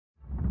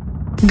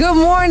Good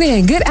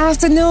morning, good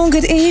afternoon,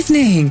 good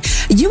evening.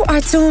 You are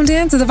tuned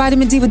in to the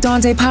Vitamin D with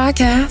Dawn Dai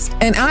podcast,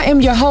 and I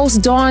am your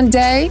host, Dawn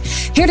Dai,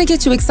 here to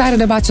get you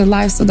excited about your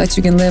life so that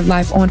you can live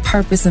life on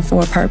purpose and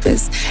for a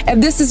purpose.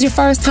 If this is your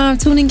first time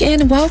tuning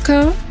in,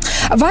 welcome.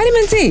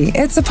 Vitamin D,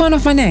 it's a pun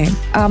of my name.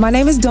 My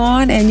name is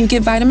Dawn, and you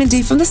get vitamin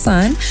D from the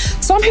sun,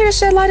 so I'm here to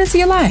shed light into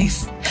your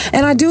life.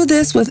 And I do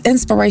this with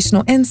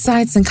inspirational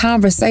insights and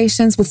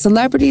conversations with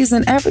celebrities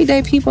and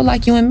everyday people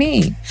like you and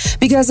me.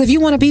 Because if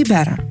you want to be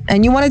better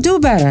and you want to do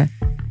better,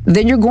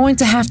 then you're going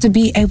to have to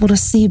be able to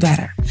see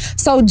better.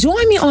 So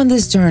join me on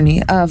this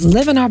journey of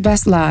living our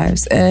best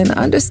lives and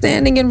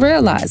understanding and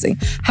realizing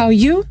how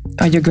you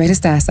are your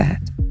greatest asset.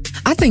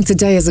 I think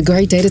today is a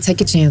great day to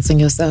take a chance on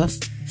yourself.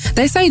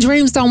 They say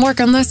dreams don't work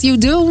unless you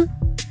do.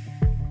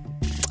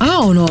 I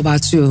don't know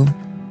about you,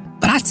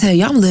 but I tell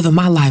you, I'm living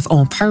my life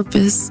on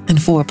purpose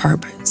and for a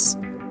purpose.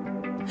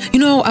 You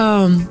know,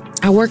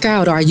 I work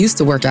out, or I used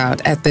to work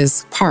out at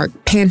this park,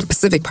 Pan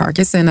Pacific Park.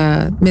 It's in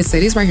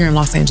Mid-City. It's right here in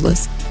Los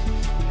Angeles.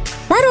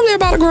 Right over there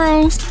by the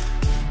Grove.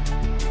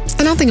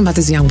 And I'm thinking about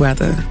this young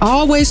brother,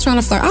 always trying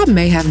to flirt. I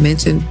may have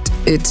mentioned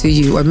it to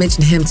you or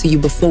mentioned him to you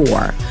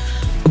before.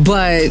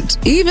 But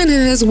even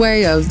in his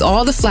way of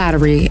all the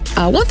flattery,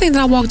 one thing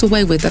that I walked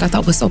away with that I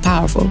thought was so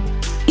powerful,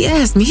 he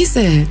asked me, he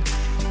said,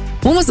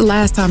 when was the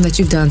last time that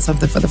you've done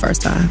something for the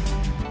first time?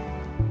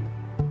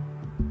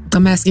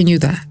 I'm asking you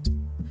that.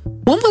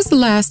 When was the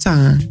last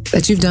time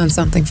that you've done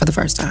something for the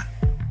first time?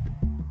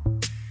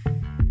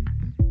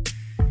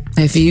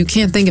 If you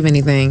can't think of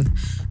anything,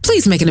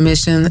 please make an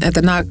admission at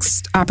the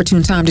next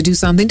opportune time to do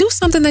something. Do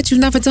something that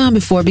you've never done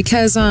before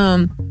because,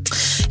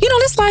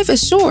 this life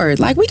is short.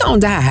 Like, we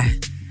gonna die.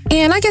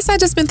 And I guess I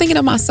just been thinking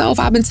of myself.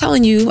 I've been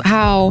telling you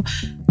how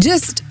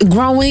just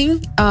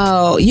growing,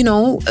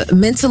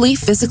 mentally,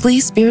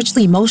 physically,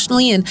 spiritually,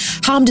 emotionally, and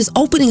how I'm just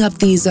opening up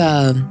these,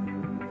 I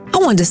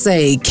wanted to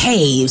say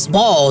caves,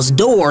 walls,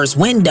 doors,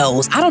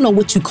 windows. I don't know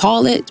what you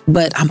call it,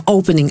 but I'm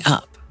opening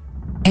up.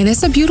 And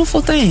it's a beautiful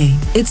thing.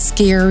 It's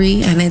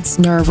scary and it's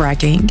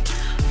nerve-wracking,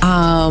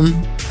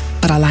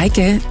 but I like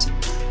it.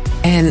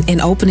 And in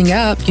opening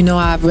up,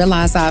 I've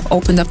realized I've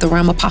opened up the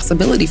realm of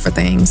possibility for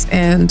things.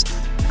 And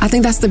I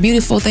think that's the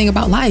beautiful thing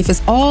about life.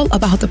 It's all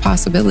about the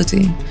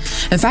possibility.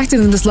 In fact,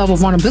 in this level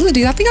of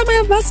vulnerability, I think I may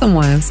have met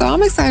someone. So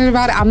I'm excited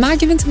about it. I'm not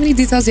giving too many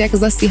details yet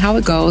because let's see how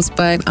it goes.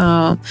 But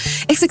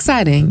it's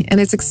exciting, and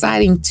it's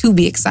exciting to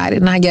be excited.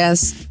 And I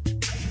guess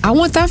I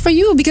want that for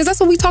you because that's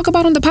what we talk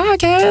about on the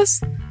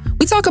podcast.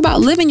 We talk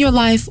about living your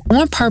life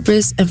on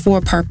purpose and for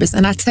a purpose.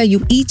 And I tell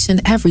you each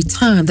and every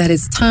time that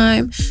it's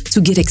time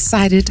to get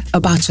excited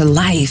about your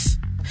life.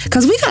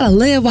 Because we got to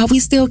live while we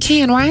still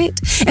can, right?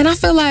 And I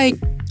feel like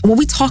when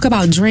we talk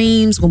about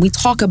dreams, when we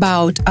talk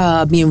about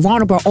being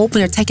vulnerable,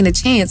 open, or taking a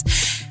chance,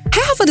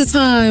 half of the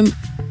time,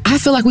 I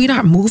feel like we're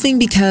not moving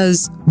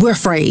because we're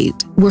afraid.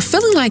 We're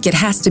feeling like it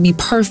has to be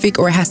perfect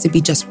or it has to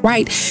be just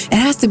right. It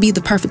has to be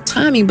the perfect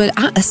timing. But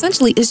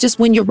essentially, it's just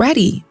when you're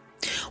ready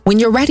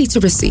to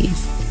receive.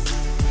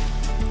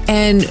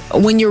 And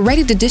when you're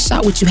ready to dish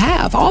out what you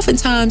have,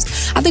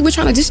 oftentimes, I think we're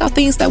trying to dish out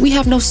things that we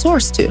have no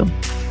source to.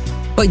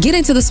 But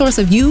getting to the source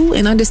of you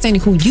and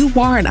understanding who you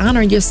are and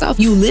honoring yourself,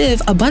 you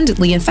live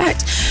abundantly. In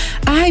fact,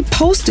 I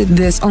posted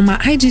this on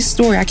my IG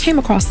story. I came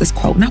across this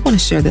quote, and I want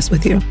to share this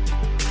with you.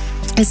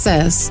 It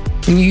says,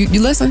 you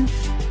listen,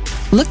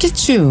 look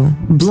at you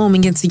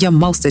blooming into your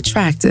most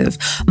attractive,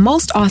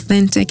 most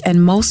authentic,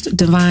 and most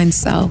divine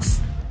self.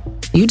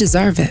 You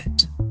deserve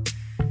it.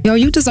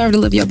 You deserve to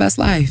live your best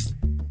life.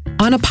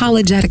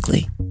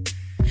 Unapologetically.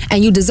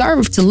 And you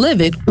deserve to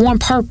live it on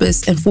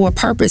purpose and for a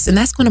purpose. And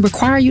that's going to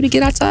require you to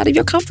get outside of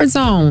your comfort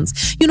zones.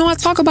 I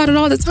talk about it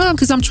all the time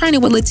because I'm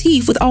training with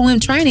Latif with OM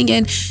Training.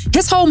 And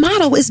his whole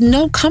motto is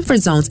no comfort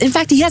zones. In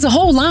fact, he has a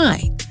whole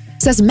line.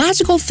 It says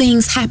magical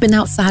things happen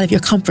outside of your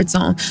comfort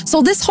zone.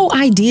 So this whole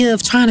idea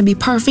of trying to be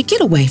perfect,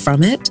 get away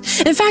from it.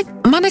 In fact,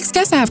 my next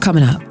guest I have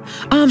coming up,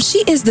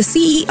 she is the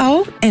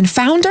CEO and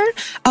founder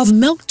of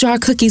Milk Jar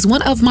Cookies,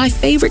 one of my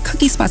favorite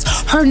cookie spots.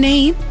 Her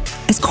name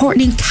is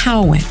Courtney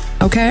Cowan,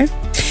 okay?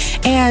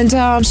 And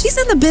she's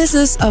in the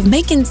business of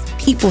making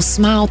people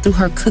smile through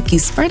her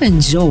cookies,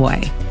 spreading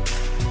joy.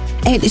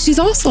 And she's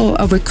also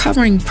a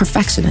recovering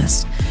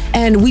perfectionist.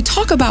 And we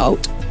talk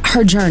about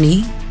her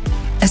journey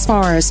as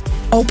far as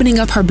opening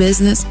up her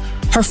business,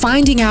 her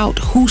finding out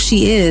who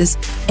she is,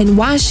 and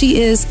why she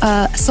is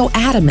so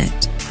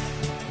adamant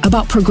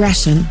about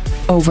progression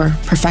over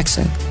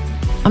perfection.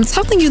 I'm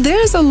telling you,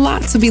 there's a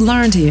lot to be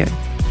learned here.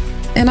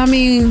 And I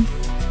mean,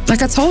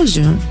 like I told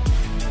you,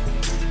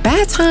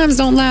 bad times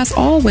don't last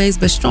always,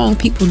 but strong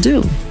people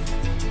do.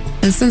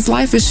 And since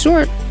life is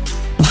short,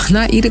 why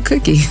not eat a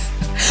cookie?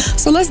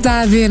 So let's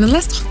dive in and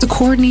let's talk to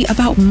Courtney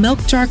about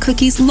Milk Jar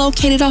Cookies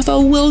located off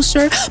of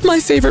Wilshire, my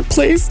favorite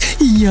place.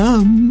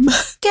 Yum.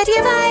 Get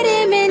your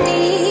vitamin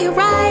D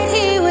right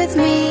here with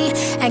me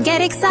and get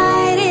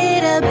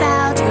excited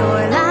about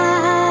your life.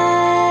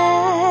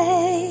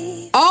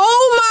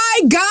 Oh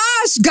my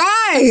gosh,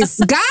 guys,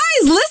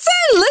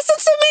 listen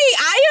to me.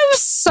 I am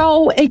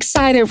so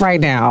excited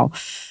right now.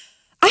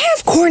 I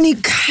have Courtney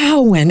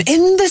Cowan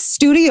in the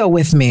studio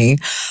with me.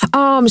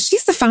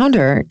 She's the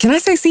founder. Can I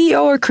say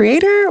CEO or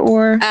creator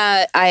or?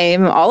 I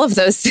am all of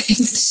those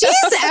things.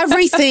 She's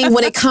everything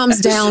when it comes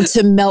down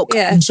to milk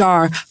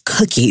jar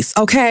cookies.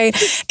 Okay.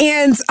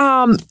 And,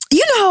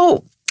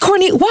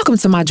 Courtney, welcome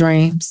to my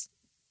dreams.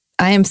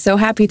 I am so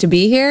happy to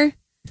be here.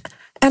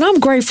 And I'm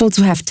grateful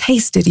to have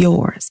tasted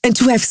yours and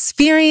to have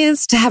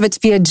experienced, to have it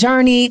be a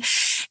journey.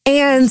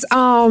 And,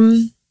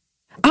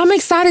 I'm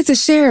excited to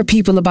share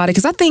people about it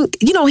because I think,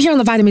 here on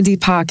the Vitamin D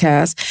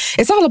podcast,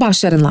 it's all about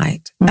shedding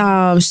light.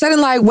 Shedding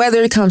light,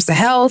 whether it comes to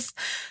health,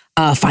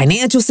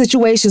 financial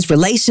situations,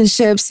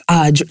 relationships,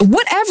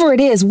 whatever it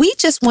is, we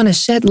just want to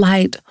shed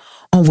light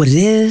on what it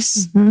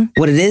is,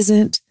 what it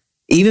isn't,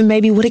 even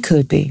maybe what it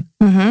could be.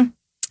 And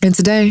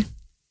today,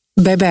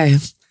 baby,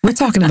 we're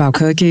talking about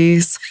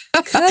cookies.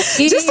 Just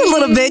a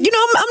little bit.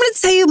 I'm going to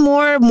tell you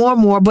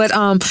more. But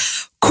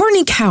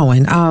Courtney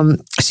Cowan,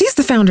 she's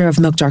the founder of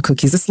Milk Jar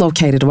Cookies. It's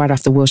located right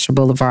off the Wilshire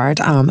Boulevard,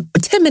 10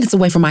 minutes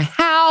away from my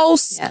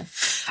house.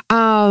 Yes.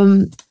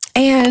 And,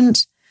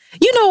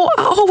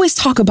 I always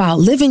talk about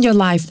living your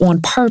life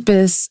on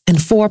purpose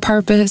and for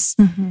purpose.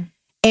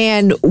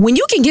 And when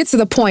you can get to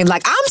the point,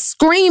 like I'm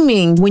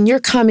screaming when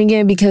you're coming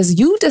in because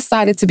you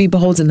decided to be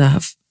bold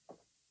enough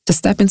to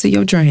step into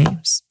your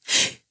dreams.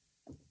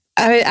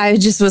 I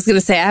just was going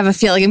to say, I have a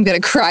feeling I'm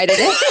going to cry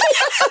today.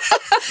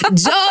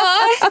 Joy!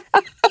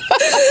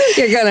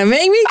 You're going to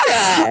make me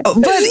cry.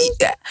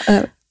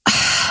 But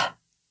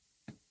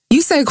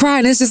you say cry,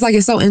 and it's just like,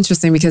 it's so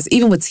interesting because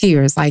even with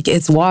tears, like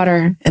it's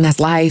water and that's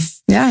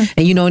life. Yeah.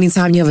 And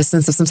anytime you have a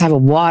sense of some type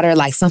of water,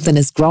 like something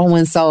is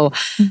growing. So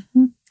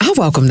I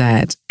welcome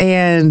that.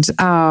 And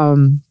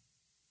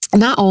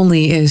not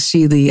only is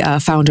she the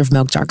founder of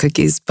Milk Jar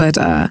Cookies, but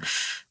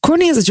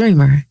Courtney is a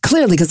dreamer,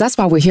 clearly, because that's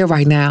why we're here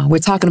right now. We're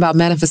talking about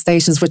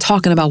manifestations. We're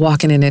talking about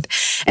walking in it.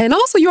 And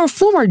also, you're a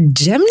former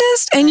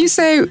gymnast, and you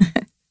say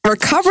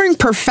recovering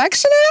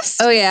perfectionist?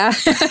 Oh, yeah.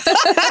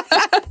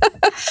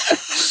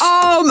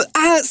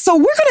 So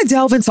we're going to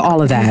delve into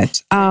all of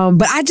that.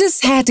 But I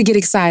just had to get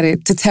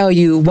excited to tell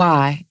you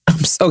why.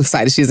 I'm so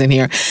excited she's in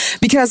here.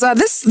 Because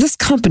this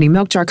company,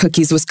 Milk Jar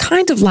Cookies, was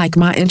kind of like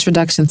my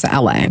introduction to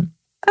LA.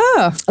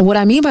 Oh. What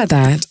I mean by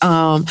that,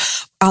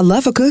 I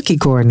love a cookie,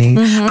 Courtney.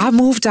 I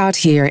moved out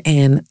here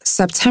in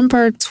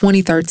September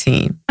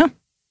 2013. Oh.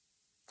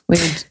 We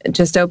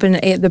just opened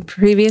the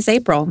previous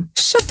April.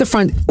 Shut the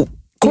front.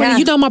 Courtney,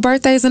 you know my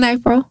birthday's in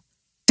April?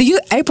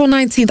 April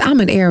 19th, I'm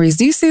in Aries.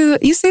 Do you see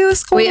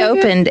this, Courtney? We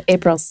opened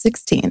April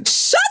 16th.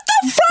 Shut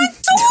the front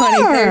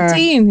door!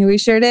 2013. We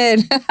sure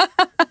did.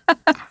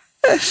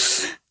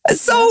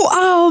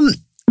 So,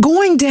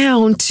 going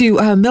down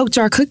to Milk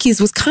Jar Cookies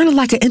was kind of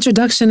like an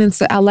introduction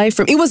into LA.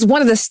 It was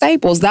one of the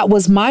staples. That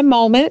was my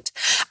moment.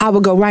 I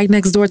would go right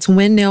next door to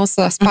Windnail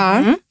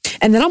Spa.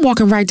 And then I'm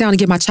walking right down to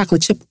get my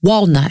chocolate chip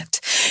walnut.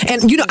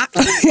 And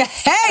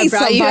I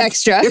brought you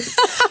extra.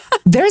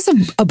 There's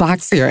a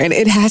box here and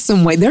it has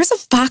some weight. There's a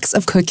box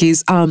of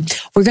cookies.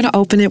 We're going to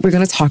open it. We're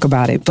going to talk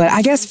about it. But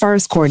I guess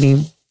first,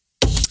 Courtney,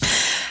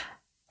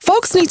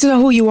 folks need to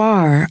know who you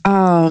are.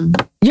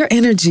 Your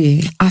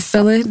energy, I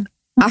feel it.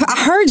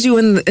 I heard you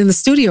in the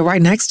studio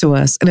right next to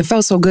us, and it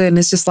felt so good. And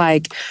it's just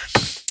like,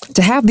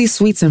 to have these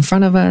sweets in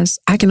front of us,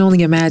 I can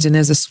only imagine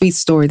there's a sweet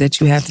story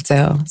that you have to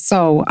tell.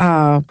 So,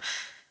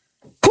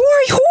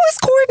 who is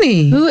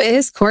Courtney? Who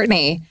is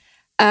Courtney?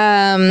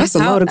 That's a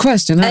loaded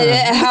question,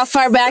 huh? How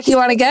far back you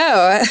want to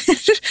go?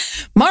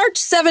 March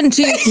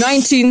 17th,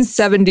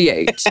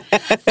 1978.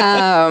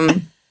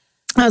 I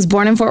was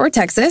born in Fort Worth,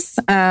 Texas.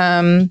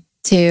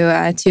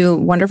 To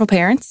wonderful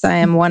parents. I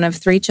am one of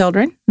 3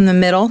 children. I'm the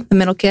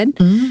middle kid.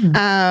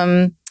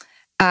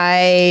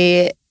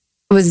 I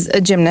was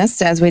a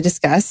gymnast, as we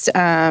discussed.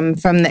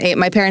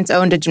 My parents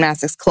owned a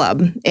gymnastics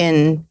club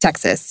in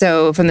Texas.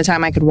 So from the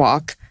time I could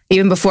walk,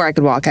 even before I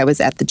could walk, I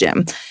was at the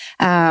gym.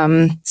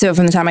 So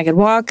from the time I could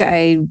walk,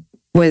 I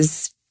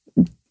was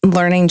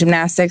learning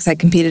gymnastics. I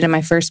competed in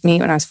my first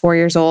meet when I was 4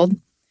 years old.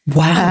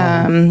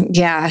 Wow.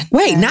 Yeah.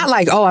 Wait, not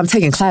like, I'm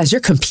taking class.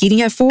 You're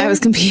competing at 4? I was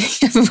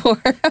competing at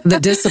 4. The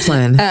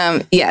discipline.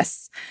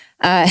 Yes.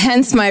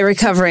 Hence my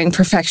recovering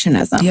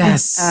perfectionism.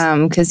 Yes.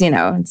 Because,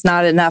 it's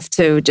not enough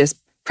to just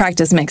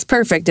practice makes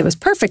perfect. It was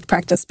perfect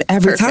practice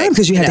every time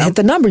because you had to hit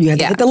the number. You had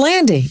to hit the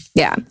landing.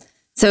 Yeah.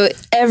 So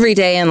every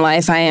day in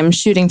life, I am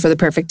shooting for the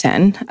perfect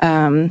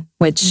 10,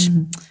 which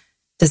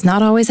does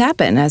not always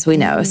happen, as we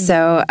know.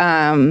 So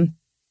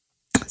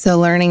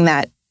learning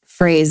that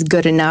phrase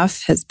 "good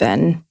enough" has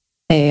been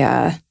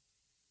a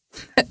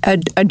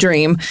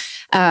dream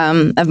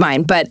of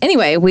mine. But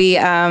anyway,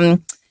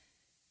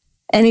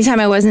 anytime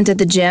I wasn't at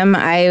the gym,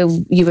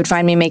 you would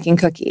find me making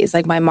cookies.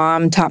 Like my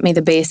mom taught me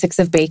the basics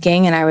of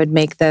baking, and I would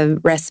make the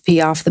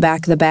recipe off the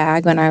back of the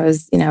bag when I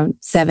was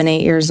 7,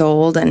 8 years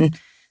old, and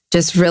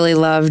just really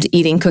loved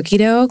eating cookie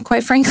dough,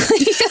 quite frankly.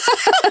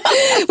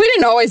 We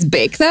didn't always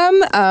bake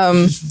them.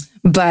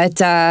 But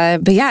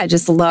yeah, I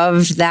just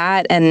loved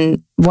that.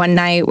 And one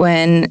night in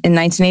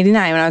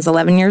 1989, when I was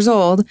 11 years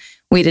old,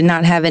 we did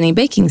not have any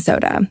baking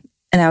soda.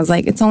 And I was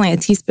like, it's only a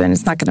teaspoon.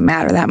 It's not going to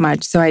matter that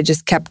much. So I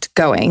just kept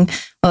going.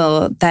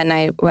 Well, that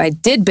night I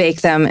did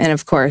bake them. And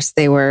of course,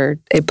 they were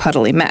a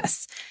puddly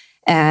mess.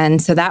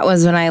 And so that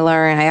was when I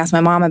asked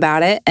my mom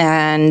about it.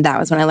 And that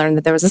was when I learned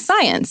that there was a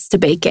science to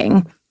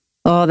baking.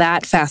 Well,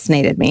 that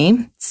fascinated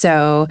me.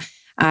 So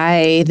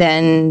I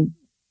then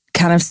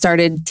kind of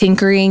started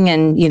tinkering.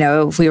 And,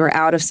 if we were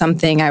out of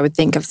something, I would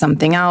think of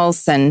something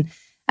else. And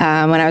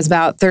when I was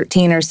about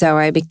 13 or so,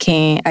 I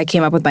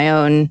came up with my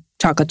own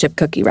chocolate chip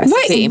cookie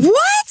recipe. Wait,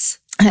 what?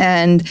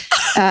 And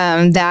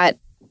that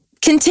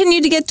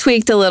continued to get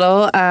tweaked a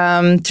little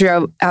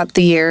throughout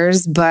the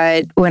years.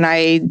 But when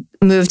I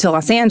moved to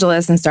Los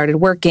Angeles and started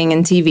working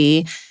in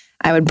TV,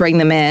 I would bring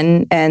them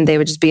in and they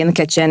would just be in the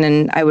kitchen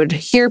and I would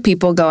hear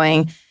people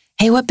going,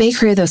 hey, what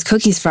bakery are those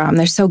cookies from?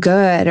 They're so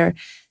good.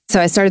 So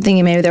I started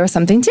thinking maybe there was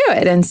something to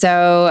it. And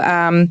so,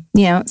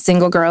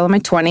 single girl in my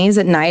 20s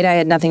at night, I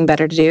had nothing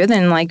better to do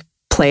than like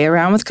play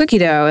around with cookie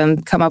dough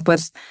and come up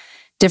with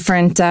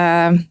different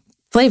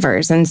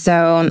flavors. And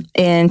so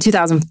in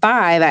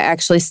 2005, I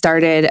actually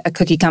started a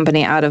cookie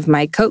company out of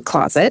my coat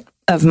closet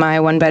of my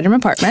 1-bedroom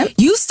apartment.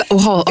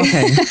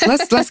 Okay.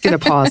 Let's get a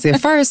pause here.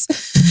 First,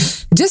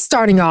 just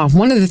starting off,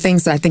 one of the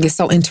things that I think is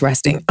so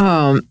interesting.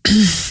 I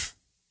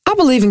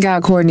believe in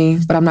God, Courtney,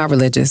 but I'm not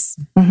religious.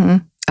 Mm-hmm.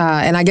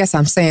 And I guess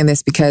I'm saying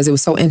this because it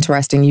was so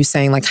interesting you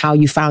saying like how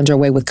you found your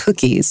way with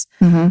cookies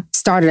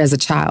started as a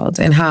child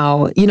and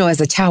how,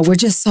 as a child, we're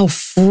just so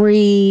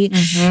free.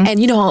 Mm-hmm.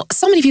 And,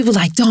 so many people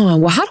like,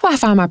 Dawn, well, how do I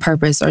find my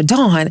purpose? Or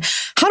Dawn,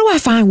 how do I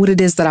find what it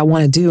is that I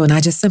want to do? And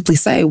I just simply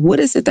say, what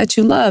is it that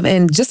you love?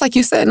 And just like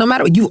you said, no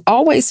matter what, you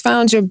always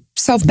found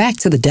yourself back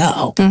to the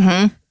dough.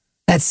 Mm-hmm.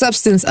 That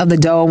substance of the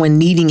dough when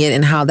kneading it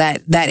and how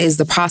that is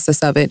the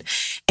process of it.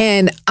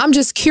 And I'm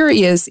just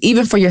curious,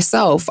 even for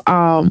yourself,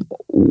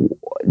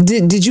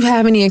 did you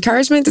have any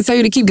encouragement to tell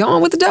you to keep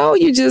going with the dough?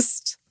 You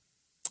just...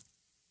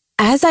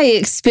 As I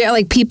experienced,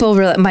 like people,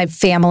 my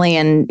family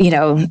and,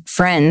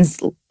 friends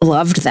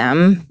loved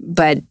them,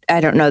 but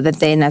I don't know that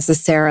they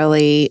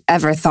necessarily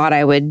ever thought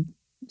I would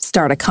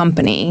start a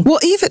company. Well,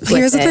 here's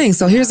the thing.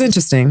 So here's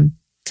interesting.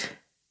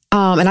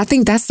 And I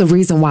think that's the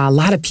reason why a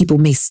lot of people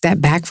may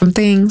step back from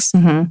things.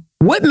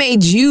 Mm-hmm. What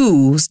made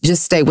you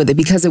just stay with it?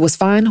 Because it was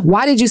fun?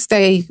 Why did you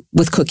stay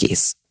with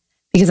cookies?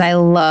 Because I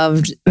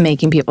loved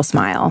making people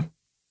smile.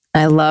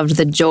 I loved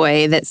the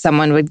joy that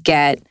someone would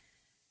get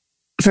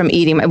from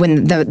eating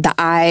when the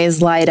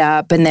eyes light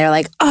up and they're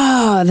like,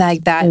 oh,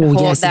 like that. Oh,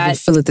 yes, that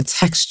feel it, the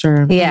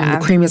texture. Yeah.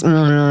 The cream is.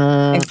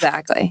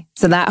 Exactly.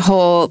 So that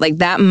whole,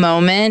 that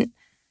moment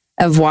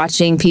of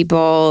watching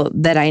people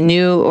that I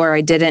knew or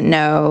I didn't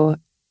know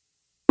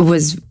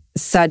was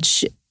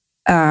such,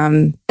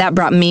 that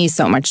brought me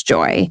so much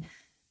joy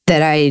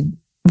that I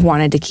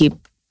wanted to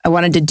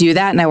do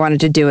that. And I wanted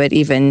to do it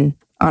even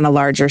on a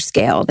larger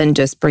scale than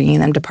just bringing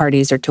them to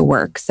parties or to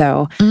work.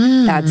 So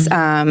that's,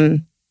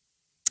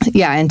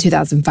 in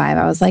 2005,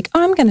 I was like,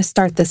 I'm going to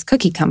start this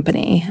cookie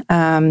company.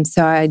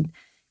 So I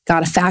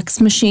got a fax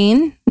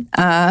machine,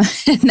 and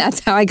that's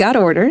how I got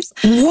orders.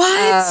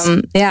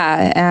 What?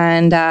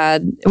 And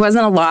it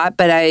wasn't a lot,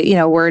 but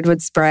word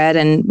would spread,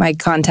 and my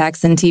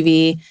contacts in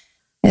TV.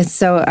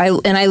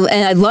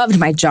 I loved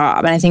my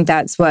job, and I think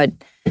that's what.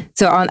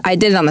 So I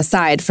did it on the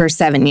side for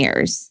 7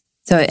 years.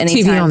 So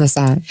anytime, TV on the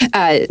side,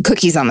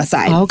 cookies on the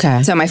side. Oh,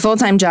 okay. So my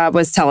full-time job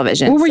was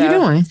television. What were you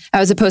doing? I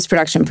was a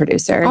post-production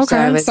producer.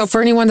 Okay. So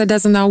for anyone that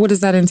doesn't know, what does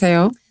that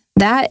entail?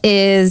 That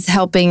is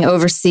helping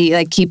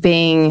oversee,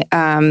 keeping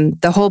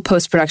the whole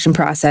post-production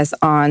process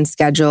on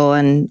schedule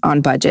and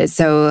on budget.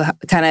 So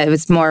kind of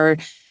it's more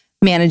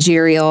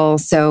managerial.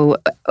 So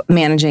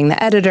managing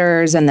the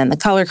editors and then the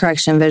color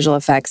correction, visual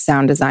effects,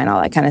 sound design,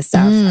 all that kind of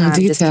stuff.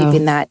 Just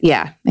keeping that.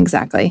 Yeah,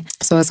 exactly.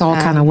 So it's all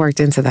kind of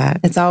worked into that.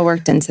 It's all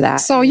worked into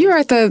that. So you're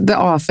at the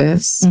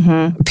office,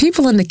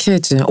 people in the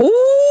kitchen.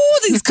 Ooh,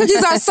 these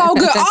cookies are so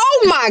good.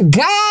 Oh my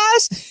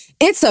gosh.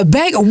 It's a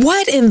bag.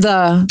 What in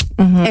the...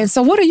 And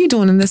so what are you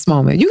doing in this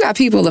moment? You got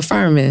people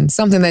affirming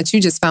something that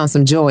you just found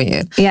some joy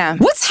in. Yeah.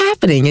 What's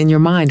happening in your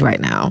mind right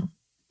now?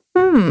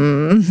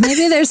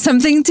 Maybe there's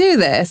something to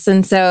this.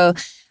 And so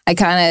I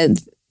kind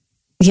of,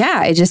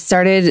 I just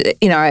started,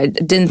 I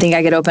didn't think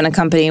I could open a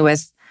company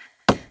with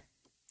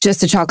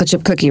just a chocolate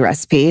chip cookie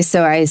recipe.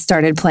 So I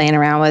started playing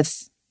around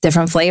with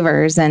different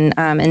flavors and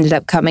ended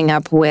up coming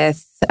up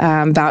with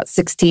about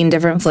 16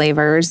 different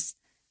flavors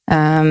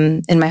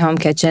in my home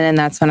kitchen. And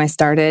that's when I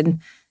started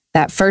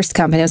that first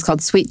company. It was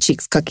called Sweet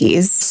Cheeks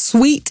Cookies.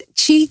 Sweet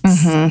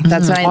Cheeks?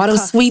 That's what All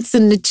those sweets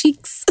in the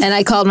cheeks. And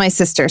I called my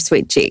sister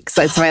Sweet Cheeks.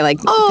 That's my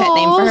pet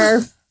name for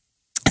her.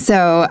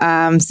 So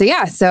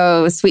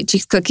it was Sweet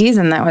Cheeks Cookies.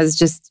 And that was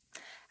just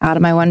out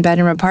of my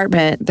 1-bedroom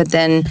apartment. But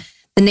then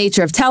the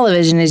nature of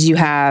television is you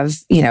have,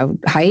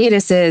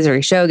 hiatuses or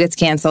your show gets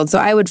canceled. So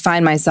I would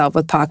find myself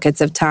with pockets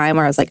of time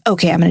where I was like,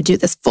 okay, I'm going to do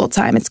this full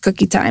time. It's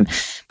cookie time.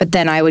 But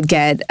then I would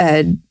get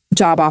a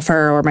job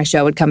offer or my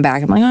show would come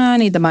back. I'm like, I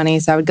need the money.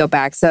 So I would go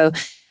back. So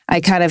I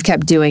kind of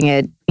kept doing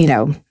it.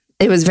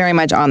 It was very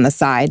much on the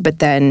side, but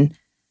then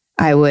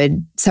I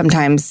would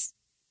sometimes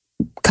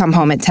come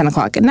home at 10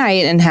 o'clock at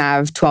night and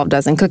have 12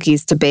 dozen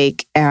cookies to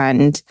bake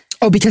and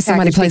because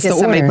somebody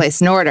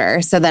placed an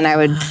order. So then I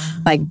would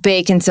like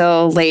bake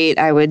until late.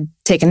 I would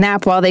take a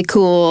nap while they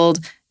cooled,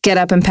 get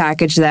up and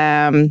package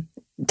them,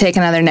 take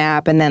another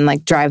nap, and then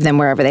like drive them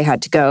wherever they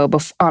had to go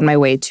on my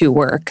way to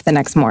work the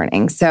next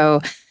morning.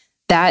 So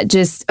that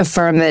just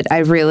affirmed that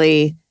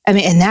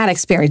in that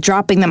experience,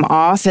 dropping them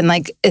off and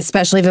like,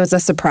 especially if it was a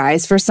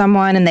surprise for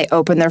someone and they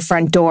open their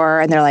front door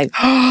and they're like,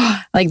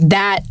 oh, like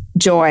that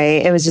joy,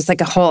 it was just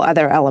like a whole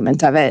other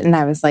element of it. And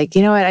I was like,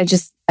 you know what? I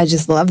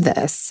just love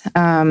this.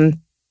 And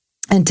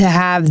to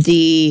have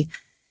the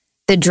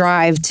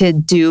drive to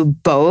do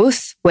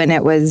both when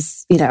it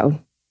was,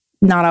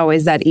 not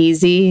always that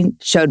easy,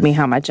 showed me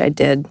how much I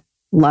did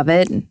love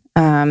it.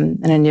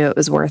 And I knew it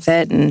was worth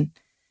it. And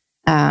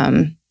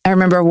I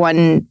remember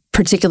one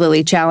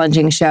particularly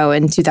challenging show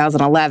in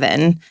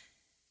 2011.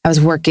 I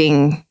was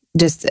working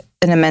just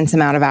an immense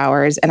amount of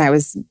hours and I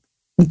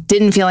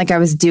didn't feel like I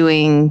was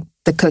doing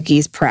the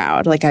cookies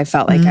proud. Like I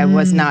felt like I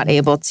was not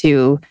able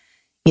to,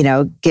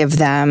 give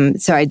them.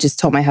 So I just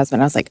told my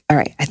husband, I was like, all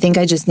right, I think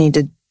I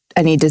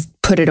need to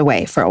put it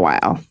away for a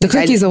while. The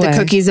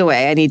cookies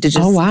away. I need to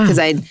just, because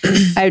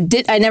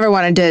I never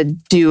wanted to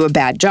do a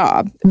bad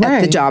job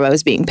at the job I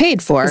was being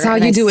paid for. It's how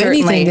you do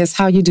anything is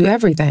how you do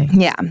everything.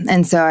 Yeah.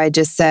 And so I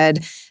just said,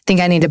 I think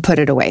I need to put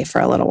it away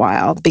for a little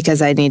while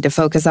because I need to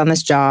focus on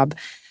this job.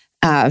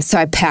 So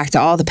I packed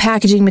all the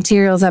packaging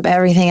materials up,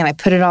 everything, and I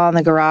put it all in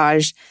the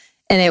garage.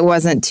 And it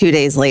wasn't 2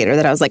 days later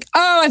that I was like,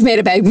 oh, I've made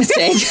a big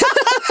mistake.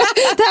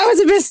 That was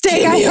a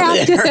mistake.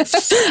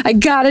 I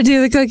got to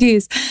do the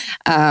cookies.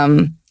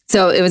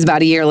 So it was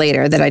about a year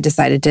later that I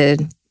decided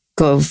to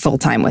go full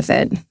time with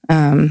it.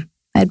 I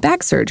had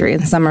back surgery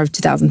in the summer of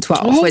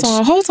 2012.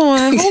 Hold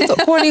on.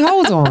 Courtney,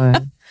 hold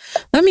on.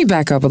 Let me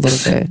back up a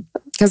little bit.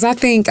 Because I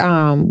think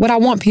what I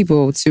want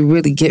people to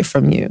really get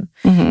from you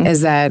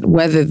is that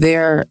whether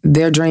their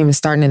dream is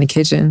starting in the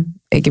kitchen,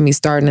 it can be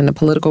starting in the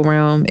political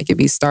realm, it could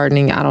be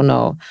starting, I don't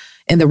know,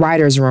 in the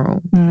writer's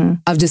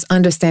room, of just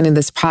understanding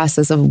this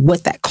process of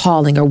what that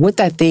calling or what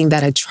that thing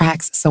that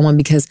attracts someone,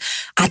 because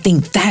I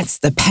think that's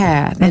the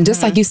path. And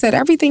just like you said,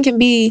 everything can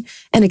be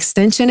an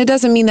extension. It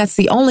doesn't mean that's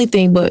the only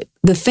thing, but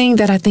the thing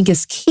that I think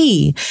is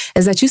key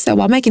is that you said,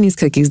 while making these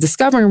cookies,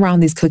 discovering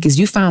around these cookies,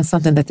 you found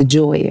something that the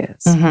joy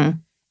is.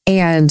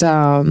 And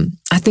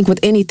I think with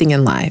anything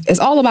in life,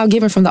 it's all about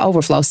giving from the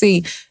overflow.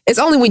 See, it's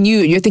only when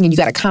you're thinking you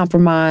got to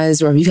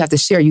compromise or you have to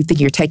share, you think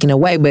you're taking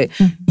away. But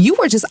you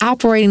were just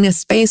operating in a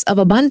space of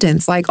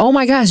abundance. Like, oh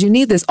my gosh, you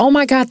need this. Oh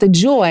my God, the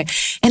joy.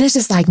 And it's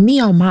just like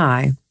me on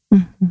mine.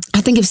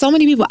 I think if so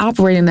many people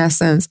operate in that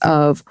sense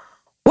of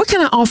what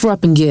can I offer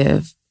up and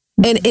give?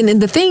 And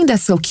the thing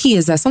that's so key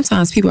is that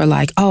sometimes people are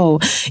like, oh,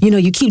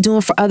 you keep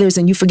doing for others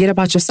and you forget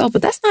about yourself.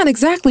 But that's not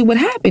exactly what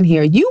happened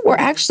here. You were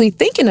actually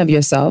thinking of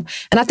yourself.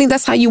 And I think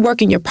that's how you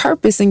work in your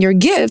purpose and your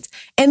gift.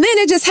 And then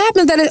it just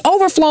happens that it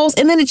overflows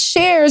and then it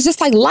shares just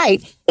like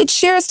light. It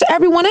shares to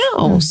everyone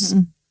else.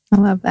 I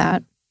love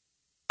that.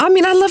 I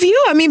love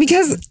you.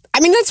 Because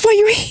that's why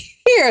you're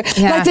here.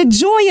 Yeah. Like the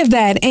joy of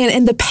that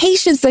and the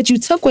patience that you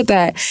took with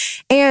that.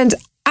 And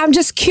I'm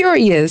just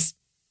curious.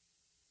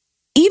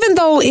 Even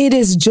though it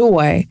is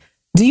joy,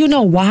 do you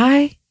know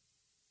why?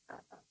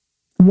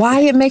 Why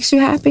it makes you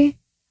happy?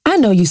 I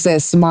know you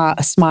said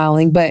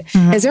smiling, but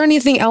is there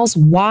anything else?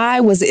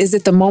 Why is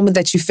it the moment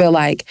that you feel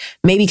like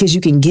maybe because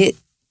you can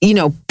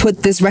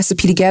put this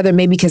recipe together,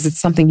 maybe because it's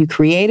something you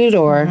created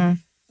or?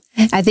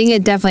 I think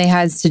it definitely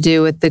has to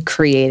do with the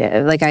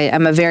creative. Like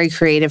I'm a very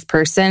creative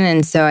person.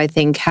 And so I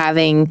think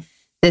having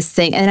this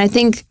thing, and I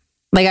think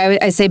like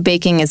I say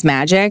baking is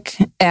magic,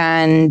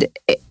 and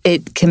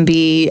it can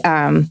be,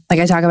 like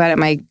I talk about it in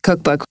my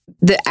cookbook,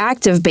 the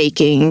act of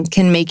baking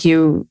can make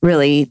you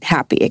really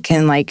happy. It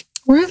can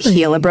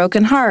heal a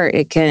broken heart.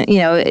 It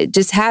can,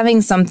 just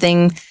having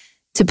something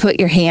to put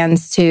your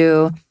hands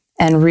to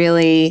and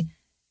really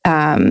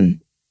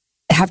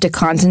have to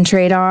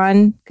concentrate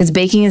on, because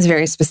baking is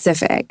very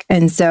specific.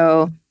 And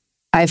so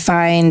I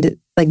find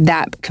like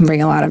that can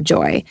bring a lot of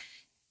joy.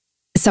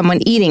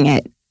 Someone eating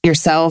it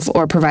yourself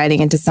or providing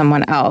it to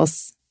someone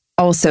else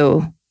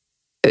also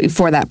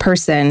for that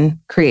person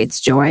creates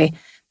joy.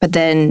 But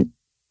then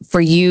for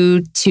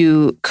you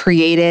to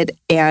create it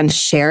and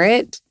share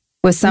it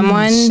with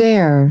someone,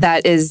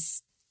 that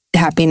is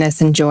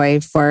happiness and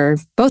joy for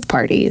both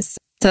parties.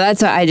 So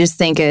that's why I just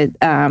think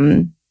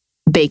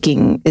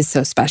baking is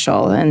so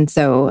special. And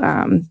so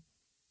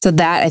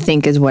that I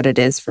think is what it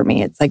is for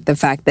me. It's like the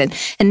fact that,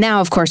 and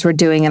now of course we're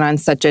doing it on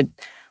such a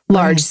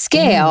large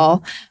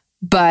scale,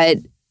 but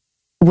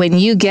when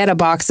you get a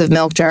box of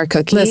milk jar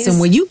cookies. Listen,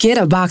 when you get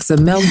a box of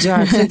milk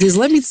jar cookies,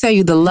 let me tell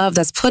you the love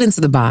that's put into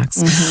the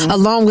box,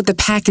 along with the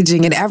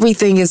packaging, and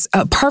everything is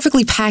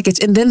perfectly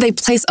packaged. And then they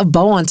place a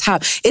bow on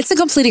top. It's a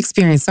complete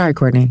experience. Sorry,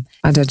 Courtney.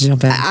 I had to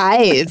jump in.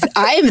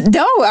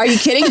 No, are you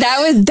kidding?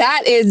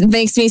 That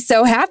makes me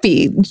so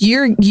happy.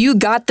 You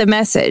got the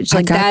message.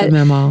 I got the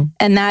memo.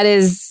 And that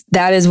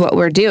is what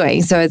we're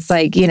doing. So it's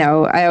like,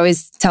 I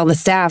always tell the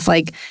staff,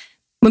 like,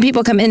 when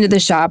people come into the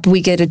shop,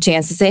 we get a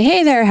chance to say,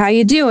 hey there, how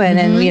you doing?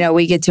 And,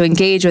 we get to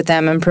engage with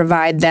them and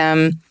provide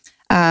them,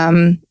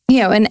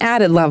 an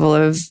added level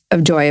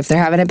of joy. If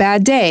they're having a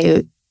bad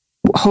day,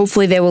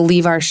 hopefully they will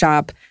leave our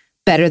shop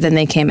better than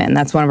they came in.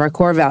 That's one of our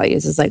core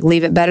values, is like,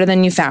 leave it better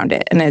than you found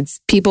it. And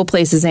it's people,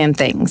 places, and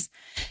things.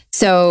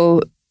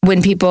 So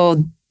when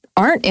people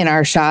aren't in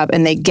our shop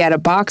and they get a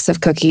box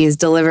of cookies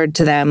delivered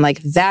to them,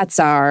 like, that's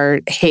our,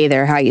 hey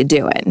there, how you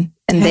doing?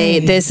 And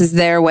this is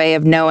their way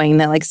of knowing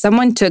that, like,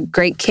 someone took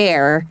great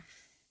care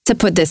to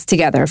put this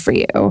together for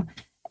you.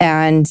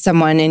 And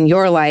someone in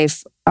your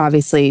life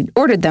obviously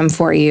ordered them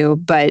for you,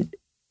 but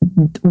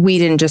we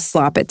didn't just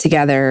slop it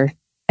together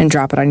and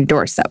drop it on your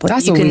doorstep. Like,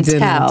 That's you what can we did.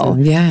 tell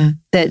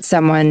that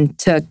someone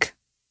took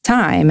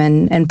time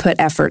and put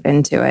effort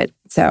into it.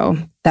 So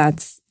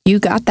you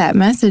got that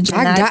message.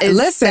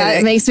 Listen,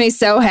 that makes me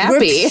so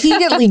happy.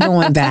 Repeatedly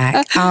going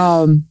back.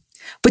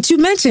 But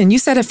you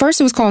said at first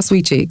it was called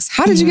Sweet Cheeks.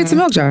 How did you get to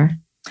Milk Jar?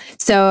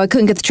 So I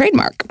couldn't get the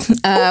trademark.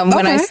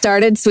 When I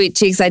started Sweet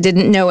Cheeks, I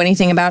didn't know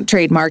anything about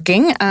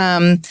trademarking.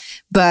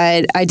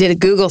 But I did a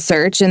Google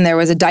search, and there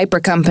was a diaper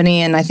company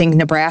in, I think,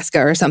 Nebraska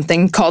or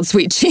something, called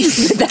Sweet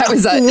Cheeks. That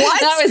was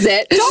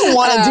it. Don't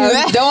want to do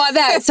that. Don't want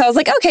that. So I was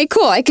like, okay,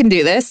 cool, I can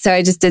do this. So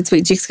I just did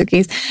Sweet Cheeks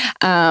cookies.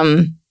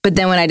 But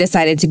then when I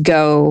decided to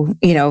go,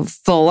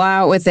 full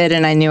out with it,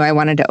 and I knew I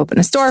wanted to open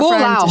a storefront. Full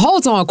out.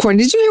 Hold on,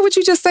 Courtney. Did you hear what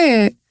you just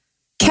said?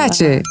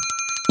 Catch it.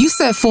 You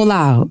said full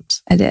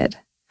out. I did.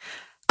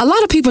 A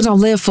lot of people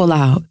don't live full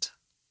out.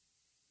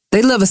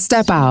 They live a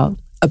step out,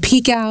 a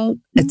peek out,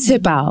 a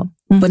tip out,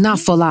 but not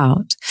full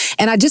out.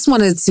 And I just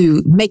wanted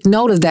to make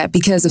note of that,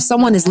 because if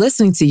someone is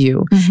listening to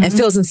you and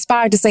feels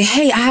inspired to say,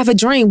 hey, I have a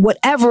dream,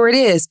 whatever it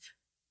is,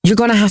 you're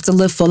going to have to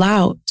live full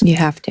out. You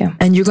have to.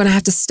 And you're going to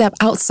have to step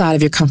outside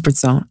of your comfort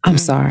zone. I'm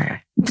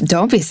sorry.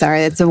 Don't be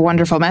sorry. It's a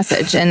wonderful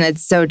message. And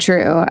it's so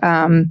true.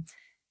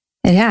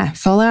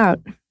 Full out.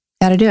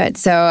 Got to do it.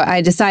 So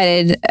I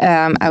decided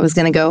I was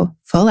going to go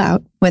full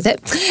out with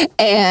it.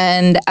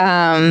 And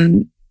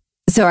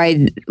so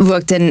I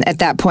looked, and at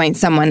that point,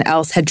 someone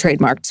else had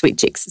trademarked Sweet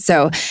Cheeks.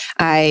 So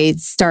I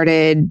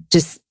started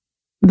just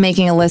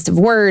making a list of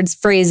words,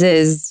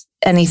 phrases,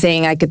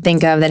 anything I could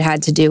think of that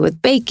had to do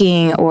with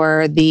baking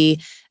or the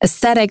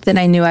aesthetic that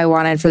I knew I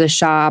wanted for the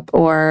shop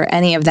or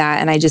any of that.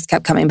 And I just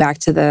kept coming back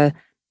to the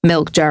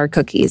milk jar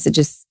cookies.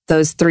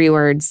 Those 3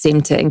 words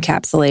seemed to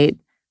encapsulate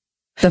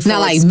the full Now,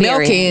 like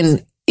experience. milk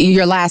and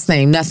your last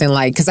name, nothing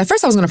like, because at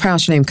first I was going to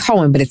prounce your name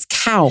Cowan, but it's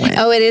Cowan.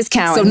 Oh, it is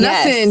Cowan. So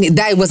nothing,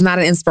 that was not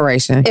an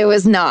inspiration. It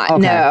was not.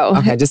 Okay. No.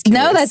 Okay, just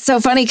curious. No, that's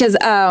so funny, because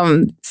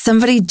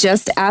somebody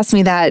just asked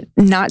me that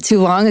not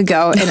too long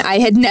ago, and I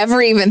had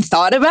never even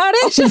thought about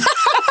it.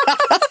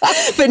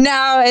 But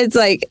now it's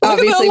like,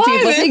 obviously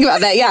people think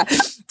about that. Yeah.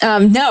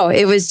 No,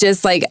 it was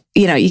just like,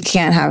 you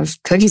can't have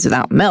cookies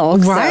without milk.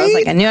 Right? So I was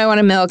like, I knew I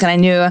wanted milk, and I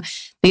knew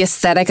the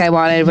aesthetic I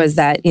wanted was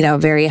that,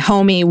 very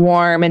homey,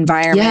 warm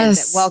environment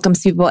that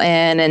welcomes people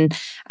in. And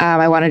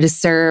I wanted to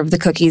serve the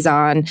cookies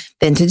on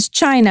vintage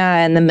china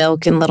and the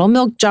milk in little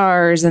milk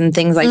jars and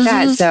things like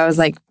that. So I was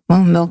like,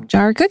 well, milk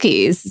jar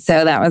cookies.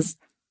 So that was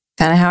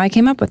kind of how I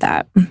came up with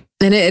that.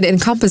 And it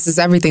encompasses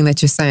everything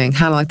that you're saying,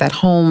 kind of like that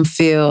home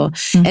feel.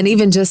 And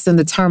even just in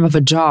the term of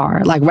a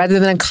jar, like rather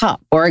than a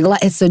cup or a glass,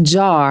 it's a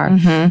jar.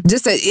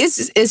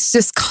 It's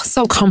just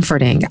so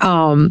comforting.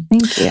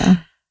 Thank you.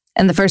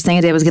 And the first thing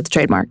I did was get the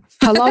trademark.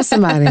 Hello,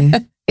 somebody.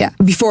 Yeah.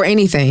 Before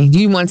anything,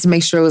 you wanted to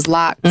make sure it was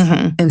locked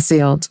and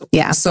sealed.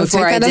 Yeah. So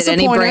before I did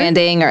any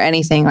branding or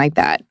anything like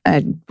that,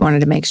 I wanted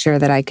to make sure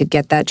that I could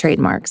get that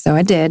trademark. So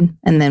I did.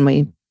 And then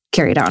we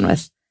carried on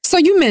with. So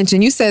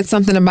you said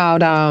something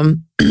about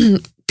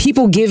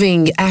people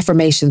giving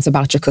affirmations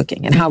about your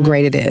cooking and how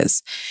great it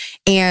is.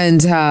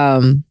 And,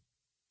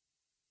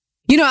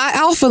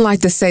 I often like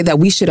to say that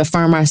we should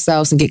affirm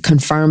ourselves and get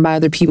confirmed by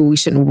other people. We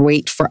shouldn't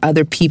wait for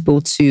other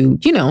people to,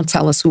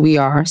 tell us who we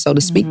are, so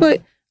to speak.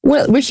 But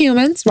we're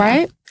humans,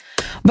 right?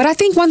 But I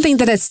think one thing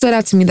that has stood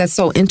out to me that's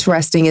so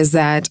interesting is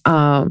that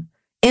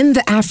in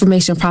the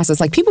affirmation process,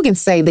 like people can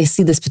say they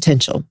see this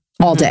potential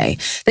all day.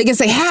 They can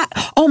say,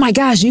 oh my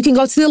gosh, you can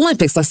go to the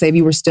Olympics. Let's say if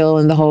you were still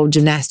in the whole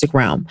gymnastic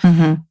realm.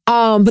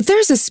 But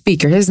there's a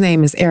speaker, his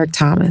name is Eric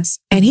Thomas.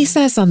 And he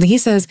says something, he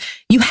says,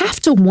 you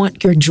have to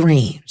want your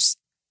dreams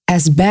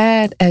as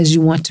bad as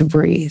you want to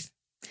breathe.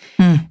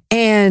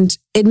 And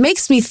it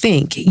makes me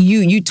think,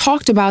 you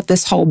talked about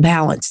this whole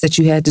balance that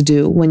you had to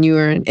do when you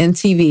were in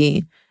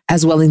TV,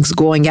 as well as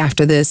going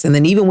after this. And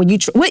then even when you,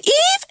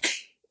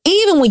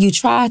 even when you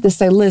tried to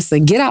say,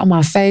 listen, get out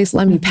my face,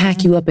 let me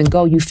pack you up and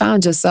go, you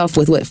found yourself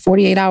with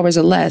 48 hours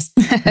or less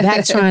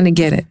back trying to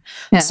get it.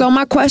 Yeah. So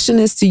my question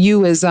is to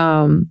you is,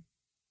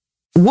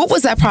 what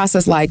was that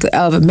process like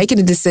of making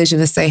a decision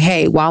to say,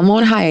 hey, while I'm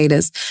on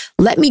hiatus,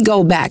 let me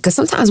go back? Because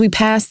sometimes we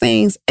pass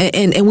things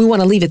and we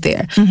want to leave it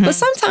there. But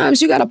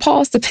sometimes you got to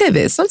pause to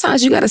pivot.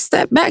 Sometimes you got to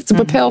step back to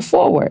propel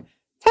forward.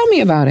 Tell me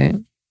about it.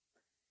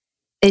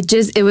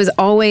 It was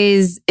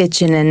always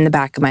itching in the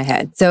back of my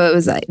head. So it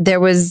was like, there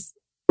was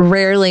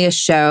rarely a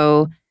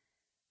show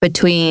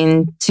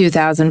between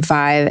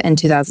 2005 and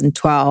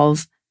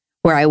 2012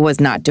 where I was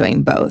not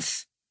doing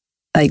both.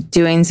 Like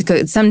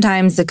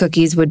sometimes the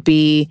cookies would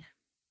be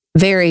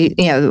very,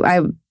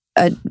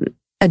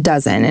 a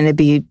dozen, and it'd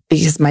be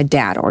because my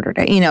dad ordered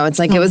it. It's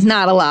like, it was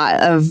not a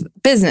lot of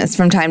business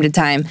from time to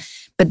time,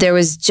 but there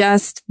was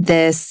just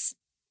this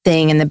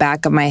thing in the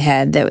back of my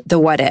head, that the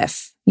what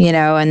if,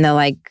 and the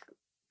like,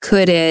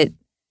 could it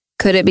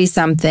be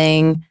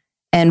something?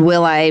 And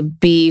will I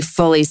be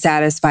fully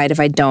satisfied if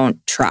I don't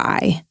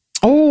try?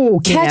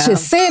 Oh, catch it.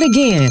 Say it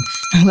again.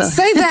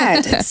 Say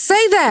that.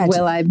 Say that.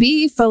 Will I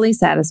be fully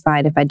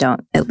satisfied if I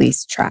don't at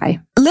least try?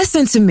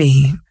 Listen to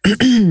me.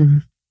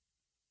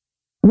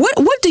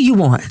 What do you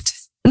want?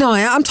 No,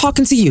 I'm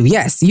talking to you.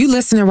 Yes, you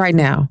listening right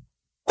now.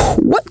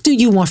 What do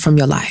you want from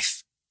your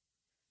life?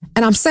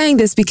 And I'm saying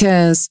this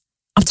because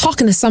I'm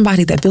talking to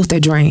somebody that built their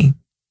dream.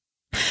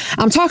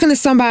 I'm talking to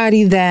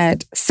somebody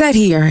that sat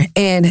here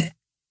and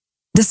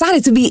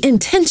decided to be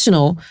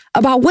intentional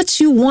about what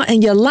you want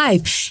in your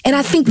life. And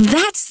I think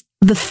that's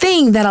the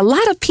thing that a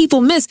lot of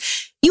people miss.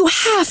 You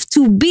have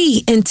to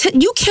be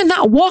you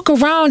cannot walk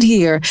around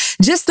here,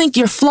 just think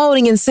you're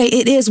floating and say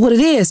it is what it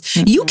is.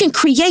 Mm-hmm. You can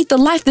create the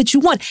life that you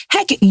want.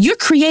 Heck, you're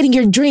creating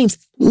your dreams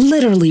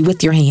literally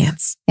with your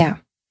hands. Yeah.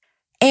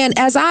 And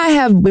as I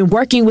have been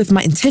working with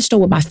my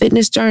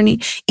fitness journey,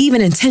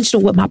 even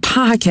intentional with my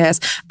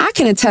podcast, I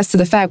can attest to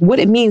the fact what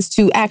it means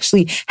to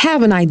actually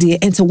have an idea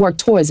and to work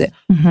towards it.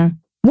 Mm-hmm.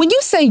 When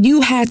you say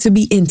you had to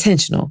be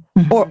intentional,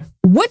 or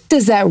what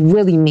does that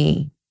really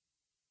mean?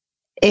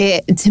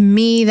 To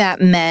me,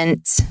 that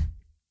meant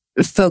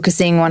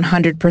focusing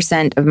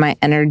 100% of my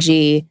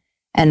energy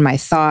and my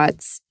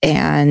thoughts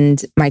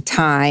and my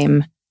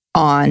time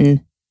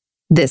on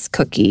this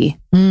cookie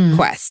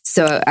quest.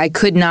 So I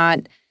could not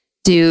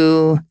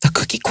do the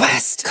cookie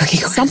quest.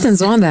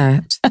 Something's on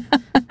that.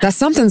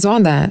 Something's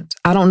on that.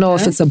 I don't know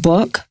if it's a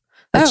book,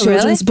 a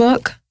children's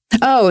book.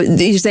 Oh,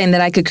 you're saying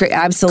that I could create?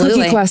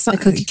 Absolutely. Cookie quest.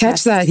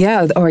 Catch that.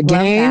 Yeah. Or a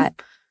game. That.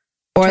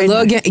 Or a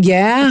little game.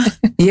 Yeah.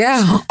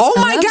 Yeah. Oh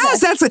my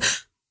gosh.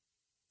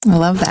 I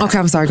love that. Okay.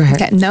 I'm sorry. Go ahead.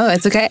 Okay. No,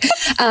 it's okay.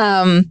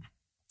 I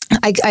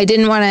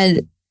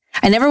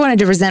never wanted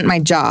to resent my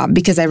job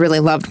because I really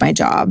loved my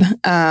job.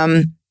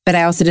 But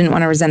I also didn't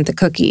want to resent the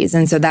cookies.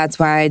 And so that's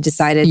why I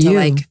decided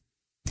to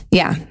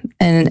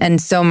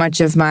and so much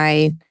of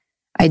my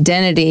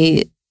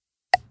identity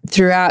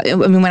throughout,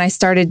 when I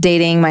started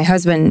dating my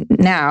husband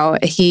now,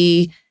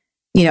 it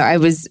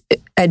was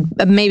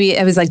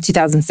like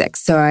 2006.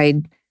 So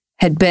I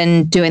had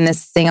been doing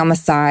this thing on the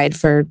side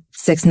for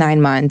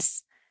 6-9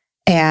 months.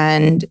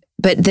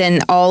 But then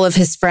all of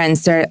his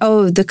friends started,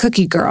 oh, the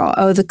cookie girl,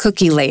 oh, the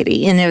cookie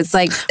lady. And it was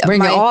like,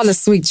 bringing all the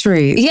sweet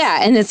treats. Yeah.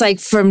 And it's like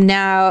from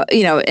now,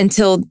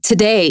 until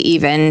today,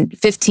 even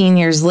 15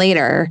 years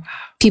later,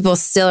 people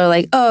still are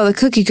like, oh, the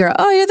cookie girl.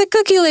 Oh, you're the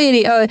cookie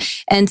lady. Oh,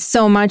 and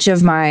so much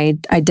of my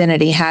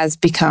identity has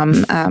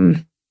become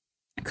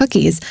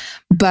cookies.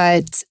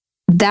 But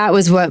that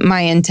was what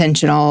my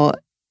intentional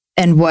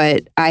and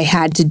what I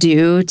had to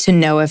do to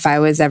know if I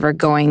was ever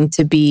going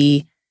to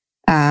be,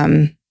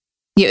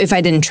 if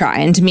I didn't try.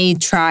 And to me,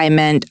 try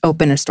meant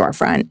open a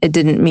storefront. It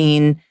didn't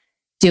mean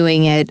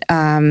doing it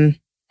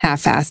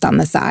half-assed on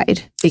the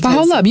side. But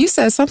hold up, you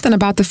said something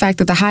about the fact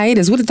that the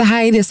hiatus. What did the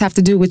hiatus have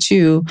to do with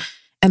you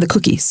and the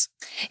cookies?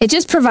 It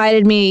just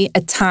provided me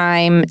a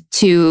time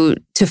to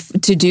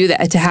do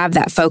that, to have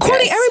that focus.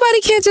 Courtney,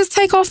 everybody can't just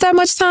take off that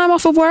much time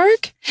off of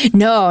work.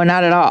 No,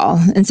 not at all.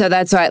 And so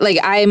that's why,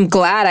 I'm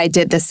glad I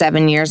did the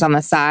 7 years on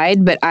the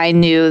side, but I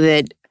knew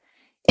that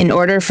in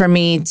order for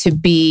me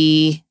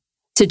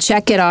to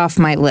check it off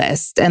my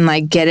list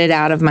and get it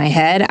out of my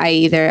head,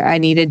 I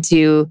needed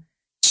to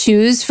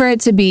choose for it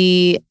to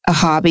be a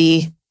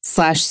hobby /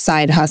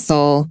 side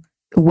hustle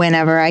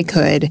whenever I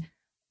could,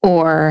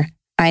 or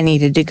I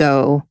needed to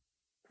go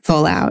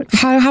full out.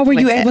 How were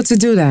you able to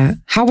do that?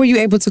 How were you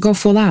able to go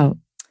full out?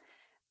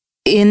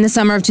 In the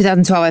summer of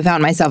 2012, I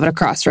found myself at a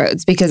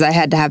crossroads because I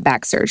had to have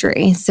back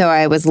surgery. So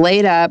I was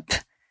laid up,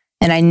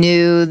 and I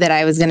knew that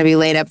I was going to be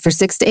laid up for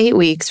 6 to 8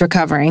 weeks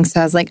recovering.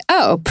 So I was like,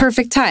 oh,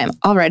 perfect time.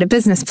 I'll write a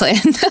business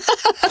plan.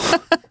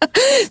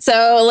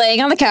 So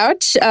laying on the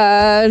couch,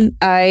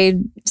 I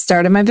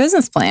started my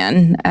business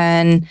plan.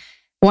 And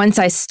once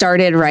I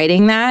started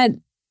writing that,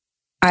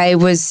 I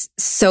was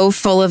so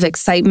full of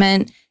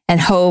excitement and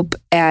hope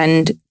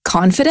and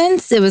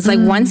confidence. It was like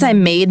once I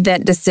made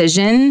that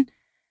decision,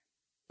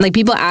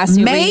 people ask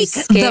me, make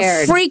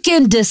the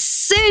freaking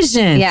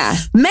decision. Yeah.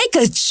 Make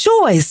a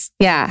choice.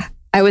 Yeah.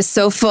 I was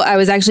so full. I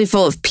was actually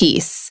full of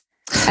peace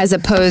as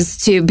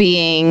opposed to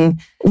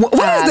being What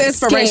is the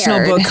inspirational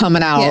scared. book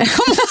coming out? Yeah.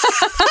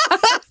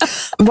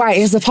 Right.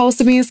 As opposed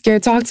to being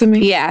scared. Talk to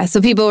me. Yeah.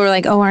 So people were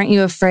like, oh, aren't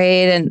you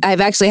afraid? And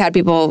I've actually had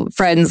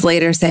friends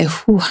later say,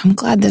 I'm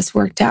glad this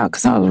worked out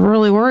because I was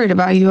really worried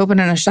about you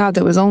opening a shop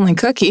that was only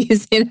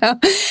cookies, And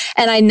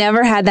I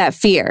never had that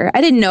fear. I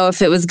didn't know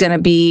if it was going to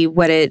be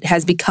what it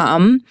has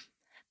become.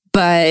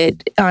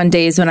 But on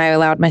days when I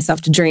allowed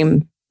myself to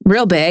dream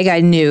real big,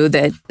 I knew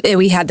that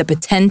we had the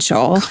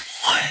potential.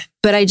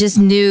 But I just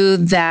knew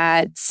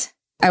that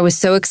I was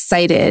so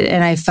excited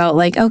and I felt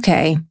like,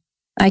 okay,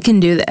 I can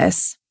do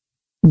this.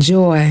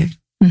 Joy,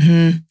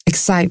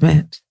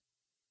 excitement,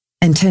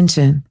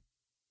 intention,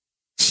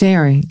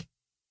 sharing.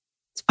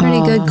 It's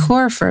pretty good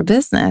core for a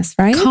business,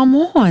 right? Come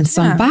on,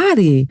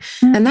 somebody.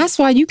 Yeah. And that's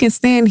why you can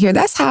stand here.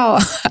 That's how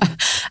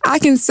I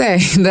can say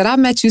that I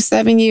met you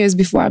 7 years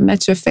before I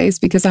met your face,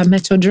 because I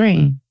met your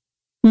dream.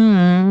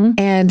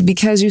 And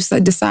because you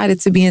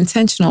decided to be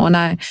intentional.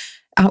 And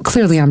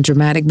clearly I'm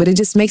dramatic, but it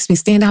just makes me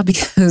stand out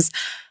because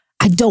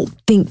I don't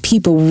think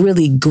people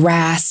really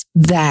grasp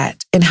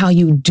that, and how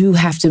you do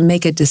have to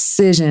make a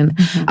decision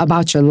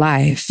about your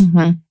life.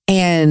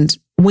 And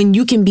when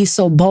you can be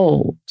so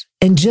bold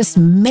and just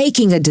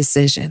making a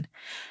decision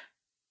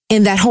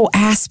in that whole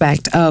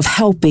aspect of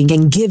helping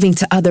and giving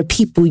to other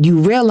people, you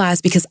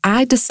realize, because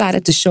I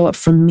decided to show up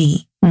for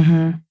me,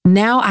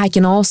 now I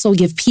can also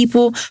give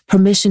people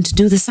permission to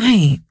do the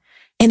same.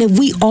 And if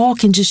we all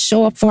can just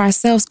show up for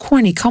ourselves,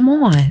 Courtney, come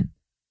on.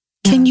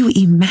 Can you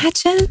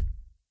imagine?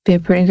 Be a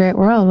pretty great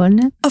world,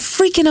 wouldn't it? A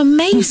freaking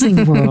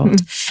amazing world.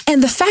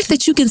 And the fact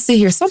that you can sit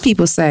here, some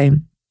people say,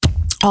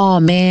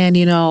 oh man,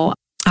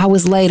 I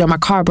was late, or my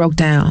car broke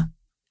down.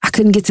 I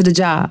couldn't get to the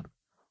job,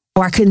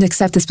 or I couldn't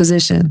accept this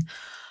position.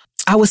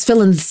 I was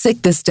feeling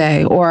sick this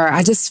day, or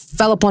I just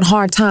fell upon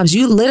hard times.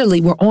 You literally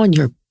were on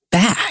your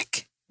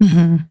back.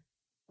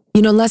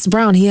 Les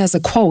Brown, he has a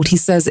quote. He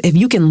says, if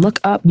you can look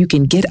up, you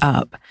can get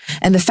up.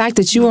 And the fact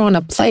that you were on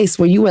a place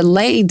where you were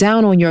laid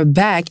down on your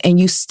back and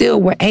you still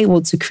were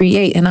able to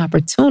create an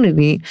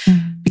opportunity,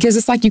 because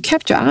it's like you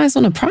kept your eyes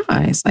on the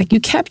prize. Like you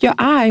kept your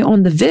eye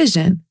on the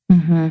vision.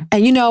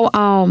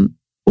 And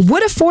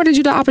what afforded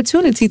you the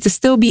opportunity to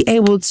still be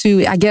able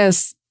to, I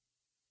guess,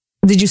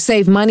 did you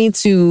save money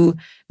to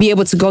be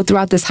able to go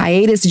throughout this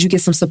hiatus? Did you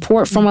get some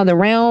support from other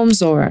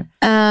realms, or?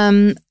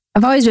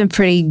 I've always been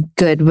pretty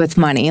good with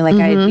money. Like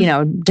I,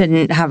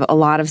 didn't have a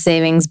lot of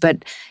savings,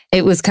 but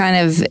it was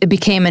it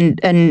became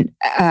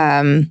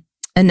a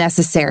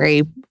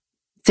necessary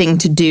thing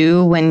to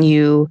do when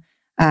you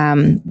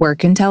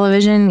work in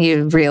television.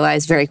 You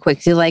realize very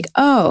quickly, like,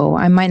 oh,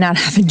 I might not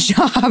have a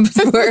job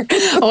for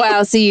a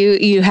while. So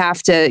you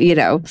have to,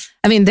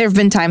 there have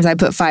been times I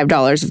put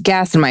 $5 of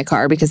gas in my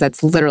car because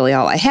that's literally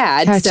all I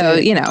had.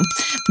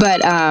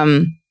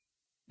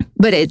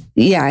 But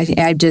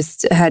I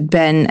just had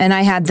been, and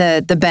I had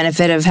the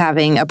benefit of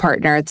having a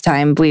partner at the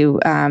time. We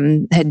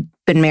had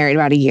been married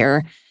about a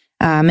year,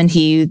 and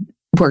he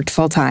worked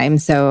full time,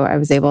 so I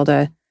was able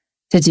to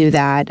do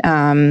that.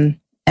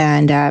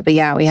 But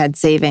we had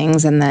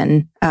savings, and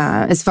then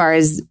as far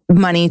as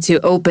money to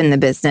open the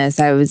business,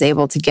 I was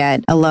able to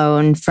get a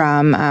loan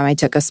from. I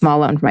took a small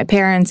loan from my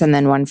parents, and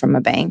then one from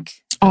a bank.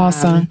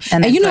 Awesome,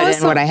 and then put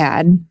in what I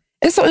had.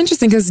 It's so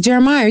interesting because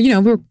Jeremiah,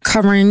 we were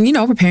covering,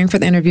 preparing for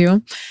the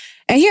interview.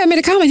 And he had made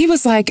a comment. He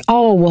was like,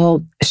 oh,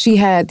 well, she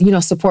had,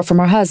 support from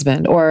her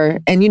husband,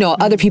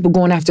 other people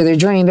going after their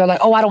dream. They're like,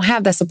 oh, I don't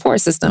have that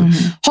support system.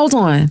 Hold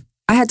on.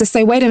 I had to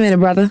say, wait a minute,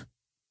 brother.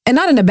 And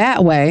not in a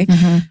bad way,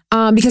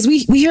 because we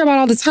hear about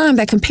all the time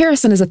that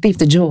comparison is a thief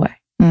to joy.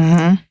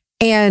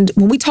 And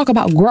when we talk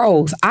about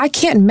growth, I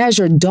can't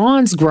measure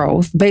Dawn's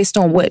growth based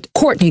on what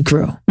Courtney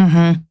grew.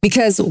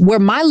 Because where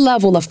my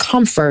level of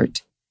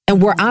comfort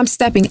and where I'm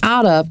stepping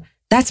out of,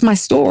 that's my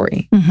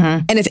story.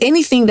 And if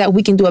anything that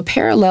we can do a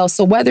parallel,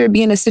 so whether it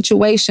be in a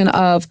situation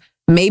of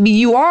maybe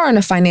you are in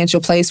a financial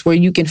place where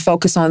you can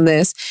focus on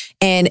this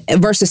and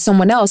versus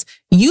someone else,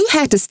 you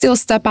had to still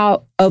step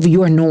out of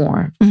your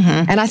norm.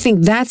 And I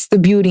think that's the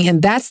beauty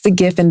and that's the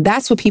gift. And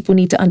that's what people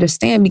need to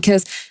understand,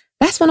 because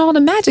that's when all the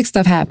magic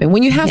stuff happened,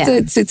 when you have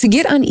to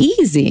get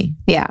uneasy.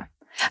 Yeah.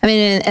 I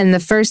mean, in the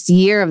first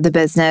year of the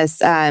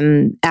business,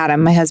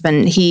 Adam, my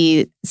husband,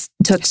 he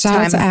took Shout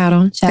time. out to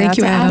Adam. Thank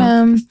you,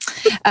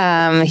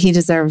 Adam. He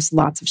deserves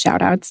lots of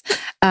shout outs.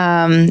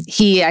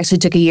 He actually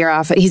took a year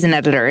off. He's an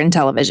editor in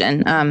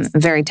television, a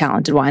very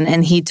talented one.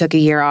 And he took a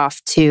year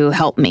off to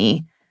help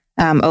me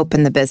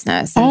open the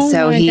business.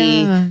 And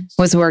he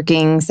was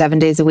working 7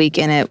 days a week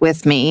in it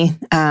with me,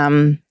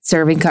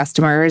 serving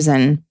customers,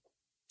 and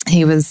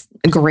he was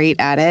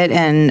great at it.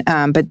 And,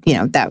 but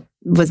that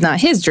was not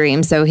his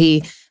dream. So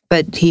he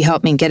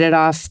helped me get it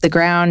off the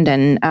ground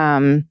and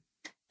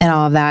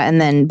all of that.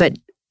 And then, but,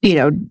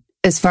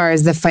 as far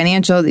as the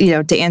financial,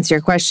 to answer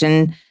your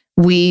question,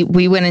 we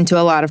went into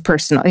a lot of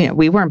personal,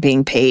 we weren't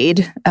being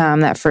paid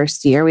that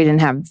first year. We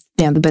didn't have,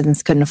 the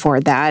business couldn't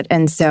afford that.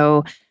 And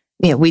so,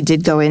 we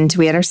did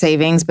we had our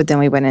savings, but then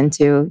we went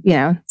into,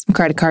 some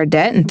credit card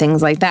debt and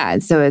things like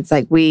that. So it's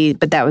like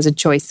but that was a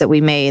choice that we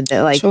made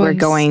that that's what we're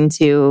going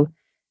to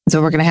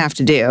have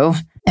to do.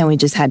 And we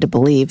just had to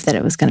believe that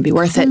it was going to be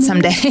worth it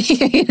someday,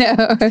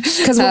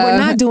 Because what we're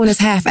not doing is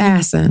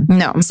half-assing.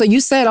 No. So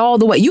you said all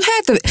the way. You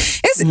had to,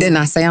 didn't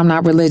I say I'm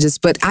not religious,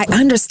 but I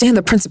understand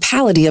the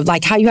principality of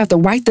like how you have to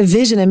write the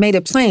vision and made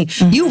it plain.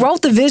 You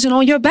wrote the vision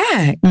on your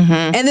back.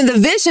 And then the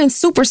vision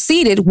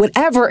superseded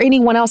whatever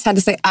anyone else had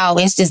to say, oh,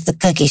 it's just a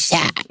cookie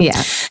shop.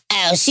 Yeah.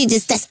 Oh,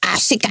 that's all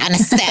she kind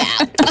of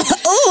style.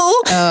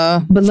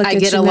 Ooh. But look, I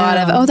get a lot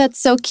of, oh, that's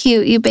so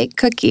cute. You bake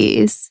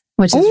cookies.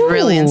 Which is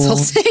really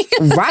insulting.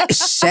 Right.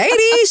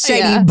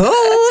 Shady boo.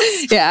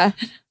 Yeah.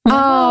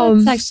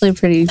 It's actually a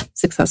pretty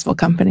successful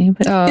company,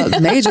 but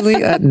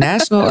majorly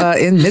national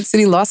in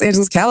Mid-City, Los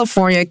Angeles,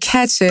 California.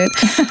 Catch it.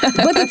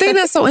 But the thing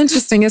that's so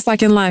interesting is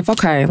like in life,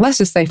 okay, let's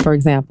just say, for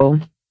example,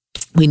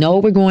 we know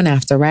what we're going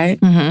after, right?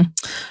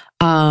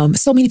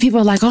 So many people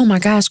are like, oh my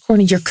gosh,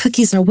 Courtney, your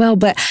cookies are well,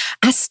 but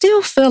I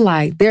still feel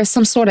like there's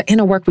some sort of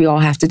inner work we all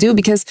have to do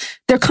because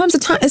there comes a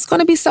time it's going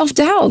to be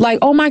self-doubt. Like,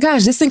 oh my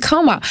gosh, this didn't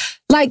come out.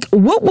 Like,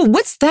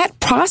 what's that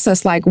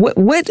process like? What,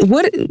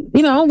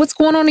 what's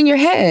going on in your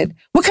head?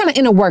 What kind of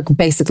inner work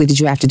basically did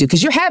you have to do?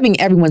 Because you're having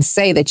everyone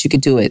say that you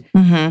could do it.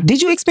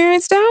 Did you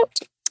experience doubt?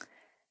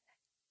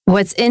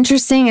 What's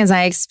interesting is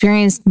I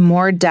experienced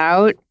more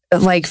doubt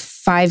like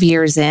 5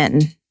 years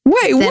in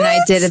than I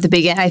did at the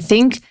beginning. I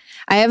think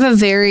I have a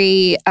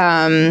very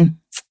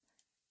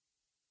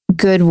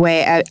good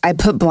way. I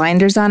put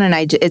blinders on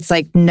and it's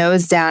like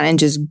nose down and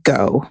just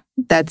go.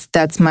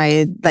 That's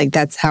my, like,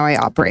 that's how I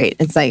operate.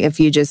 It's like, if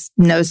you just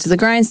nose to the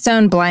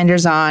grindstone,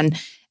 blinders on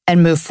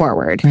and move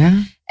forward.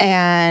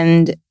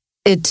 And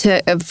it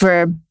took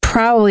for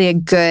probably a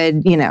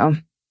good,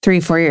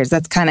 3-4 years.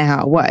 That's kind of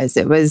how it was.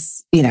 It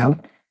was, there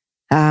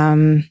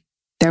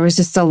was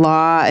just a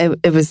law.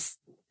 It was,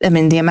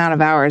 the amount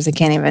of hours, I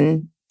can't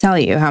even tell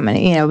you how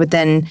many, but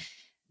then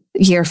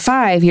year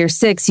 5, year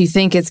 6, you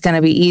think it's going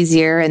to be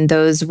easier. And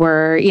those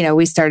were,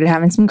 we started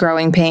having some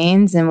growing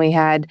pains and we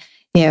had,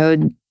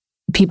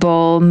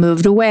 people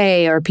moved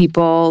away or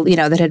people,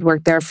 that had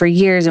worked there for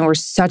years and were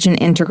such an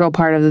integral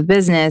part of the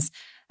business,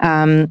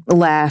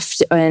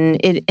 left. And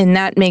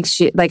that makes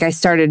you, like, I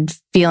started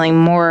feeling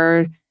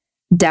more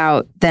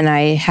doubt than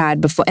I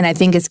had before. And I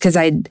think it's because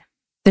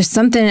there's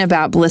something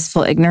about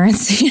blissful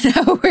ignorance,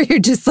 where you're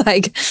just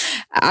like,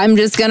 I'm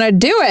just going to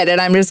do it and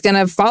I'm just going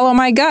to follow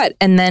my gut.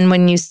 And then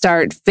when you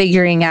start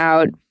figuring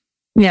out,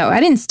 I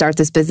didn't start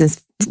this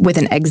business with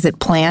an exit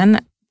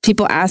plan.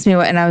 People ask me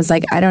what, and I was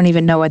like, I don't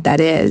even know what that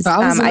is.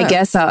 I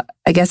guess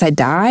I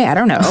die. I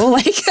don't know.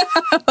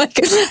 Like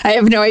I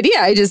have no idea.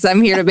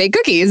 I'm here to bake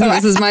cookies. And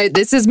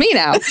this is me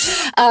now.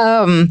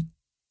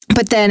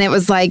 But then it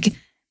was like,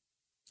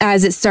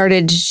 as it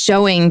started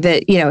showing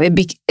that,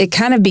 it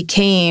kind of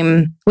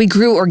became, we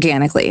grew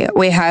organically.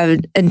 We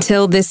had,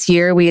 until this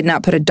year, we had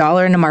not put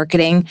 $1 into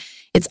marketing.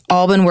 It's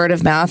all been word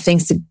of mouth,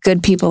 thanks to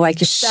good people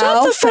like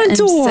yourself. Shut the front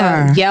door.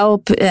 So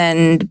Yelp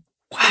and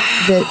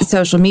the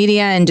social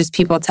media and just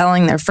people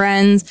telling their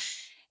friends.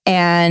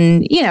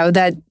 And,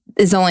 that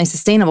is only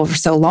sustainable for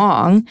so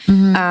long.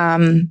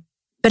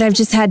 But I've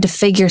just had to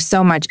figure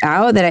so much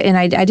out that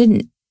I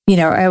didn't,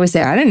 I always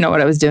say, I didn't know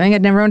what I was doing.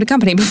 I'd never owned a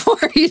company before,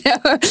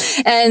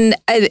 and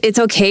it's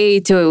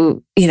okay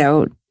to,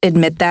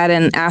 admit that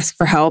and ask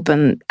for help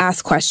and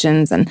ask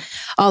questions and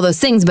all those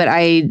things. But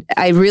I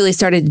really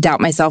started to doubt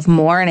myself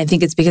more. And I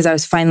think it's because I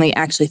was finally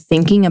actually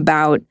thinking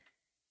about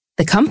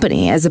the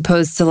company as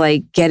opposed to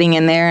like getting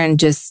in there and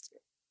just,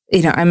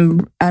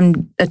 I'm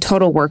a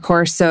total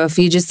workhorse. So if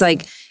you just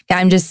like,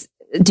 I'm just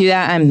do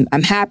that,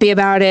 I'm happy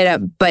about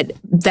it. But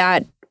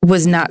that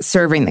was not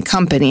serving the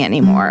company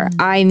anymore.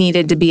 I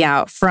needed to be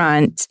out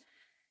front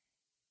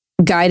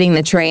guiding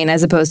the train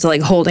as opposed to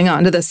like holding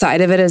on to the side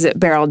of it as it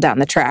barreled down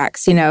the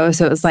tracks,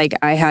 So it was like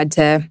I had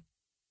to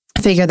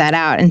figure that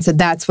out. And so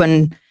that's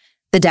when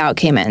the doubt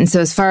came in.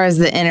 So as far as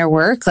the inner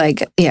work,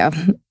 like, a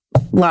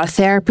lot of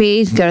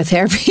therapy, go to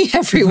therapy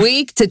every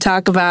week to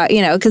talk about,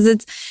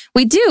 because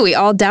we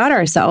all doubt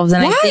ourselves.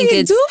 And why I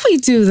think do we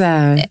do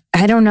that?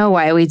 I don't know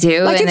why we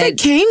do. Like, and if it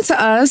came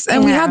to us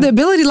and we have the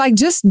ability, like,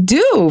 just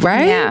do,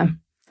 right? Yeah.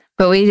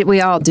 But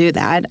we all do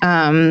that.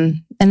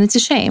 And it's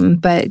a shame,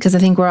 but because I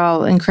think we're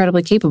all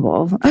incredibly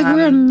capable. Like,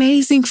 we're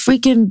amazing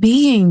freaking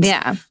beings.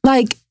 Yeah.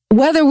 Like,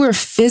 whether we're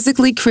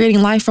physically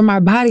creating life from our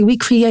body, we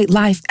create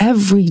life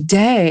every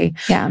day.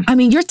 Yeah.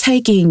 You're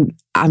taking,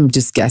 I'm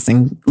just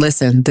guessing.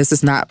 Listen, this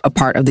is not a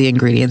part of the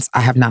ingredients.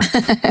 I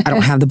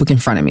don't have the book in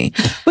front of me.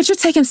 But you're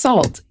taking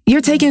salt.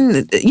 You're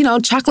taking,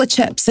 chocolate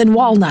chips and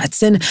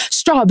walnuts and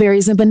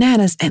strawberries and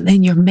bananas, and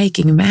then you're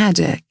making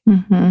magic.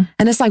 And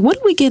it's like, what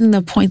do we get in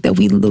the point that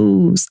we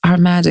lose our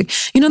magic?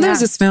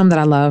 There's this film that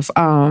I love.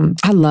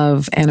 I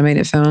love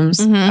animated films.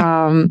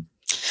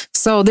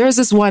 So there's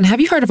this one. Have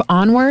you heard of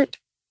Onward?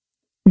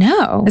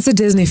 No. It's a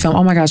Disney film.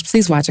 Oh my gosh,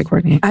 please watch it,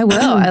 Courtney. I will.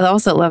 I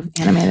also love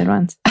animated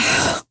ones.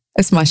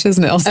 It's my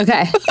shiznels.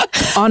 Okay.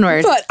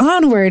 Onward. But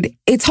Onward,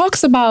 it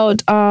talks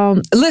about,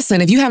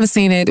 listen, if you haven't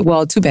seen it,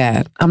 well, too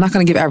bad. I'm not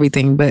going to give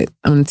everything, but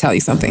I'm going to tell you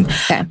something.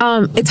 Okay.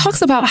 It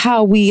talks about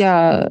how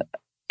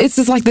it's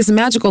just like this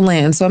magical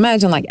land. So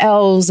imagine like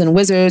elves and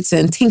wizards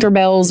and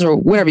Tinkerbells or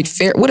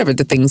whatever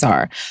the things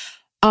are.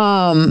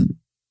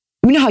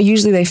 You know how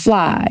usually they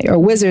fly, or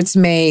wizards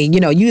may,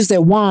 use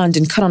their wand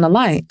and cut on a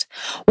light.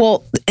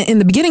 Well, in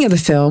the beginning of the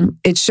film,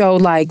 it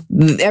showed like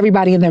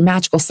everybody in their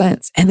magical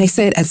sense. And they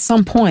said at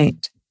some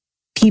point,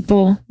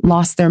 people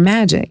lost their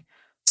magic.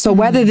 So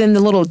rather than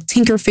the little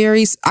tinker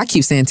fairies, I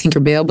keep saying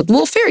Tinkerbell, but the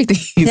little fairy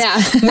things. Yeah.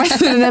 Rather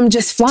than them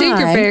just flying.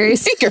 Tinker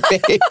fairies.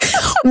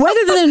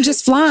 Rather than them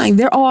just flying,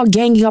 they're all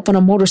ganging up on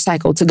a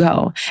motorcycle to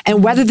go.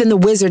 And rather than the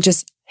wizard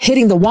just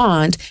hitting the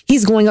wand,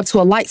 he's going up to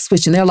a light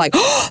switch and they're like,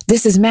 oh,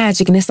 this is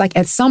magic. And it's like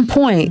at some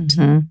point,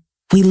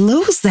 we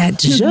lose that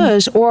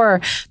zhuzh, or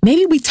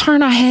maybe we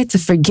turn our head to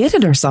forget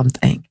it or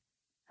something.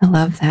 I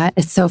love that.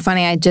 It's so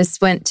funny. I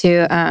just went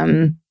to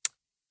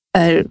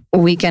a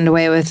weekend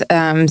away with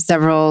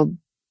several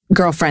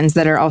girlfriends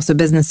that are also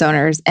business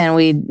owners, and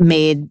we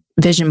made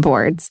vision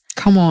boards.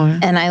 Come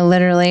on. And I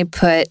literally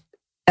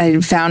I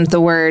found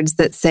the words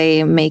that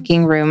say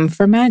making room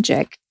for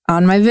magic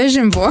on my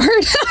vision board.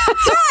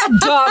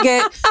 Dog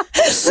it.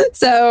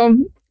 So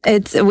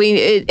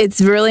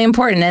it's really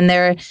important. And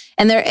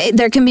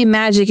there can be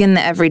magic in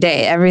the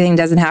everyday. Everything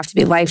doesn't have to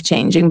be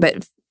life-changing,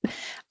 but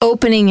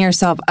opening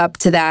yourself up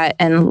to that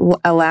and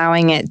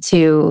allowing it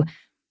to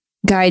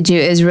guide you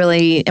is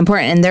really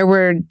important. And there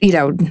were,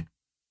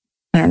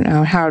 I don't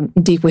know how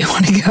deep we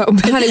want to go,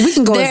 but honey, we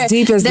can go as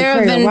deep as there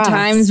have been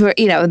times where,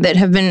 that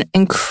have been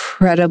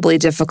incredibly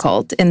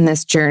difficult in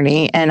this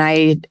journey. And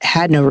I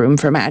had no room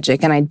for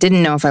magic and I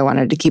didn't know if I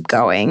wanted to keep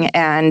going.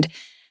 And,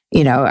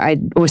 I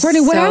was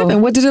Courtney, what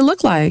happened? What did it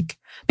look like?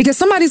 Because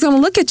somebody's going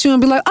to look at you and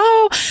be like,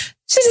 oh,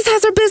 she just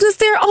has her business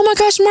there. Oh my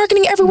gosh,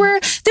 marketing everywhere.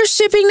 They're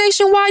shipping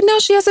nationwide. Now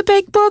she has a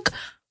bake book.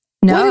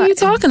 No, what are you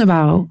talking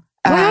about?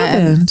 What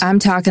happened? I'm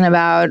talking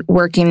about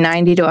working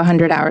 90 to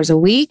 100 hours a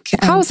week.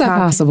 How is that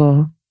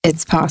possible?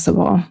 It's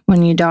possible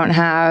when you don't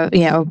have,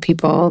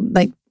 people.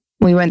 Like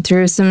we went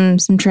through some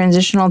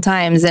transitional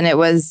times, and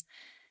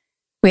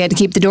we had to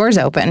keep the doors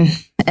open.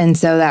 And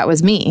so that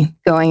was me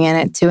going in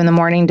at 2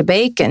 a.m. to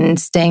bake and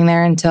staying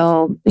there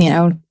until,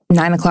 9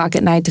 o'clock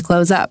at night to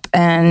close up,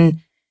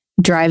 and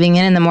driving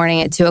in the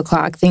morning at 2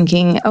 o'clock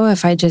thinking, oh,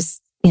 if I just,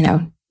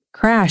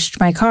 crashed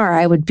my car,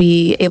 I would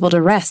be able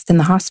to rest in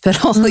the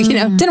hospital.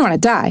 Didn't want to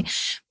die,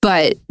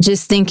 but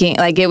just thinking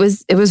like it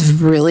was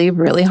really,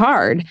 really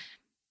hard.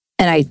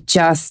 And I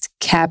just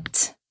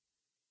kept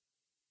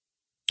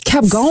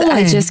going.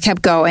 I just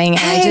kept going.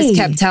 Hey. And I just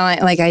kept telling,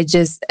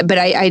 but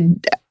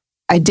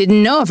I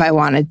didn't know if I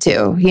wanted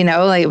to,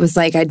 it was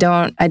like, I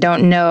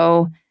don't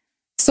know.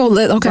 So,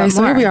 okay.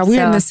 So here we are.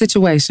 We're in this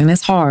situation.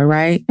 It's hard,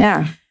 right?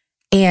 Yeah.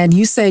 And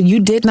you said you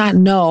did not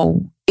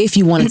know if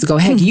you wanted to go.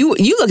 Heck, you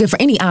looking for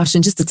any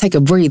option just to take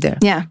a breather.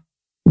 Yeah.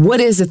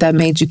 What is it that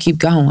made you keep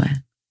going?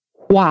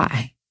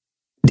 Why?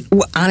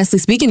 Well, honestly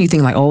speaking, you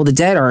think like, oh, the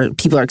debt, or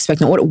people are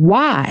expecting order.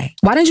 Why?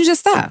 Why didn't you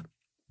just stop?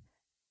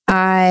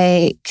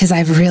 Because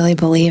I really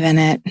believe in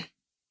it.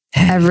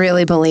 I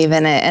really believe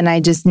in it. And I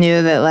just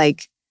knew that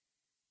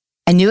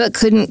I knew it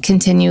couldn't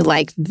continue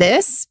like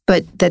this,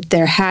 but that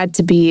there had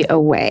to be a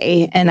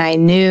way. And I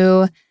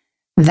knew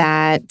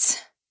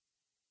that,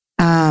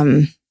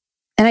 and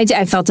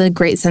I felt a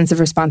great sense of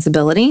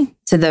responsibility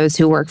to those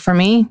who work for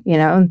me.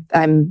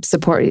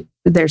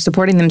 They're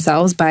supporting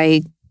themselves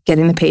by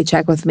getting the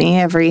paycheck with me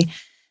every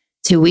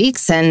 2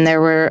 weeks. And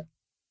there were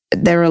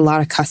a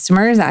lot of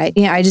customers. I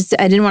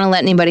didn't want to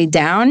let anybody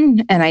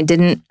down, and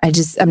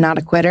I'm not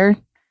a quitter.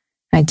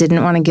 I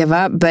didn't want to give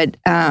up, but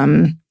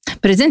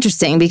it's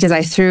interesting because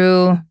I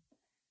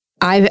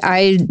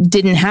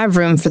didn't have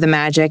room for the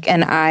magic.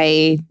 And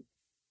I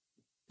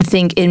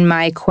think in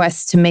my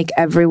quest to make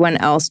everyone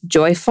else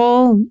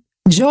joyful,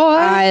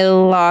 I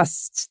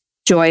lost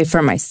joy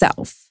for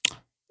myself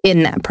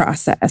in that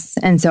process.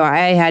 And so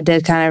I had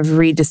to kind of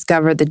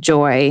rediscover the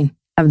joy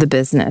of the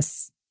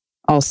business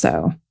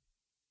also.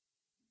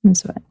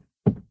 That's what.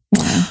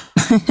 Yeah.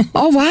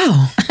 Oh,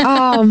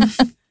 wow.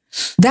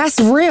 That's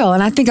real.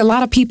 And I think a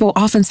lot of people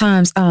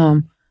oftentimes,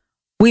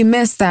 we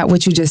miss that,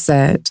 what you just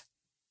said.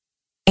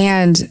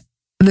 And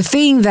the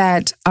thing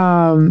that,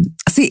 I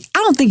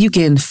don't think you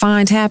can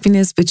find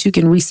happiness, but you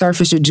can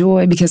resurface your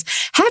joy, because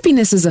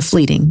happiness is a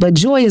fleeting, but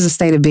joy is a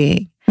state of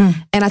being.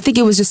 And I think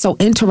it was just so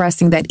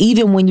interesting that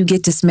even when you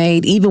get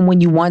dismayed, even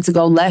when you want to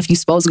go left, you're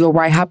supposed to go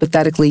right,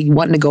 hypothetically, you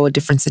wanting to go a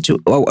different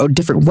or a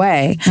different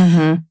way.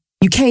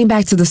 You came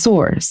back to the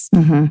source.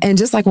 And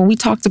just like when we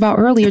talked about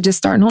earlier, just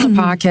starting on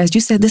the podcast, you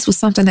said this was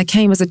something that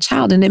came as a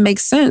child, and it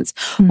makes sense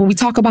when we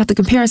talk about the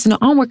comparison to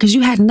onward, because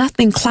you had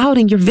nothing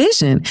clouding your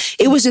vision.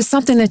 It was just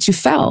something that you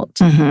felt.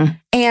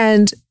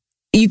 And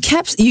you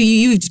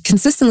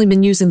consistently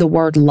been using the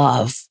word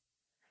love.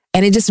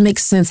 And it just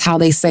makes sense how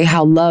they say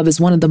how love is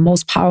one of the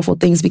most powerful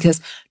things,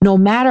 because no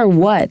matter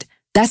what,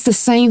 that's the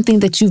same thing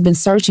that you've been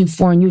searching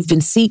for and you've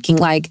been seeking.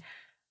 Like,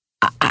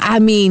 I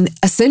mean,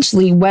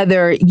 essentially,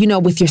 whether,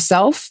 with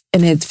yourself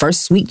and it's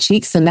first sweet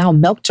cheeks and now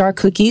milk jar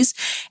cookies,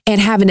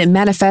 and having it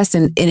manifest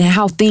in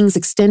how things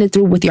extended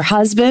through with your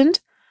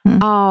husband.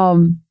 I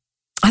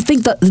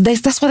think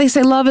that's why they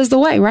say love is the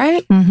way,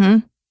 right?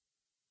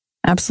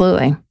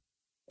 Absolutely.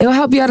 It'll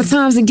help you out of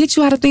times and get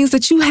you out of things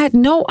that you had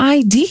no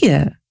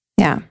idea.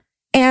 Yeah.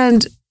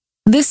 And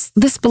this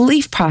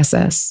belief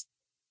process,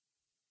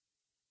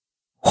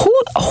 who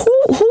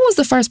was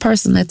the first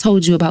person that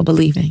told you about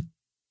believing?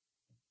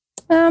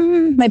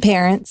 My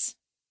parents.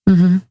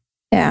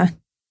 Yeah.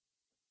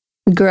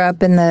 grew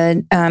up in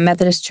the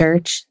Methodist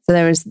church. So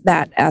there was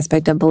that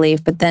aspect of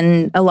belief, but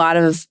then a lot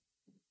of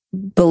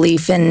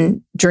belief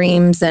in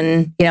dreams,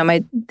 and,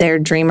 they're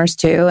dreamers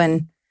too.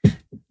 And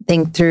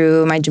think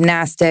through my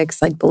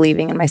gymnastics, like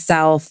believing in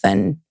myself,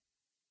 and,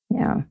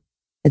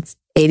 it's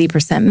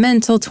 80%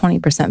 mental,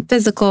 20%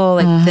 physical,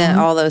 like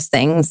all those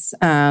things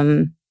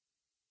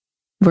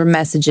were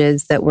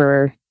messages that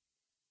were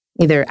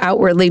either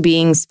outwardly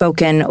being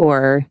spoken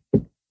or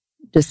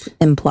just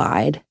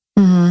implied.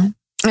 Mm-hmm.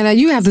 And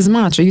you have this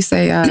mantra. You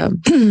say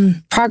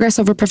progress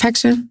over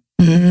perfection.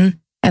 Mm-hmm.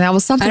 And that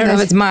was something. I don't know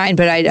if it's mine,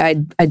 but I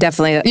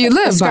definitely you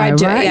live by it,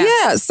 right?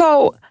 Yeah.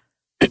 So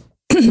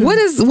what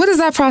has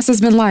that process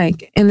been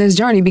like in this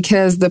journey?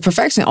 Because the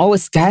perfection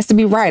always has to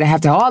be right. I have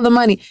to have all the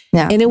money.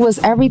 Yeah. And it was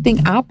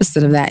everything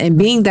opposite of that. And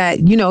being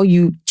that, you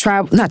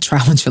not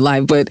travel your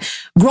life, but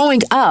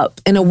growing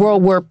up in a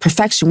world where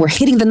perfection, where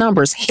hitting the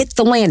numbers, hit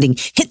the landing,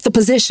 hit the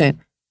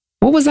position.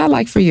 What was that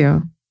like for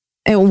you?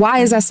 And why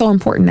is that so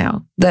important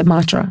now, that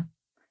mantra?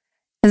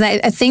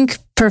 Because I think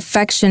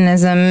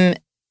perfectionism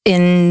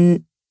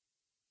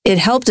it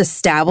helped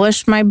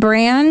establish my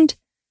brand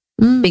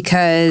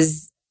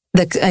because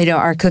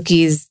our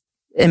cookies,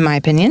 in my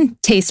opinion,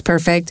 taste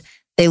perfect.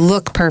 They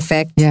look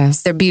perfect.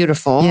 Yes. They're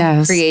beautiful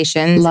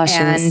creations. Luscious.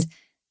 And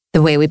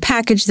the way we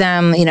package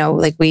them,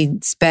 like we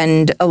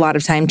spend a lot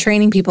of time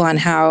training people on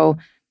how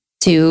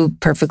to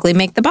perfectly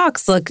make the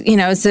box look,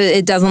 so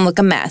it doesn't look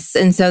a mess.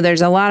 And so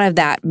there's a lot of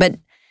that. But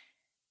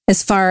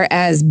as far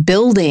as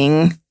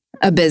building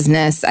a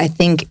business, I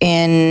think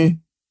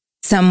in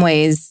some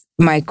ways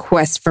my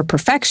quest for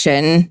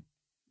perfection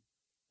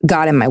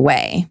got in my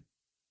way.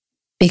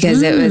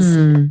 Because it was,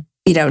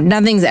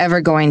 nothing's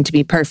ever going to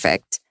be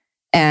perfect.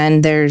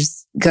 And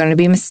there's going to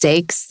be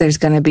mistakes. There's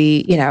going to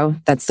be,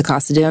 that's the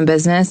cost of doing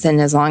business.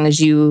 And as long as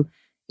you,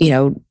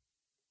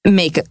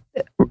 make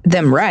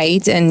them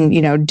right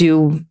and,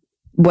 do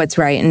what's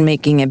right and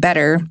making it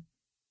better,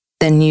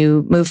 then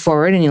you move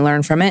forward and you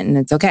learn from it and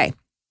it's okay.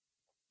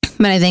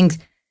 But I think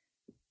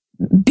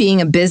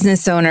being a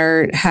business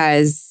owner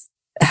has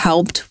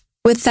helped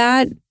with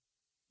that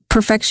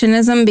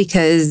perfectionism,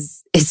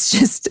 because it's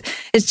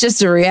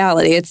just a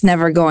reality. It's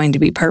never going to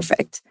be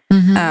perfect.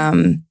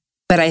 Mm-hmm.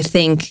 But I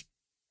think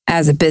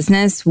as a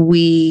business,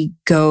 we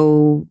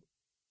go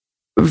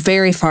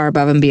very far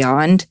above and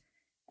beyond,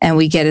 and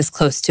we get as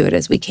close to it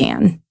as we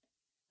can.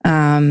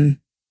 And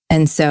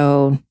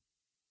so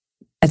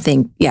I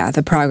think,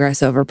 the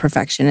progress over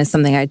perfection is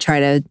something I try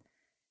to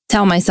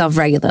tell myself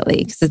regularly,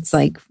 because it's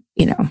like,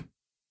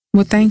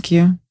 Well, thank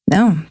you.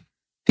 No.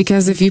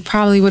 Because if you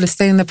probably would have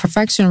stayed in the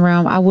perfection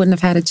realm, I wouldn't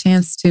have had a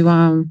chance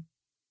to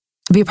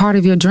be a part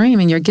of your dream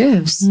and your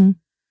gifts. Mm-hmm.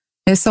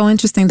 It's so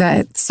interesting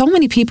that so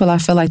many people, I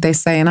feel like they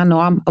say, and I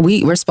know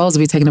we're supposed to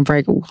be taking a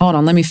break. Hold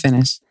on, let me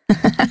finish.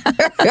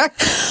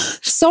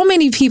 So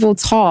many people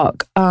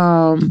talk,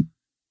 or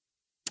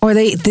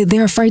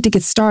they're afraid to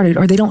get started,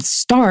 or they don't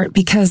start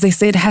because they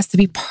say it has to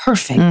be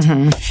perfect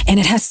and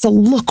it has to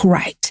look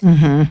right.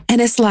 Mm-hmm.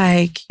 And it's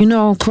like,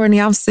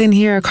 Courtney, I'm sitting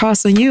here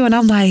across from you and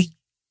I'm like,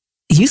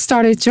 you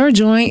started your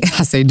joint.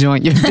 I say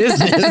joint, your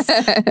business.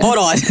 Hold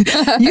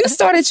on. You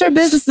started your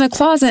business in a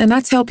closet. And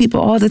I tell people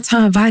all the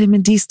time,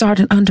 vitamin D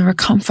started under a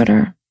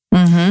comforter.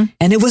 Mm-hmm.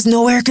 And it was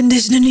no air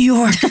conditioning in New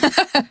York.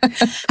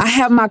 I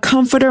have my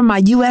comforter,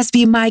 my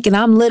USB mic, and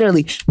I'm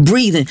literally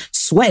breathing,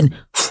 sweating,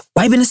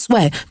 wiping the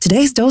sweat.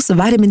 Today's dose of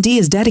vitamin D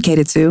is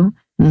dedicated to.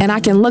 Mm-hmm. And I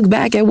can look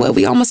back at what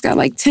we almost got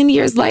like 10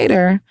 years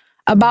later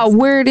about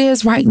where it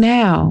is right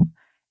now.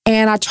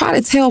 And I try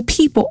to tell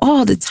people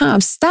all the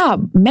time,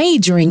 stop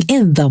majoring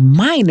in the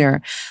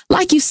minor.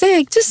 Like you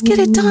said, just get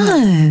it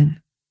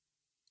done.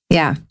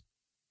 Yeah.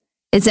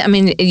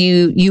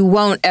 You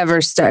won't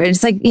ever start.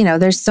 It's like,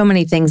 there's so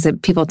many things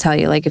that people tell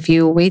you. Like, if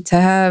you wait to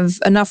have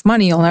enough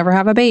money, you'll never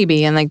have a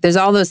baby. And like, there's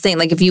all those things.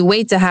 Like, if you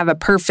wait to have a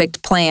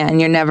perfect plan,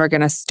 you're never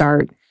going to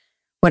start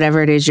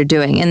whatever it is you're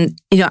doing. And,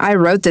 I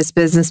wrote this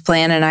business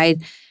plan and I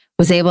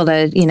was able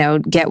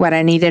to, get what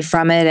I needed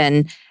from it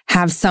and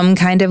have some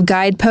kind of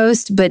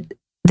guidepost. But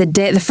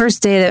the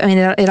first day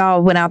that, it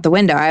all went out the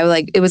window.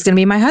 It was going to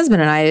be my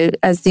husband and I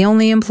as the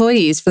only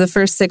employees for the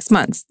first 6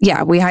 months.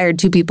 Yeah, we hired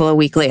 2 people a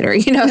week later.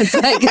 It's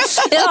like,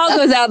 it all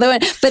goes out the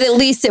window. But at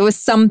least it was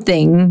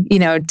something,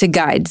 to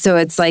guide. So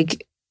it's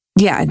like,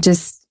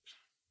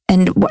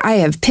 and I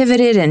have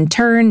pivoted and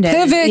turned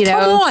and,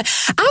 come on.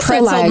 I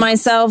pretzeled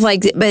myself,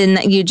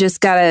 but you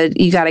just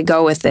gotta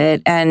go with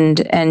it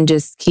and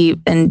just keep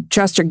and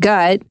trust your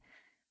gut.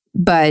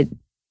 But,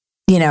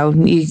 you gotta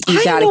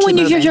keep How do you know when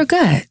you hear moving. your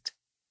gut?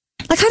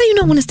 Like, how do you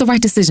know when it's the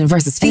right decision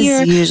versus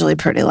fear? It's usually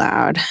pretty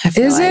loud. I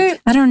feel Is like.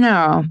 it? I don't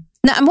know.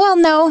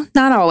 No,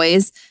 not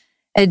always.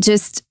 But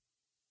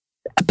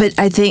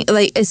I think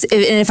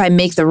if I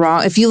make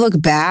if you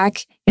look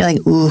back, you're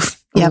like,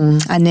 oof, yep,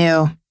 I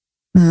knew.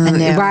 I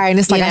knew. Right. And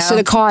it's like, I should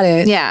have caught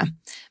it. Yeah.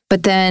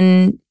 But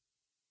then,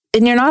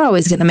 and you're not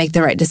always going to make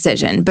the right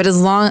decision. But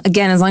as long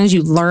as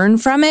you learn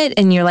from it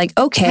and you're like,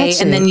 okay,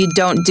 and then you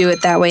don't do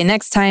it that way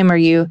next time, or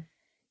you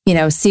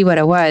see what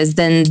it was,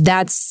 then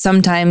that's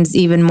sometimes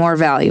even more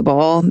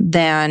valuable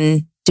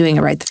than doing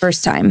it right the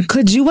first time.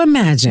 Could you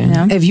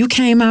imagine if you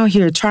came out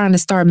here trying to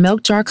start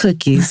milk jar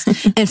cookies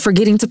and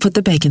forgetting to put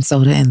the baking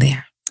soda in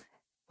there?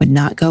 Would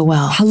not go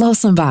well. Hello,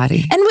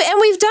 somebody. And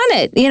we've done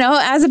it,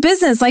 as a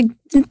business. Like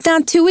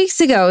not 2 weeks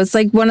ago, it's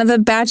like one of the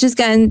batches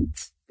got,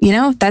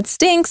 that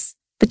stinks.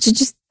 But you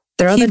just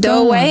throw the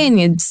dough away and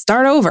you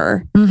start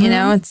over.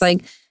 It's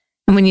like,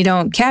 and when you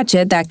don't catch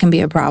it, that can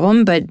be a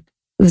problem. But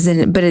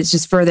it's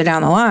just further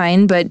down the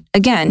line. But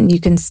again, you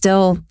can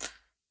still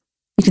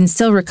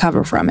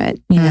recover from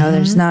it.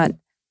 There's not,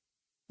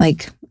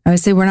 like I would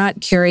say, we're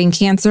not curing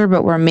cancer,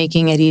 but we're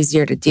making it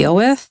easier to deal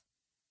with.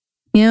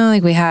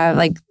 Like we have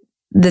like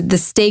the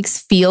stakes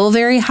feel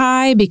very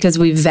high because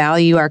we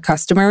value our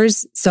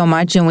customers so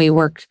much and we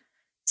work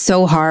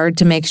so hard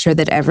to make sure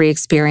that every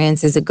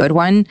experience is a good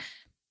one.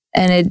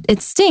 And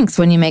it stinks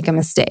when you make a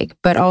mistake,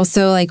 but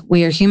also like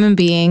we are human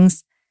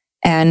beings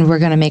and we're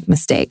going to make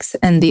mistakes.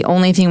 And the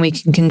only thing we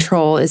can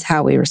control is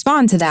how we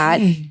respond to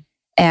that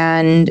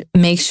and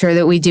make sure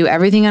that we do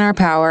everything in our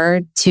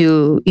power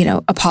to,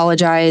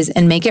 apologize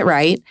and make it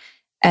right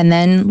and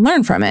then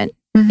learn from it.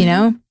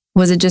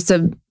 Was it just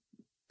a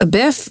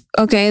biff?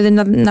 Okay, then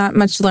not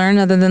much to learn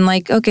other than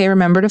like, okay,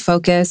 remember to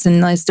focus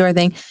and let's do our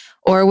thing.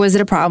 Or was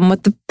it a problem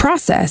with the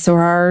process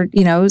or our,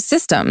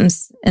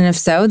 systems? And if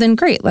so, then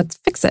great, let's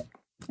fix it.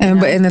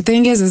 And the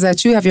thing is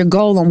that you have your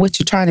goal on what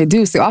you're trying to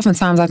do. See,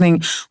 oftentimes I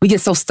think we get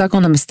so stuck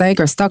on the mistake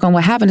or stuck on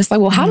what happened. It's like,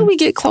 well, how do we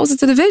get closer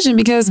to the vision?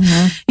 Because,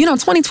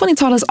 2020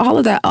 taught us all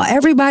of that.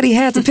 Everybody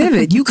had to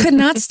pivot. You could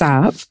not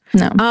stop.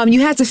 No.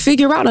 You had to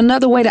figure out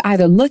another way to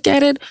either look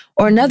at it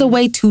or another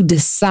way to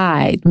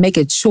decide, make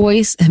a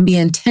choice and be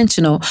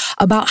intentional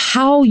about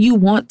how you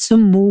want to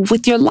move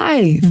with your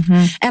life.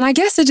 And I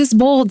guess it just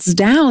boils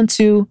down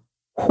to,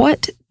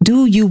 what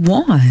do you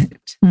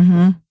want?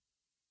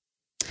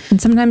 And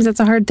sometimes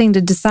that's a hard thing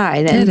to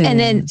decide.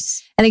 And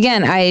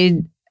again,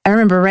 I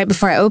remember right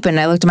before I opened,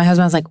 I looked at my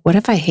husband, I was like, what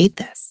if I hate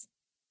this?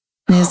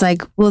 And he was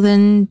like, well,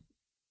 then,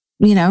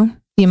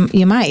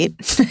 you might,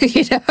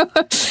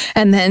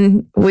 and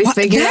then we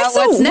figured out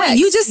what's next.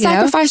 You just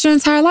sacrificed your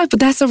entire life, but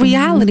that's a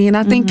reality. And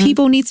I think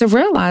people need to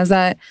realize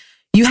that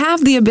you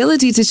have the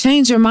ability to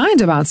change your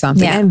mind about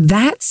something and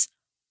that's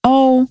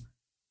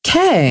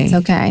okay. It's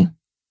okay.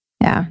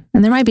 Yeah.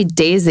 And there might be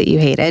days that you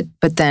hate it,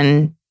 but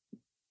then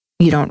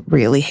you don't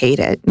really hate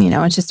it.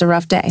 It's just a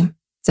rough day.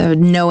 So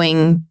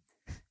knowing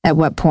at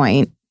what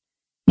point,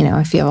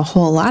 if you have a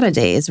whole lot of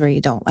days where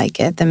you don't like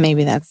it, then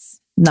maybe that's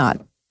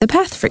not the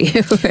path for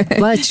you.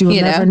 But you'll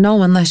never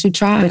know unless you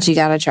try. But you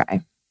got to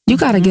try. You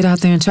got to get out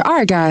there and try. All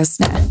right, guys,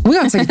 we're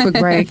going to take a quick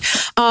break.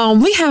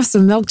 We have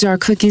some milk jar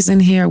cookies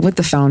in here with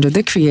the founder,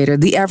 the creator,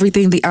 the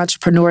everything, the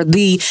entrepreneur,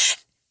 the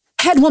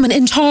head woman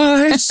in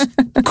charge,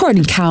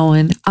 Courtney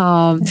Cowan.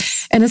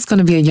 And it's going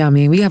to be a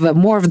yummy. We have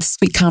more of a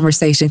sweet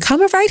conversation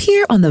coming right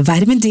here on the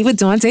Vitamin D with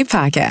Dawn Dai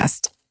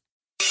podcast.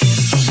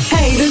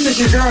 Hey, this is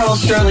your girl,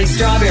 Shirley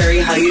Strawberry.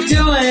 How you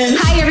doing?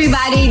 Hi,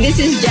 everybody. This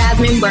is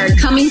Jasmine Bird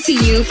coming to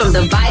you from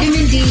the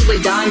Vitamin D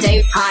with Dawn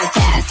Dai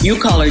podcast. You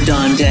call her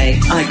Dawn Dai.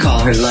 I call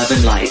her Love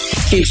and Light.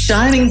 Keep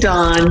shining,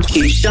 Dawn.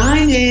 Keep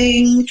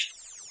shining.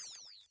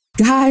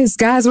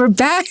 Guys, we're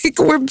back.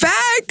 We're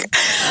back.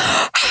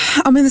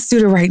 I'm in the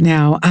studio right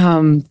now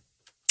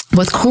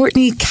with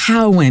Courtney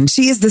Cowan.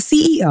 She is the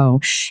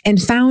CEO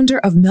and founder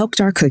of Milk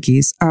Jar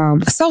Cookies, a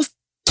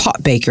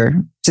self-taught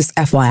baker, just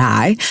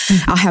FYI.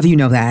 I'll have you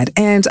know that.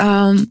 And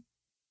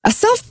a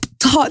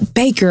self-taught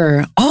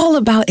baker, all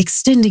about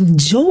extending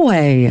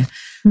joy.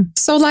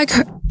 So like,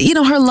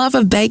 her love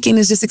of baking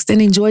is just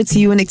extending joy to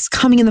you and it's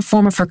coming in the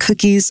form of her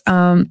cookies.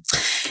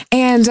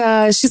 And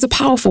she's a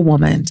powerful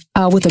woman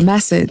with a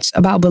message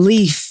about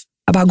belief,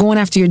 about going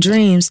after your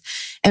dreams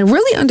and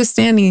really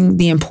understanding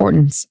the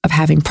importance of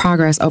having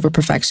progress over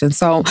perfection.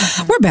 So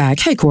we're back.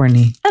 Hey,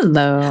 Courtney.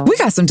 Hello. We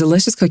got some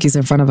delicious cookies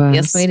in front of us.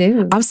 Yes, we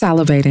do. I'm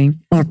salivating.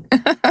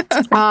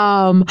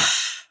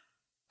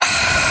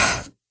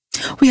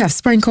 We have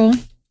sprinkle.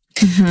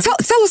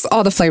 Tell us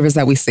all the flavors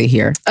that we see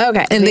here.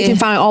 Okay. And they can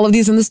find all of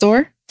these in the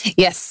store?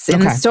 Yes,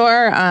 in the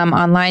store.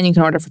 Online, you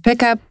can order for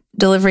pickup,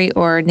 delivery,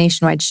 or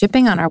nationwide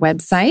shipping on our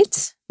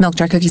website,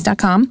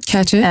 milkjarcookies.com.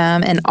 Catch it.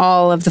 And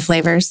all of the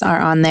flavors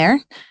are on there.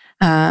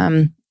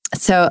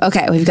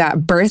 We've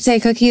got birthday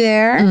cookie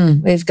there.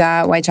 We've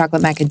got white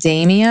chocolate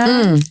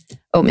macadamia,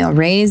 oatmeal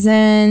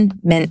raisin,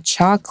 mint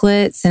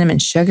chocolate, cinnamon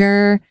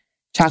sugar,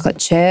 chocolate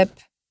chip,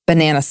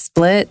 banana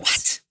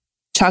split,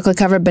 chocolate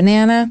covered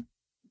banana.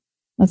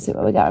 Let's see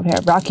what we got up here.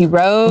 Rocky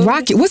Road.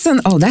 What's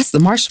in? Oh, that's the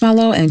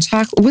marshmallow and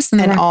chocolate. What's in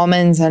the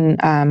almonds and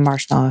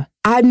marshmallow.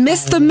 I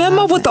missed the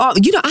memo with all.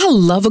 I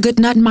love a good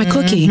nut in my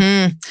cookie.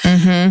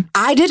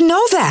 I didn't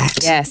know that.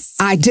 Yes,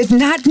 I did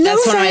not know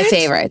that's that. One of my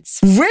favorites.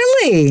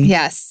 Really?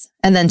 Yes.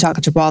 And then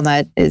chocolate chip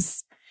walnut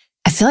is.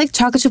 I feel like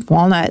chocolate chip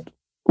walnut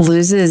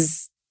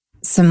loses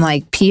some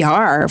like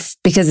PR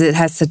because it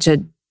has such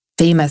a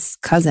famous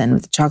cousin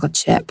with chocolate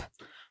chip.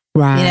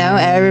 Right. You know,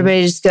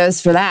 everybody just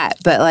goes for that.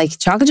 But like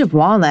chocolate chip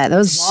walnut,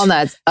 those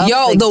walnuts up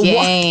the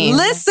game.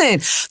 Listen,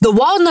 the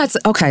walnuts.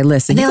 Okay,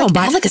 listen. They You like,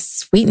 buy have like a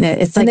sweetness.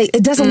 It's and like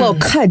it does a little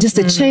cut just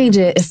to change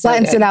it. It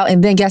flattens good. it out,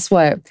 and then guess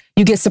what?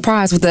 You get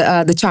surprised with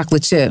the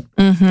chocolate chip.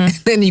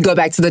 Then you go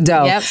back to the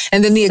dough,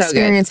 and then the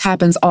experience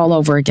happens all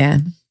over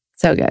again.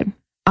 So good.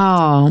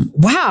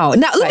 Wow.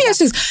 Now let me ask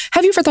you this: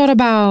 have you ever thought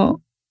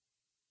about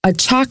a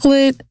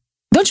chocolate?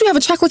 Don't you have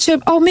a chocolate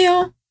chip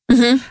oatmeal?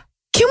 Can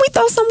we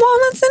throw some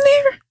walnuts in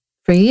there?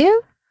 For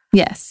you?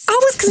 Yes.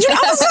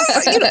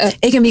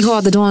 It can be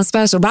called the Dawn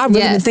Special, but I've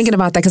really been thinking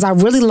about that because I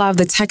really love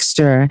the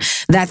texture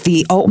that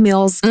the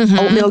oatmeal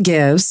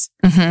gives.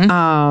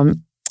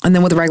 And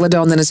then with the regular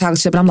dough and then the chocolate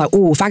chip, and I'm like,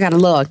 ooh, if I got a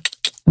little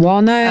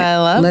walnut, I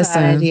love that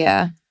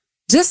idea.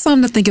 Just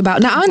something to think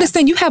about. Now, I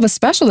understand you have a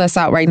special that's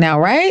out right now,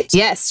 right?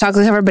 Yes,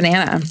 chocolate covered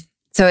banana.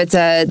 So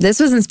this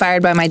was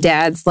inspired by my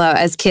dad's love.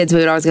 As kids, we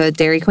would always go to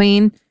Dairy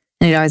Queen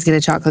and you'd always get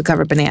a chocolate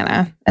covered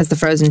banana as the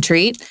frozen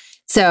treat.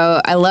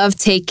 So I love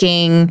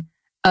taking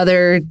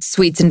other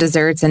sweets and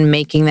desserts and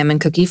making them in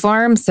cookie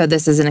form. So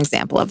this is an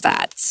example of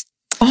that.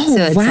 Oh,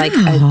 so it's like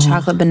a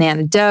chocolate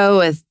banana dough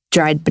with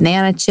dried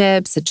banana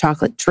chips, a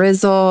chocolate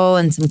drizzle,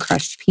 and some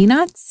crushed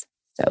peanuts.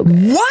 So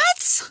good.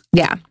 What?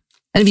 Yeah.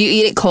 And if you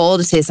eat it cold,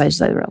 it tastes like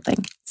the real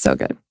thing. So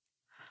good.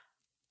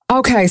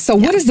 Okay, so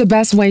what is the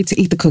best way to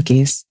eat the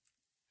cookies?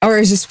 Or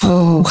is just,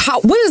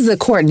 what is the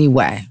Courtney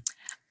way?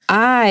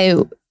 I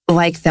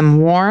like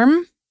them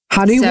warm.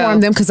 How do you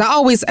warm them? Because I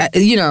always,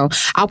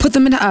 I'll put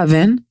them in the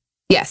oven.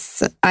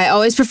 Yes. I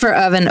always prefer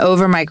oven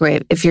over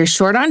microwave. If you're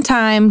short on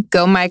time,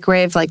 go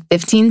microwave like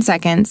 15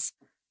 seconds.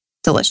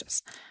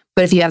 Delicious.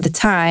 But if you have the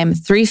time,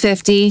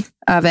 350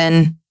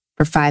 oven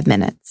for 5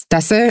 minutes.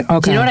 That's it? Okay.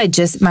 Do you know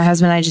what my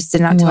husband and I just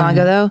did not too long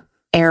ago though?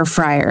 Air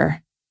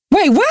fryer.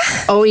 Wait,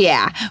 what? Oh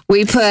yeah.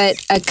 We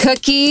put a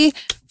cookie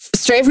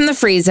straight from the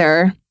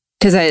freezer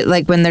because I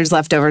like when there's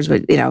leftovers, or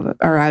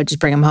I would just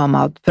bring them home.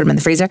 I'll put them in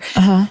the freezer.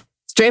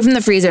 Straight from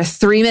the freezer,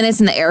 3 minutes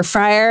in the air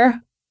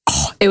fryer.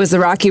 Oh, it was the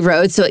rocky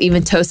road, so it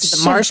even toasted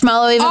the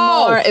marshmallow even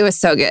more. It was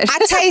so good. I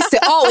tasted.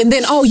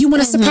 You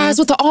want a surprise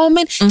with the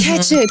almond?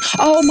 Catch it.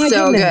 Oh my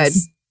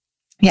goodness. Good.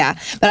 Yeah,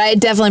 but I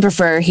definitely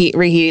prefer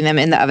reheating them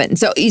in the oven.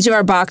 So each of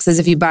our boxes,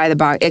 if you buy the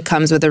box, it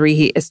comes with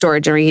a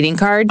storage and reheating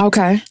card.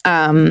 Okay.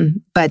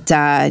 But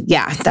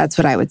that's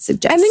what I would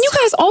suggest. And then you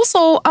guys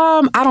also,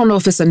 I don't know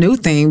if it's a new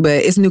thing, but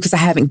it's new because I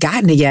haven't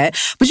gotten it yet.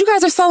 But you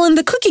guys are selling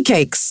the cookie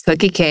cakes.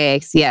 Cookie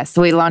cakes, yes.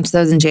 We launched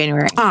those in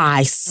January.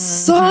 I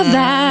saw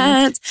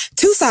that.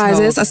 Two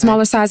sizes, a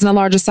smaller size and a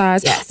larger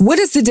size. Yes. What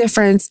is the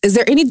difference? Is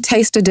there any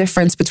taste of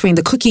difference between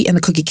the cookie and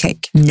the cookie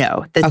cake?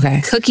 No.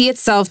 The cookie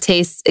itself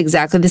tastes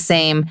exactly the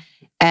same.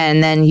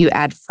 And then you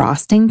add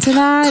frosting to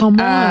that. Come on.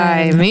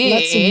 I mean,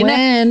 let's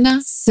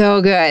win.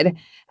 So good.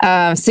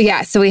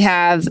 So we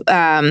have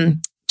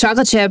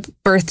chocolate chip,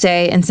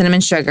 birthday, and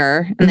cinnamon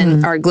sugar. And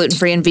then our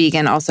gluten-free and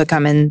vegan also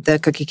come in the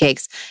cookie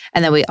cakes.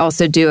 And then we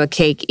also do a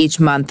cake each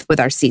month with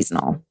our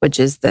seasonal, which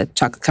is the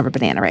chocolate covered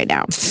banana right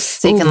now.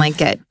 So you can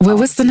get... Well,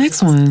 what's the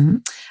next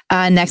one?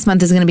 Next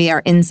month is going to be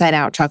our inside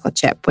out chocolate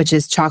chip, which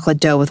is chocolate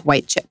dough with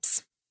white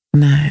chips.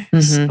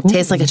 Nice.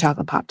 Tastes like a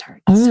chocolate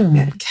Pop-Tart. So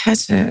good.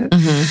 Catch it.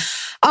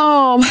 So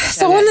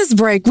on this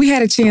break, we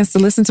had a chance to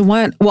listen to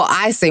one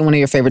of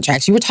your favorite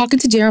tracks. You were talking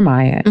to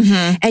Jeremiah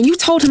and you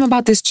told him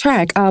about this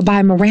track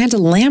by Miranda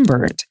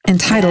Lambert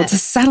entitled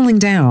Settling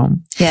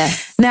Down.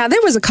 Yes. Now, there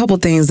was a couple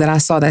things that I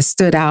saw that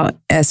stood out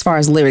as far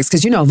as lyrics,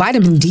 because,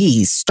 Vitamin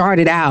D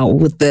started out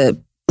with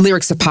the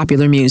lyrics of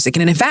popular music.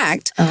 And in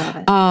fact,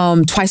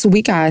 twice a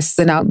week I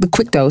send out the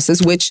quick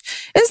doses, which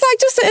is like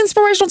just an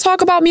inspirational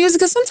talk about music.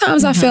 Because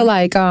sometimes I feel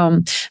like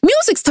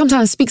music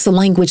sometimes speaks a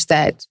language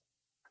that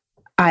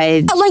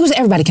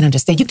everybody can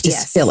understand. You can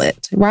just feel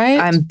it,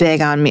 right? I'm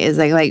big on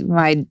music. Like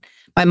my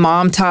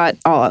mom taught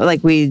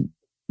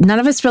none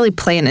of us really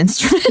play an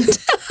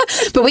instrument,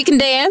 but we can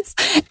dance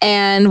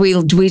and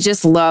we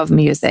just love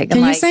music.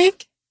 Can you sing?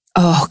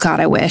 Oh God,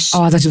 I wish.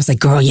 Oh, I thought you were like,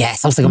 girl,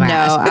 yes. I was like, oh my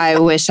gosh. No, I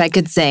wish I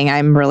could sing.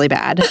 I'm really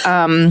bad.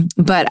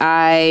 But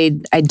I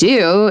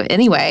do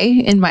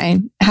anyway in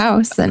my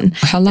house and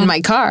in my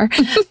car.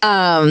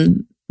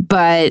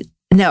 But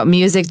no,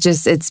 music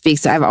it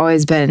speaks. I've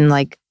always been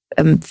like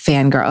a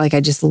fangirl. Like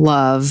I just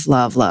love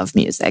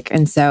music.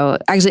 And so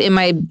actually in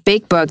my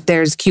bake book,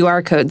 there's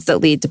QR codes that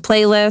lead to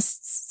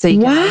playlists. So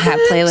you can have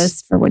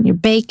playlists for when you're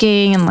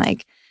baking and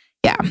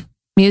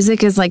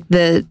music is like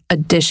the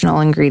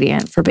additional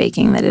ingredient for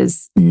baking that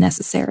is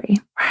necessary.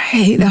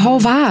 Right. The whole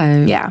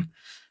vibe. Yeah.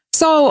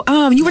 So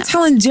you were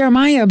telling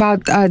Jeremiah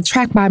about a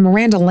track by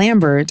Miranda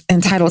Lambert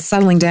entitled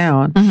Settling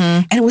Down.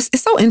 And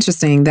it's so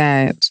interesting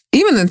that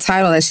even the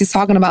title that she's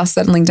talking about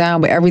settling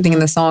down, but everything in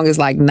the song is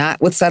like not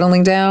with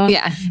settling down.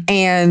 Yeah.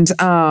 And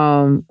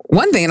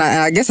one thing, and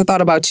I guess I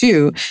thought about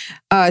you,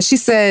 she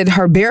said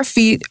her bare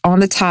feet on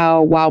the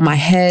tile while my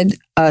head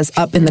is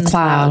up in the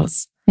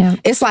clouds. Yeah.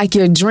 It's like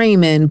you're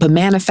dreaming, but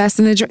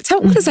manifesting a dream.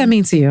 What does that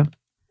mean to you?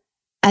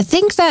 I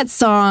think that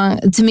song,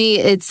 to me,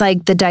 it's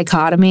like the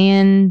dichotomy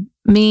in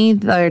me.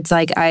 Or it's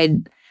like I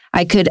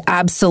I could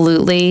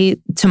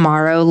absolutely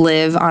tomorrow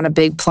live on a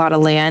big plot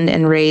of land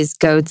and raise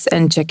goats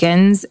and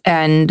chickens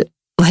and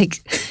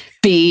like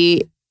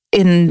be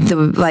in the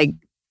like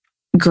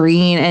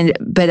green.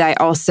 But I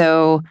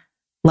also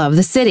love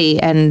the city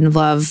and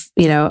love,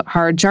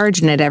 hard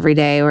charging it every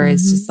day where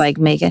it's just like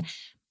make it.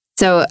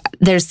 So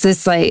there's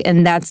this like,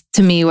 and that's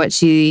to me what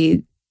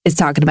she is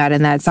talking about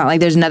in that song. Like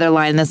there's another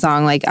line in the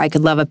song, like I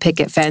could love a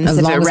picket fence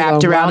if it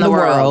wrapped around the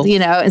world,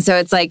 And so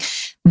it's like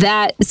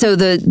that. So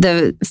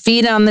the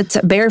feet on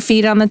the bare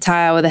feet on the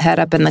tile with a head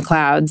up in the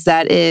clouds.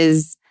 That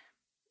is,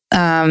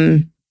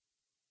 to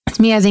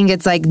me, I think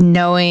it's like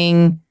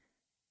knowing,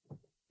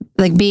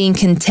 like being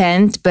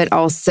content, but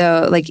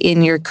also like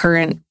in your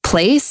current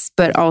place,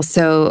 but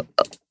also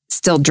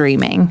still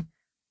dreaming.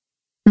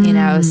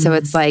 So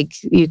it's like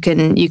you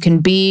can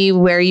be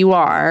where you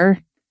are,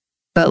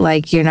 but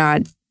like you're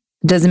not.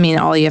 Doesn't mean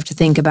all you have to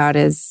think about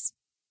is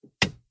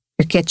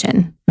your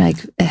kitchen. Like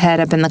head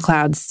up in the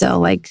clouds still.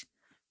 Like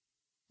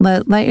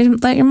let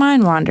your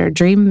mind wander.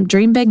 Dream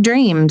big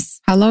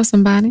dreams. Hello,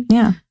 somebody.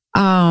 Yeah.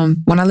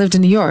 When I lived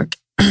in New York,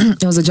 there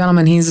was a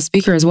gentleman. He's a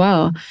speaker as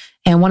well,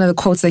 and one of the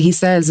quotes that he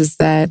says is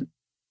that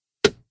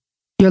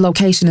your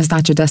location is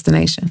not your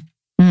destination.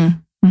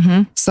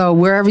 Mm-hmm. So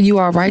wherever you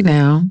are right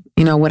now,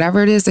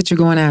 whatever it is that you're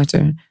going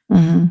after,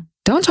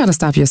 don't try to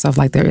stop yourself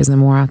like there isn't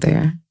more out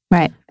there.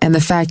 Right. And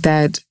the fact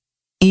that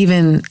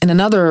even in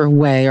another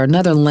way or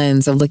another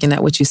lens of looking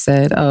at what you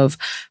said of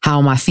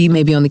how my feet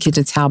may be on the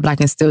kitchen towel, but I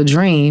can still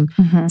dream.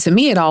 To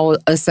me,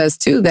 it says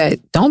too that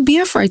don't be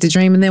afraid to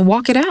dream and then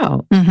walk it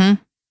out.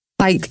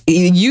 Like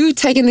you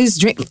taking this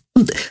dream,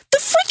 the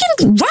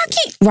freaking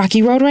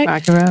Rocky Road, right?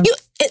 Rocky Road.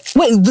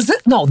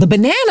 The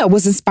banana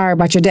was inspired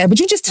by your dad, but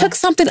you just took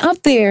something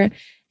up there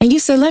and you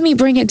said, let me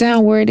bring it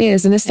down where it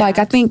is. And it's like,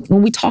 I think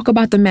when we talk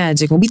about the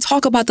magic, when we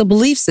talk about the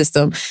belief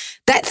system,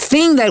 that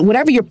thing that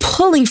whatever you're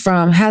pulling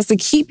from has to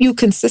keep you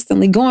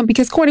consistently going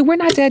because, Courtney, we're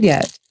not dead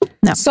yet.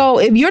 No. So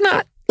if you're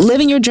not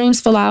living your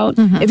dreams full out,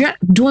 if you're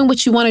not doing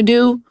what you want to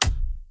do,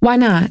 why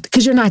not?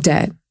 Because you're not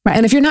dead. Right.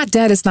 And if you're not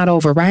dead, it's not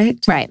over,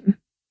 right? Right.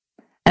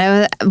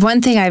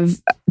 One thing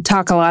I've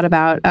talked a lot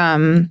about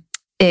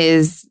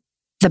is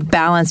the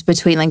balance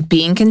between like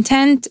being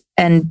content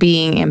and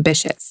being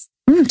ambitious.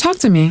 Talk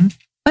to me.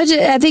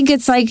 I think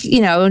it's like,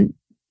 you don't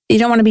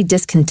want to be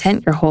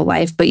discontent your whole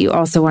life, but you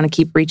also want to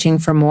keep reaching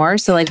for more.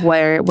 So like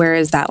where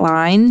is that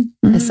line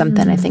is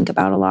something I think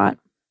about a lot.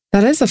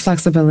 That is a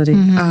flexibility.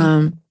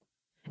 And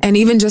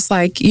even just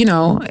like,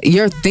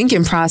 your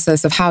thinking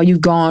process of how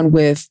you've gone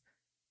with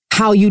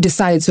how you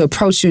decided to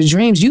approach your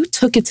dreams, you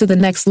took it to the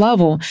next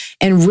level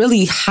and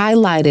really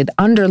highlighted,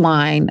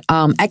 underlined,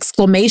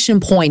 exclamation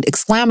point,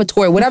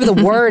 exclamatory, whatever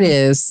the word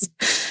is,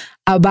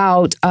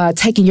 about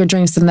taking your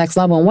dreams to the next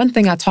level. And one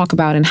thing I talk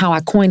about and how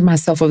I coined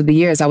myself over the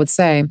years, I would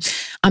say,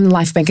 I'm the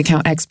life bank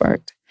account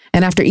expert.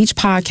 And after each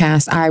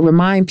podcast, I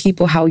remind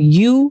people how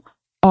you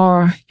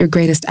are your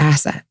greatest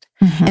asset.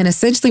 And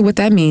essentially what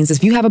that means is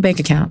if you have a bank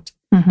account,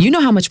 you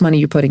know how much money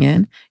you're putting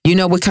in, you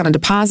know what kind of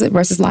deposit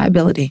versus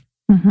liability.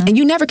 And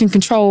you never can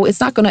control, it's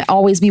not going to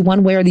always be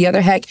one way or the other.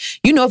 Heck,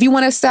 if you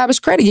want to establish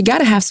credit, you got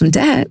to have some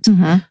debt.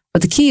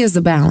 But the key is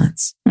the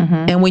balance.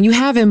 And when you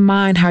have in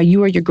mind how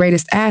you are your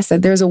greatest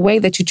asset, there's a way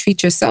that you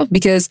treat yourself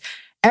because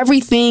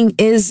everything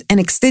is an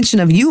extension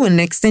of you and an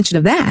extension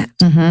of that.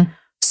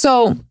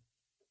 So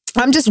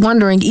I'm just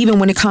wondering, even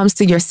when it comes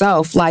to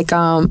yourself, like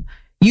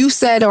you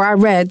said, or I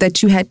read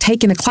that you had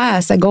taken a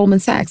class at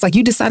Goldman Sachs, like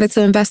you decided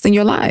to invest in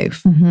your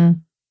life.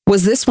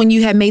 Was this when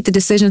you had made the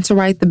decision to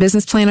write the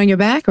business plan on your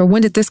back, or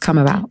when did this come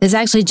about? This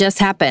actually just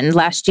happened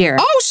last year.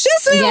 Oh,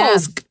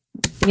 shit!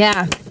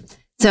 Yeah.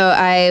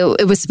 So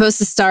it was supposed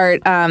to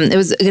start, it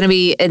was going to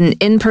be an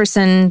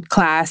in-person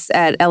class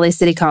at LA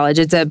City College.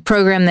 It's a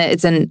program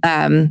it's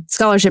a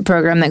scholarship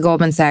program that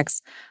Goldman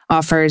Sachs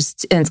offers,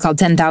 and it's called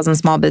 10,000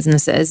 Small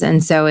Businesses.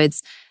 And so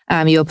it's,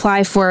 you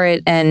apply for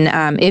it,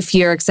 and if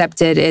you're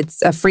accepted,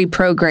 it's a free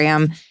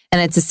program.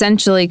 And it's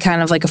essentially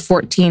kind of like a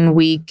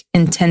 14-week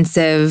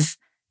intensive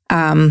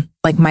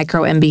like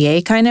micro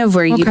MBA kind of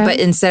where but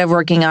instead of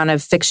working on a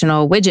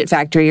fictional widget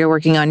factory, you're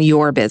working on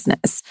your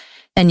business.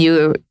 And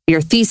your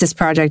thesis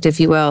project, if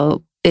you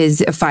will,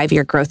 is a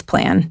 5-year growth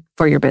plan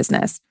for your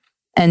business.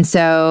 And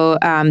so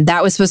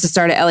that was supposed to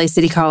start at LA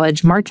City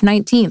College, March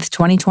 19th,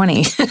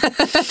 2020.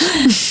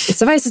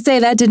 Suffice to say,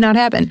 that did not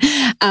happen.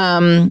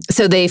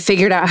 So they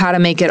figured out how to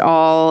make it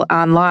all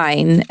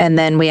online. And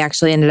then we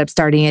actually ended up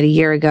starting it a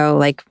year ago,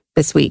 like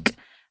this week,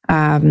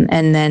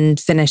 and then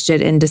finished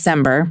it in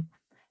December.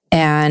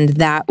 And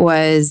that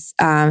was,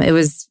 it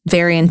was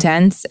very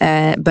intense,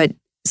 but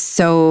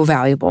so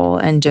valuable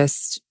and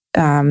just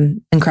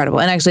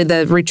incredible. And actually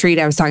the retreat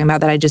I was talking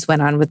about that I just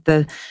went on with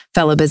the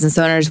fellow business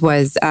owners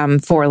was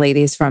 4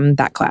 ladies from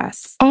that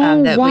class.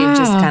 That we've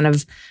just kind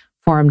of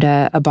formed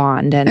a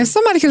bond. And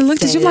somebody could have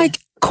looked at you like,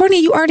 Courtney,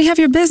 you already have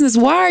your business.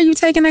 Why are you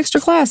taking extra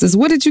classes?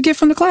 What did you get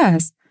from the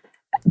class?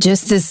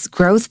 Just this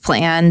growth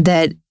plan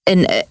that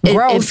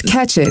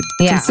catch it.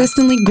 Yeah.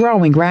 Consistently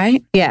growing,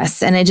 right?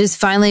 Yes. And it just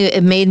finally,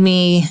 it made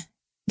me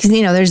because,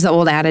 there's the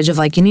old adage of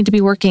like, you need to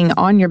be working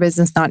on your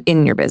business, not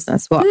in your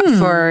business.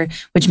 Well,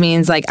 which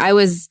means like I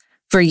was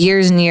for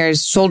years and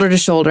years, shoulder to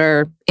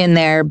shoulder in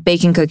there,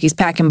 baking cookies,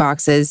 packing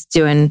boxes,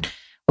 doing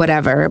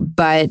whatever.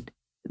 But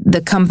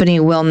the company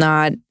will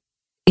not,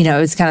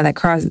 it's kind of that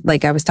cross,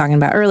 like I was talking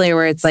about earlier,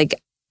 where it's like,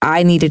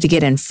 I needed to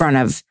get in front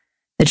of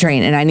the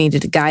train and I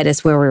needed to guide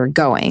us where we were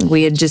going.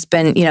 We had just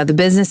been, the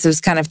business was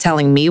kind of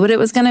telling me what it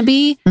was going to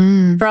be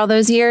for all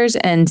those years.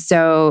 And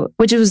so,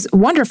 which was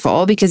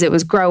wonderful because it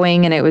was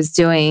growing and it was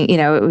doing,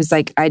 it was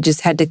like, I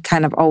just had to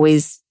kind of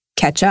always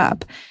catch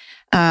up.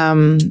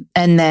 And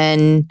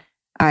then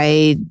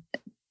I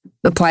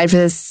applied for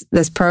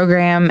this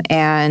program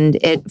and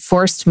it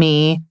forced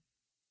me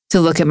to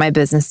look at my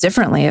business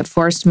differently. It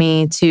forced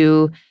me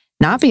to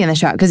not be in the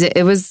shop because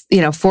it was,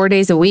 4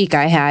 days a week.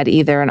 I had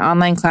either an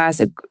online class,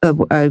 it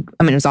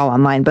was all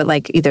online, but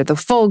like either the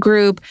full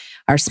group,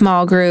 our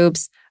small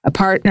groups, a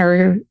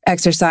partner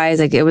exercise.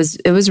 Like it was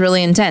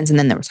really intense. And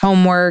then there was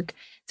homework.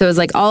 So it was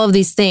like all of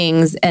these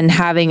things and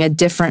having a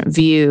different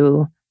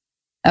view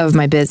of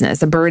my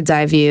business, a bird's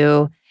eye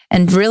view,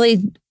 and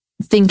really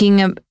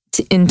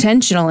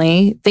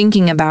intentionally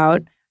thinking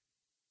about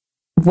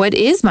what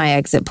is my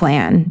exit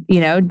plan?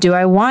 what do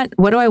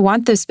I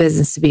want this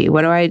business to be?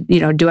 What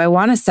do I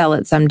want to sell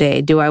it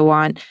someday?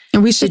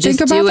 And we should to just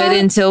think about do that? it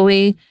until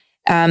we,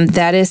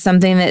 that is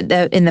something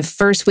that in the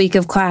first week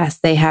of class,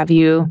 they have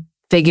you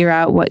figure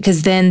out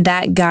because then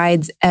that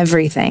guides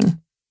everything.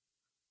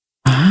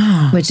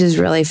 Which is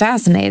really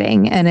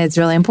fascinating and it's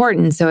really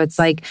important. So it's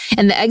like,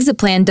 and the exit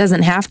plan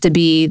doesn't have to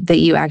be that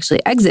you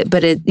actually exit,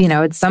 but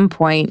at some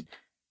point,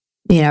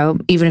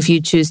 even if you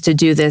choose to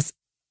do this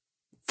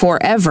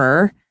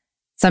forever,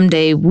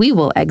 someday we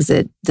will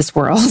exit this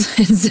world.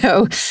 And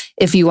so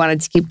if you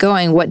wanted to keep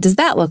going, what does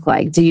that look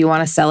like? Do you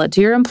want to sell it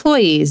to your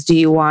employees? Do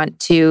you want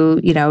to,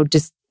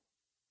 just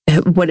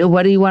what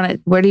do you want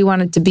it, where do you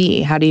want it to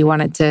be? How do you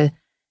want it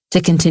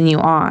to continue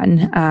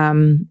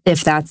on?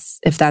 If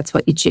that's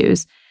what you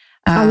choose.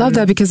 I love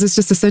that because it's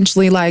just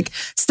essentially like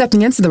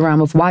stepping into the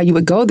realm of why you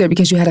would go there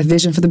because you had a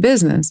vision for the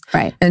business.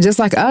 Right. And just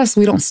like us,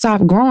 we don't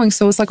stop growing.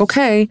 So it's like,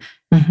 okay,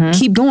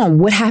 keep going.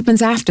 What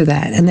happens after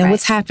that? And then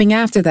what's happening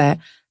after that?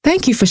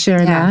 Thank you for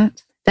sharing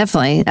that.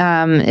 Definitely.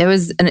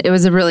 It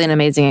was really an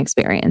amazing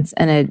experience.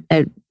 And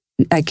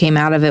I came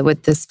out of it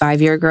with this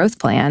 5-year growth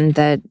plan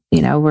that,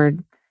 we're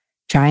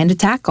trying to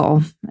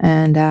tackle.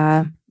 And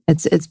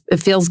it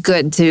feels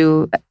good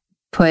to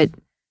put,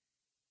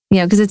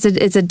 because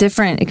it's a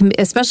different, it can be,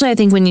 especially I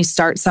think when you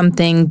start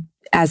something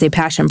as a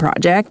passion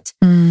project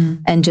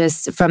and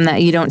just from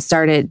that, you don't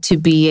start it to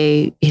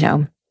be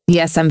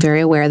yes, I'm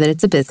very aware that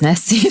it's a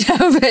business,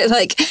 but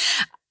like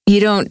you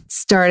don't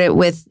start it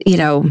with,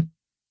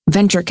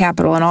 venture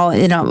capital and all,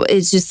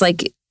 it's just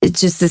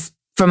this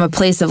from a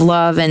place of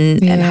love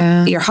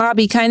and your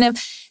hobby kind of.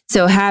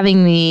 So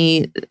having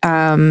the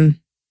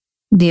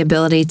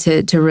ability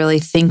to really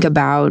think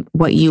about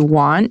what you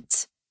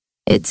want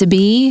it to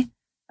be,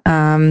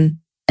 and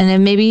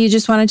then maybe you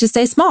just want it to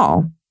stay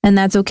small and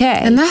that's okay.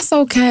 And that's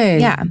okay.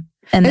 Yeah.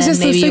 And it's then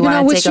just maybe you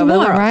want to take over the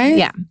world. Right?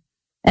 Yeah.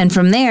 And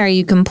from there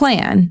you can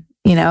plan,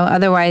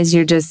 otherwise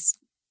you're just,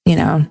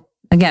 again,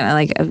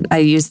 I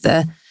use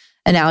the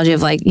analogy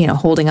of like,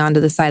 holding on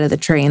to the side of the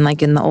train,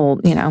 like in the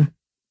old,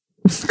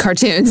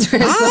 cartoons.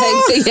 Where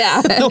it's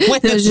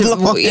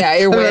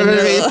you're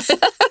winning.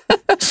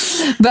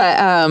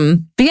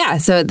 But yeah,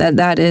 so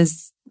that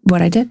is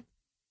what I did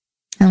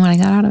and what I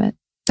got out of it.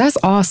 That's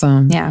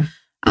awesome. Yeah.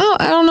 I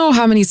don't know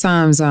how many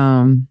times,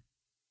 we're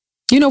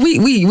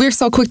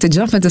so quick to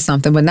jump into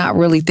something, but not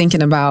really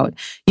thinking about,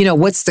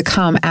 what's to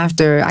come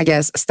after, I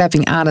guess,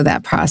 stepping out of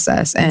that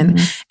process and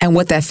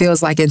what that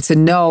feels like. And to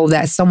know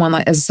that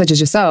someone such as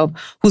yourself,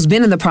 who's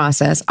been in the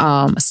process,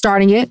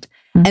 starting it,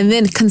 and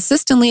then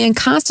consistently and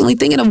constantly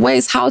thinking of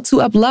ways how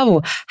to up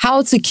level,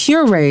 how to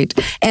curate.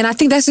 And I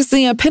think that's just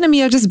the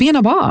epitome of just being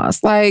a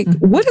boss. Like,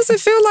 what does it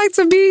feel like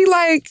to be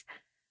like,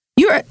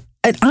 you're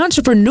an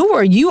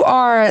entrepreneur? You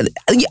are, I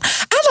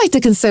like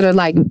to consider,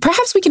 like,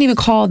 perhaps we can even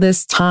call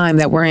this time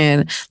that we're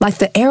in, like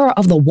the era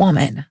of the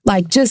woman.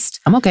 Like, just,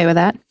 I'm okay with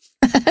that.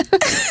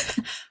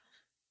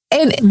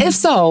 And if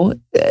so,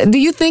 do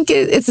you think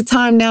it's a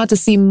time now to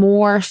see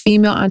more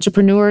female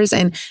entrepreneurs?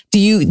 And do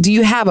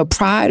you have a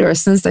pride or a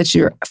sense that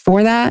you're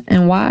for that,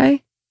 and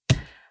why?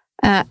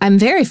 I'm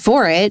very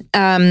for it.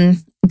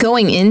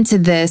 Going into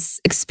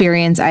this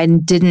experience, I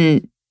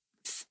didn't,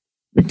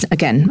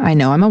 again, I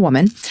know I'm a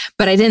woman,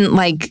 but I didn't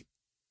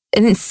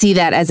see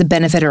that as a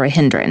benefit or a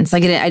hindrance.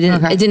 Like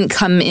it didn't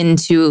come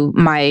into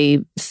my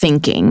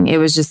thinking. It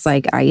was just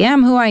like, I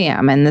am who I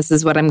am and this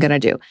is what I'm going to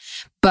do.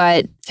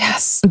 But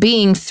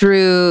being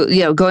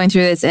through, going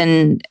through this,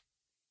 and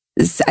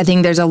I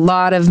think there's a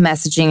lot of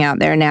messaging out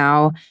there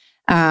now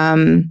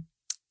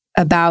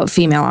about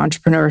female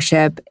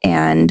entrepreneurship,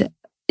 and,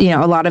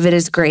 a lot of it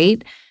is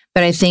great.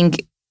 But I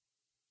think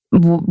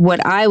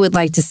what I would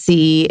like to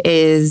see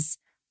is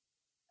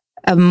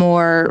a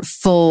more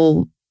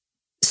full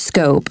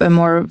scope, a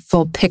more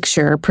full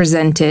picture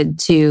presented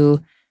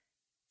to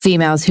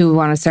females who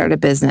want to start a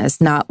business,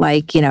 not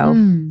like, you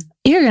know,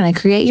 you're going to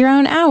create your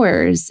own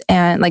hours.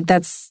 And like,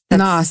 that's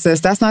nah,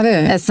 sis, that's not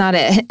it. That's not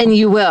it. And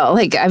you will,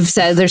 like I've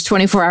said, there's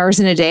 24 hours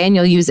in a day and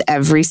you'll use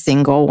every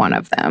single one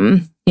of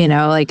them. You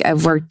know, like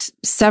I've worked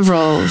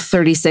several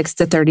 36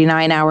 to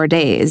 39 hour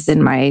days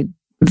in my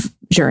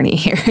journey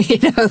here, you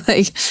know,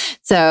 like,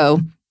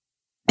 so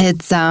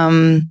it's,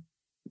 I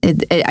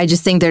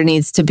just think there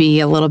needs to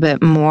be a little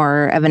bit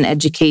more of an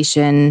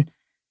education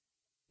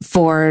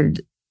for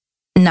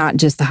not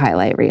just the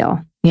highlight reel,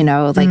 you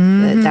know, like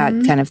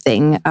that kind of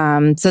thing.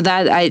 So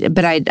that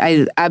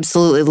I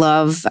absolutely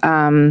love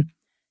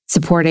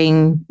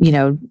supporting, you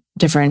know,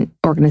 different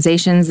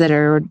organizations that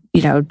are,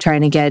 you know,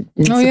 trying to get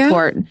and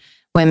support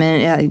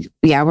women.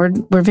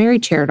 We're very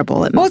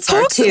charitable at Milk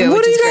Jar too.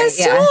 What are you guys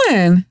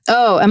doing?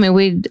 Oh, I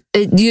mean,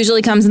 it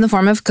usually comes in the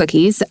form of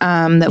cookies that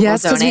we'll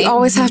donate. Because we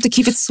always have to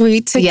keep it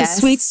sweet. Take the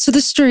sweets to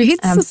the streets.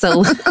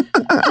 Absolutely.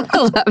 I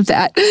love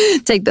that.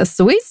 Take the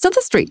sweets to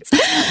the streets.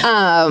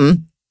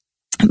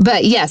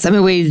 But yes, I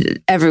mean, we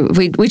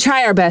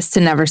try our best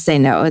to never say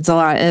no. It's a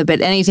lot,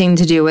 but anything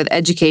to do with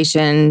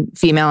education,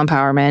 female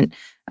empowerment,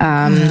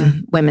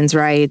 women's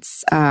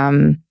rights,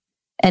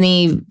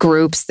 any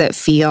groups that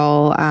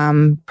feel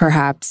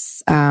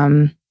perhaps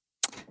not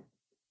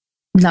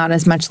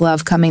as much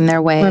love coming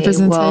their way,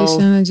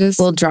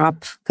 we'll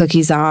drop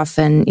cookies off.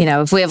 And, you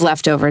know, if we have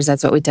leftovers,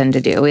 that's what we tend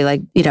to do. We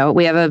like, you know,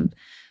 we have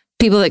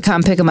people that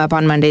come pick them up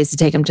on Mondays to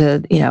take them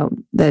to, you know,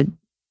 the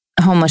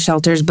homeless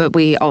shelters, but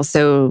we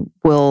also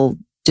will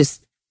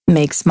just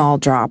make small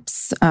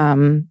drops,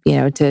 you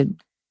know, to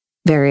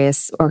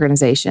various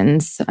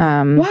organizations.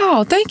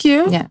 Wow, thank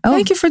you. Yeah.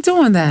 Thank you for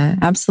doing that.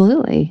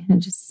 Absolutely.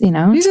 And just, you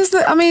know, just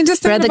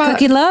spread the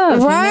cookie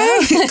love.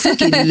 Right? You know?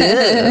 Cookie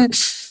love.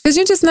 Because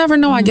you just never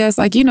know, I guess,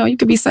 like, you know, you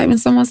could be saving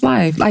someone's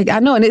life. Like, I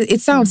know, and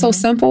it sounds so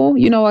simple,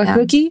 you know, a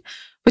cookie,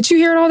 but you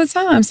hear it all the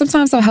time.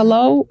 Sometimes a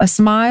hello, a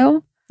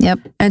smile. Yep.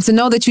 And to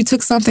know that you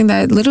took something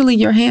that literally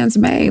your hands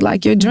made,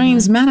 like your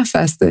dreams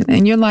manifested,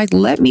 and you're like,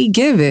 let me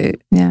give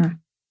it. Yeah.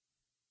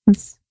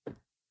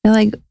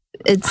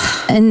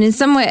 And in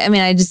some way, I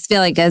mean, I just feel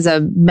like as a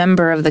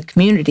member of the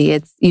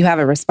community, you have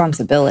a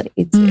responsibility.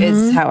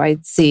 It's how I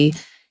see,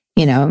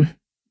 you know,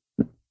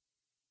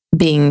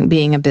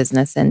 being a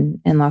business in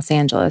Los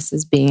Angeles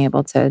is being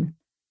able to,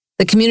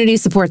 the community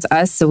supports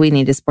us, so we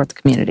need to support the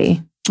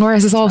community. Or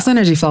as this whole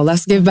synergy flow,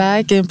 let's give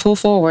back and pull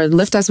forward,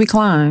 lift as we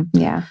climb.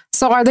 Yeah.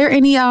 So are there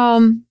any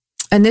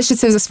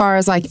initiatives as far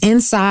as like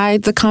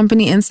inside the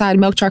company, inside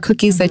Milk Jar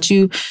Cookies that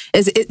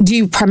do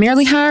you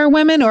primarily hire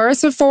women, or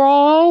is it for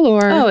all?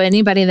 Or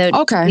anybody that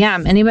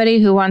anybody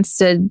who wants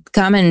to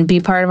come and be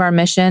part of our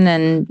mission.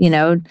 And, you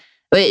know,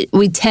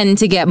 we tend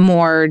to get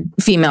more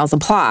females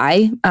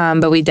apply,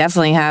 but we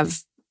definitely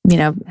have, you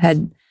know,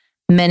 had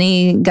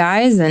many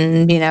guys,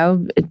 and, you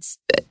know, it's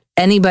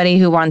anybody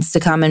who wants to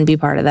come and be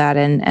part of that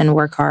and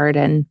work hard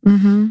and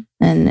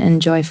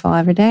joyful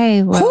every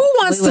day. Well, who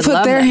wants to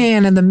put their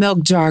hand in the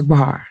milk jar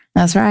bar?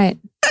 That's right.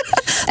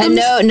 And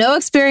no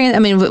experience. I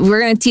mean,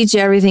 we're going to teach you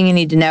everything you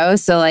need to know.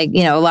 So, like,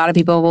 you know, a lot of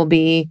people will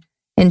be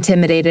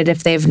intimidated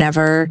if they've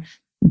never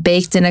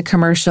baked in a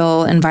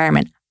commercial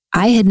environment.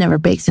 I had never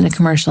baked in a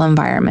commercial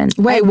environment.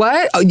 Wait,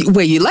 what? Oh,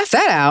 wait, you left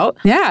that out.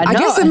 Yeah. I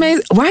guess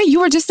amazing. Why? You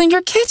were just in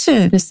your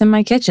kitchen. Just in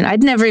my kitchen.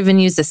 I'd never even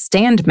used a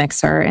stand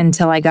mixer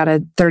until I got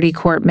a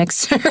 30-quart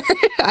mixer.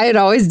 I had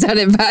always done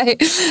it by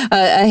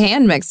a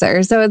hand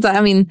mixer. So it's,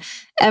 I mean,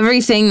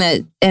 everything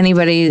that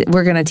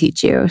we're going to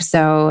teach you.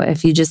 So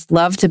if you just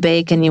love to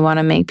bake and you want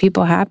to make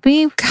people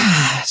happy,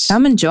 gosh,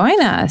 come and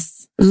join us.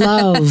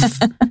 Love,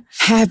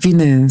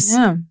 happiness,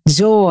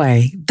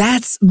 joy.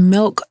 That's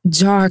Milk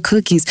Jar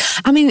Cookies.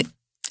 I mean,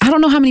 I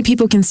don't know how many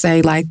people can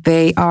say like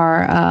they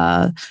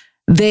are,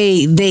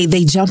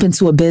 they jump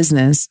into a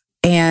business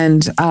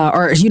and,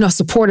 or, you know,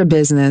 support a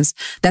business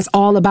that's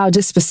all about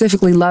just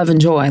specifically love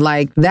and joy.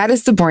 Like that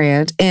is the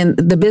brand, and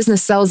the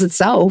business sells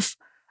itself,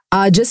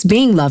 just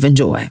being love and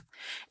joy.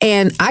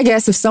 And I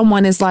guess if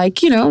someone is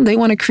like, you know, they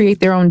want to create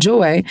their own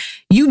joy,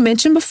 you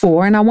mentioned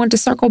before, and I want to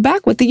circle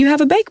back with it, you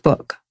have a bake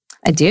book.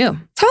 I do.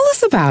 Tell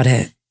us about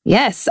it.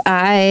 Yes,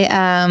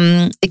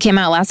 it came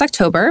out last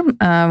October with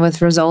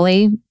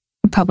Rizzoli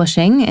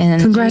Publishing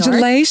in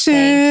Congratulations.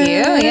 Thank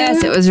you.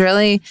 Yes, it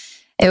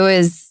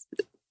was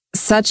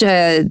such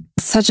a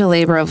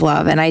labor of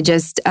love. And I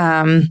just,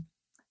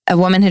 a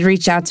woman had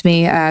reached out to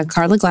me,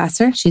 Carla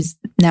Glasser. She's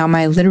now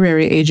my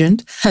literary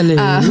agent.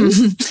 Hello.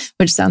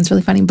 Which sounds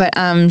really funny, but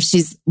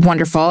she's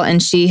wonderful.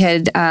 And she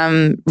had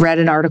read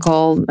an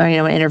article, or, you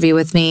know, an interview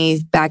with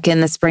me back in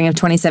the spring of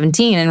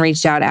 2017 and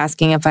reached out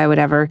asking if I would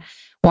ever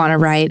want to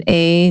write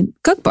a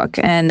cookbook.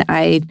 And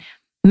I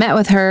met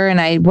with her,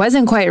 and I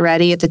wasn't quite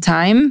ready at the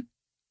time,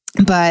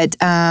 but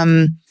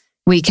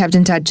we kept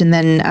in touch. And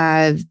then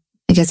I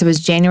guess it was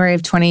January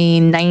of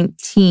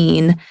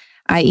 2019,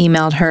 I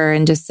emailed her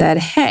and just said,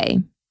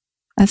 hey,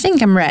 I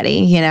think I'm ready,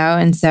 you know?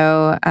 And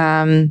so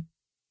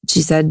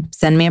she said,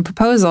 send me a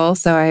proposal.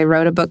 So I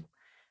wrote a book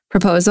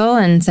proposal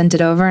and sent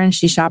it over, and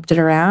she shopped it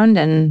around,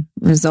 and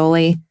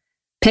Rizzoli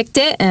picked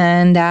it.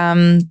 And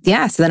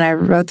so then I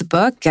wrote the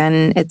book,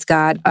 and it's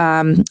got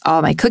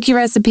all my cookie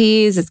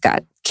recipes. It's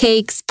got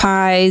cakes,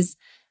 pies,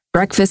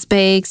 breakfast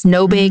bakes,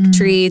 no-bake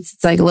treats.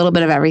 It's like a little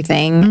bit of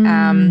everything,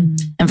 and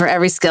for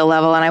every skill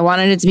level. And I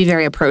wanted it to be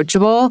very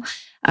approachable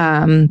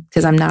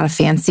because I'm not a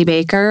fancy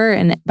baker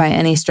and by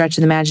any stretch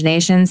of the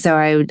imagination. So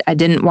I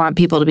didn't want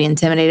people to be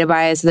intimidated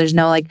by it. So there's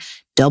no like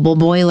double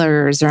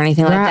boilers or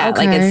anything like that.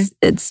 Okay. Like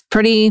it's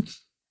pretty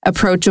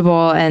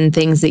approachable and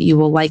things that you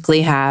will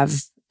likely have,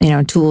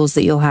 tools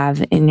that you'll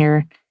have in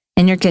your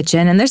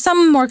kitchen. And there's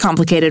some more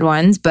complicated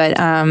ones, but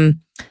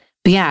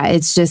yeah,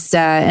 it's just,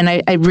 and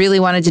I really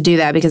wanted to do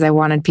that because I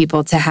wanted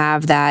people to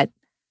have that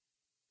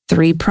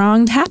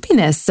 3-pronged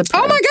happiness.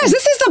 Oh my gosh,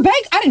 this is the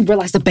bake. I didn't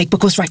realize the bake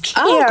book was right here.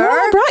 Oh, girl,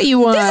 I brought you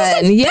one.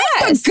 This is a yes.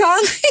 bake book,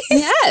 guys.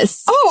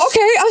 Yes. Oh,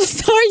 okay. I'm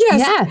sorry.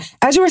 Yes. Yeah.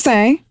 As you were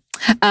saying.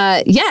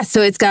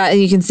 So it's got,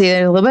 you can see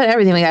there's a little bit of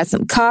everything. We got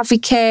some coffee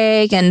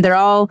cake, and they're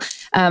all,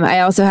 I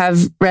also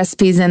have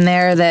recipes in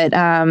there that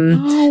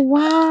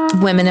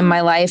women in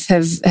my life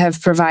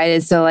have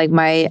provided. So like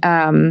my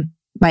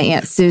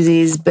Aunt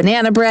Susie's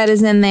banana bread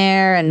is in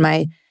there, and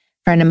my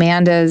friend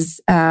Amanda's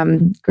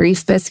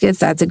grief biscuits.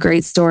 That's a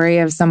great story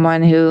of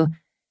someone who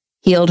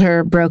healed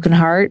her broken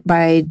heart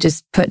by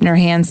just putting her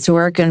hands to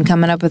work and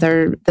coming up with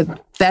the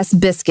best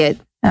biscuit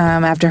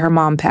after her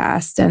mom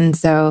passed. And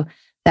so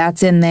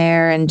that's in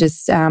there, and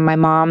just my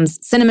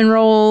mom's cinnamon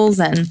rolls.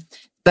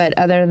 But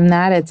other than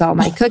that, it's all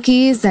my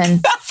cookies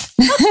and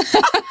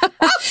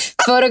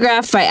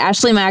photographed by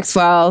Ashley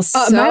Maxwell.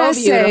 So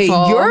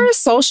beautiful. Your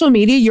social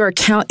media, your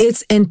account,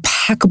 it's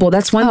impeccable.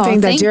 That's one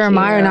thing that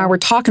Jeremiah and I were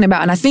talking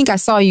about. And I think I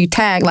saw you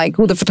tag like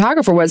who the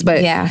photographer was,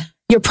 but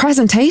your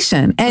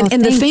presentation.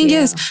 And the thing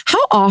is,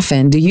 how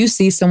often do you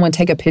see someone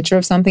take a picture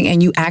of something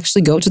and you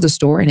actually go to the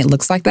store and it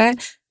looks like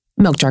that?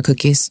 Milk jar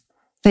cookies.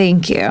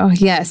 Thank you.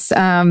 Yes.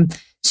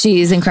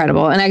 She's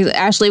incredible. And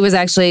Ashley was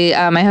actually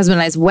my husband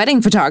and I's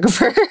wedding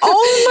photographer.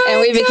 Oh my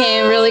And we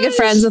became really good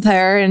friends with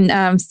her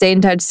and stayed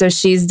in touch. So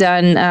she's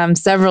done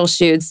several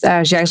shoots.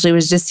 She actually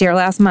was just here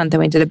last month,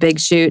 and we did a big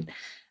shoot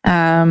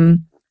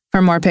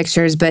for more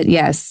pictures. But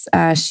yes,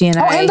 she and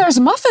I. Oh, and there's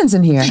muffins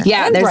in here.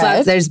 Yeah, and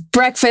there's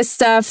breakfast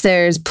stuff.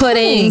 There's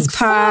puddings,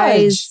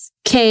 pies,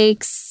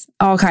 cakes,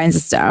 all kinds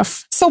of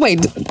stuff. So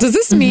wait, does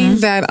this mean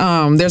that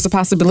there's a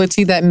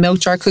possibility that milk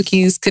jar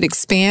cookies could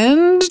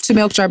expand to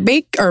milk jar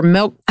bake or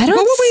milk? I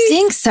don't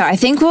think so. I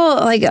think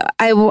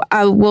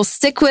I will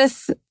stick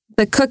with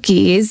the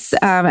cookies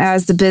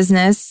as the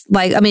business.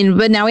 But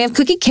now we have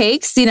cookie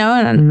cakes,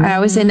 and I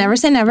always say never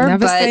say never.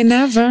 Never say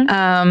never.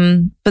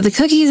 But the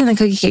cookies and the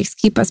cookie cakes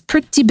keep us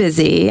pretty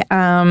busy.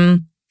 But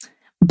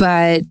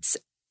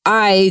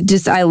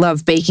I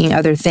love baking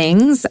other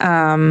things.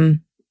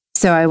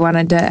 So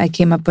I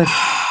came up with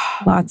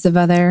lots of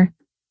other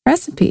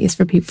recipes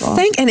for people.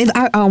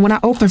 When I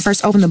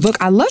first opened the book,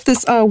 I love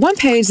this one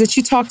page that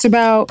you talked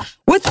about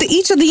what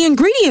each of the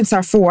ingredients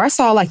are for. I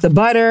saw like the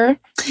butter.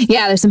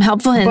 Yeah, there's some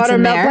helpful hints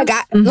in there.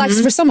 Like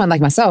for someone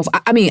like myself,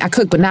 I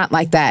cook, but not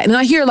like that. And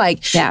I hear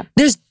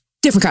there's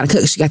different kind of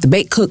cooks. You got the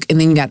baked cook,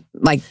 and then you got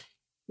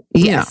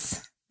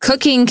yes.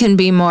 Cooking can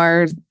be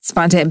more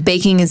spontaneous.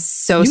 Baking is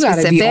so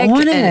specific. You gotta be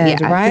on it,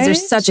 right? Because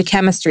there's such a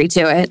chemistry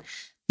to it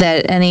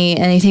that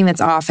anything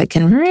that's off, it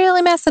can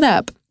really mess it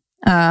up.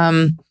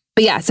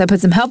 But yeah, so I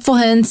put some helpful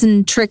hints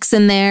and tricks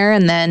in there,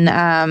 and then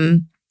a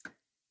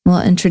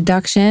little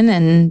introduction,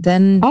 and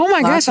then oh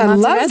my gosh, I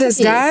love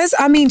this, guys.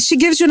 She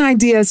gives you an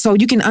idea so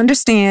you can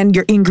understand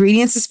your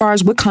ingredients as far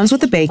as what comes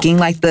with the baking,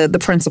 like the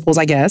principles,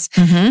 I guess,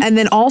 and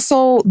then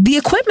also the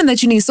equipment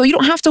that you need, so you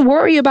don't have to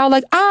worry about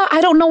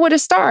I don't know where to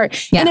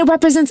start, and it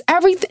represents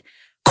everything.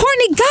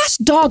 Courtney, gosh,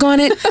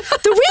 doggone it,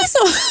 the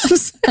reason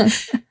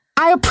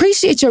I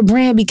appreciate your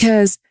brand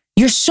because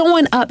you're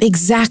showing up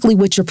exactly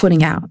what you're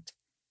putting out.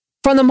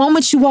 From the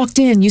moment you walked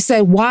in, you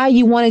said why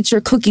you wanted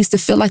your cookies to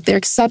feel like they're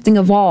accepting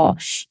of all,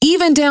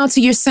 even down to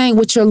you're saying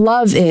what your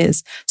love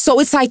is. So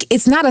it's like,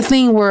 it's not a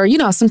thing where,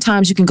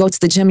 sometimes you can go to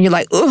the gym and you're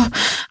like, ugh,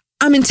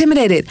 I'm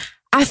intimidated.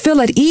 I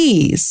feel at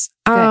ease.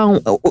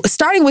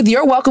 Starting with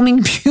your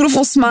welcoming,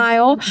 beautiful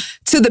smile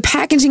to the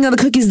packaging of the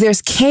cookies,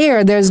 there's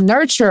care, there's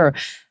nurture.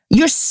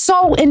 You're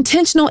so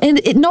intentional,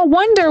 and no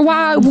wonder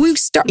why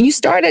you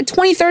started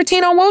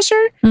 2013 on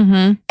Wilshire,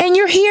 and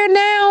you're here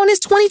now, and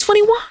it's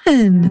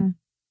 2021.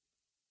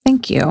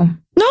 Thank you.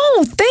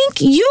 No,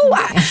 thank you.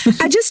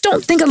 I just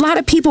don't think a lot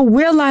of people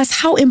realize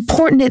how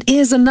important it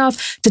is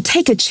enough to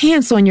take a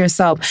chance on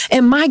yourself.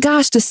 And my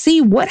gosh, to see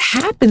what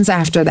happens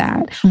after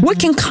that, what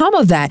can come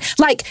of that.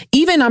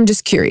 Even I'm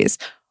just curious,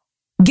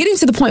 getting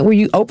to the point where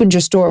you opened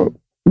your store,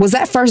 was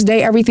that first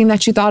day everything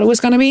that you thought it was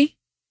going to be?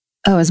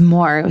 Oh, it was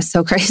more. It was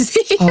so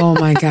crazy. Oh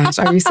my gosh.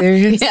 Are you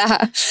serious?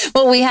 Yeah.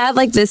 Well, we had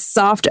this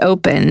soft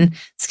open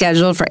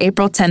scheduled for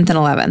April 10th and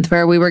 11th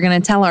where we were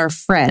going to tell our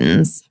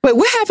friends. Wait,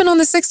 what happened on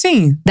the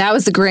 16th? That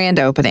was the grand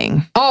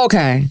opening. Oh,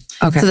 okay.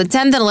 Okay. So the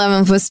 10th and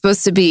 11th was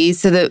supposed to be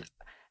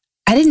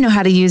I didn't know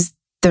how to use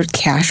their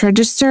cash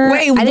register.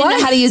 Wait, I didn't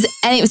know how to use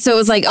any. So it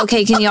was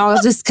okay, can you all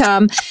just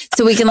come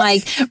so we can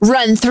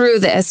run through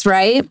this,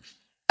 right?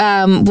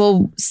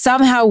 Well,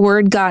 somehow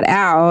word got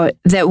out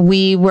that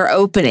we were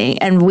opening,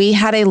 and we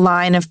had a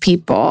line of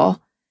people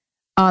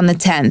on the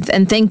 10th.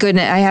 And thank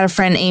goodness, I had a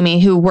friend,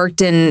 Amy, who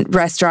worked in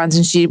restaurants,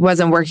 and she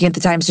wasn't working at the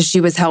time, so she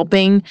was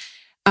helping.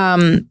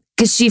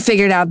 Because she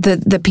figured out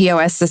the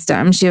POS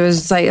system. She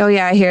was like, oh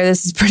yeah, I hear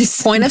this is pretty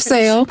Point of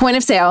sale,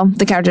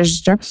 the cash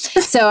register.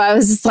 So I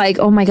was just like,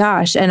 oh my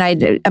gosh. And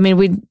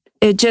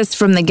it just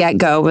from the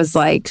get-go was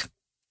like,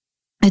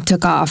 it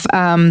took off.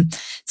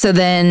 So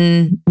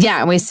then,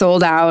 yeah, we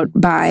sold out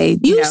by,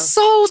 you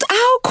sold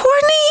out,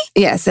 Courtney?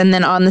 Yes. And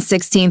then on the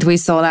 16th, we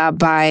sold out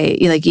by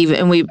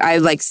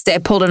I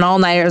pulled an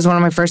all-nighter. It was one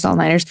of my first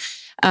all-nighters.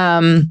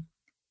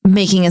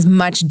 Making as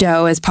much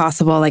dough as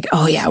possible. Like,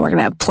 oh yeah, we're going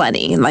to have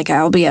plenty. And like,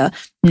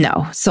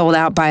 sold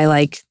out by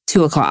like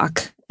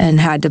 2:00 and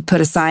had to put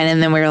a sign. And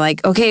then we were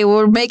like, okay,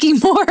 we're making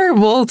more.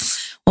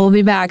 We'll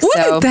be back. What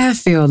did that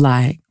feel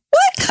like?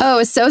 What? Oh, it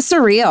was so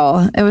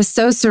surreal. It was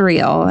so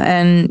surreal.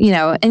 And,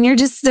 and you're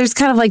just, there's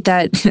kind of like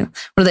that,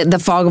 the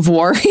fog of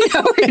war,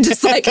 where you're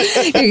just like,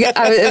 it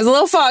was a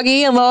little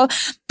foggy,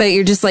 but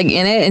you're just like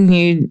in it, and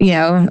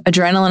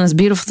adrenaline is a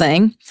beautiful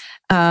thing.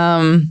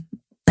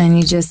 And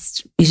you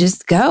just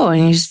go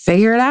and you just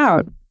figure it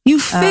out. You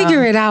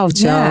figure it out,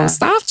 Joe. Yeah.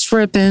 Stop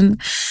tripping.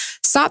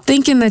 Stop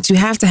thinking that you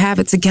have to have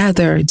it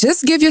together.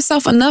 Just give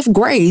yourself enough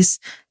grace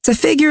to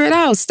figure it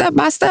out step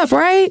by step,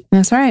 right?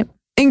 That's right.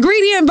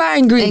 Ingredient by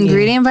ingredient.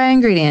 Ingredient by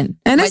ingredient.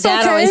 And my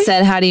dad always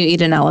said, how do you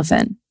eat an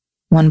elephant?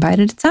 One bite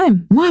at a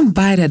time. One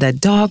bite at a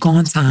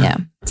doggone time. Yeah.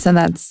 So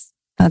that's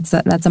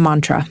a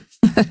mantra.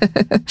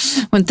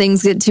 When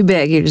things get too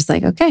big, you're just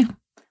like, okay,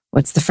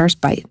 what's the first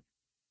bite?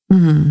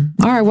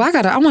 Mm-hmm. All right. Well,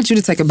 I want you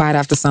to take a bite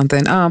after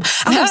something. I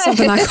have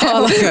something I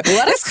call what a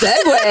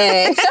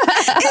segue.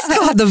 It's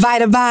called the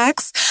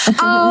VitaBox.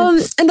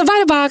 And the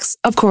VitaBox,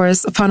 of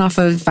course, spun off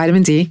of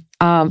vitamin D.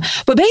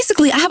 But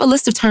basically, I have a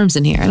list of terms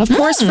in here. And of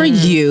course, for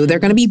you, they're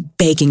going to be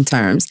baking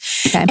terms.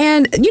 Okay.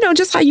 And,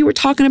 just how you were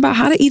talking about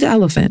how to eat an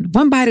elephant,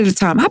 one bite at a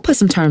time, I put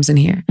some terms in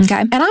here.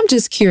 Okay. And I'm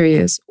just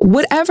curious,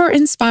 whatever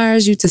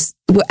inspires you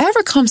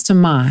whatever comes to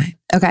mind,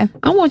 okay,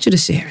 I want you to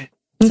share it.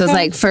 So it's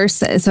like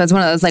so it's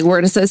one of those like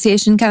word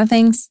association kind of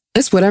things?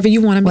 It's whatever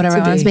you want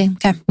to be.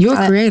 Okay. You're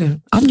creative.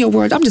 I'm your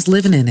word. I'm just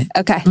living in it.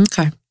 Okay.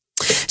 Okay.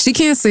 She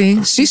can't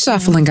see. She's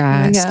shuffling,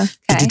 guys.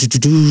 Okay.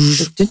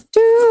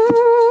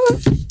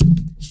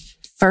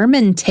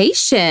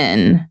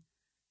 Fermentation.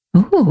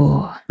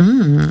 Ooh.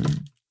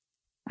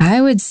 I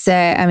would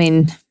say,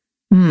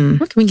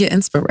 what can we get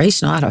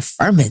inspirational out of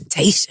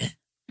fermentation?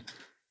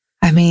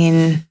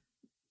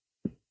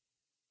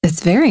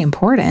 It's very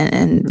important.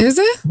 And is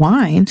it?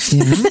 Wine.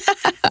 Yeah.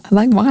 I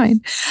like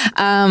wine.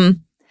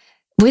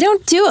 We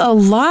don't do a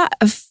lot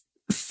of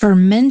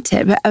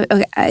fermented, but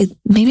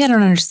maybe I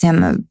don't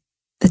understand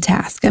the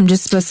task. I'm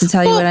just supposed to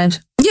tell you what I'm...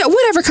 Yeah,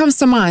 whatever comes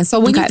to mind.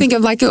 So when you think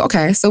of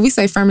so we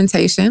say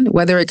fermentation,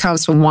 whether it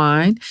comes from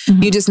wine,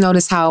 you just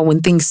notice how when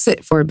things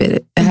sit for a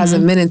bit, it has a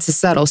minute to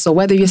settle. So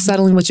whether you're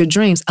settling with your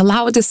dreams,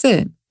 allow it to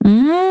sit.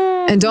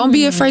 And don't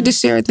be afraid to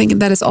share it thinking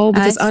that it's old,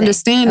 because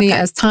understanding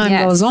as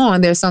time goes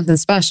on, there's something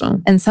special.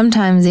 And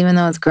sometimes even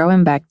though it's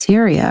growing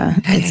bacteria,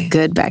 it's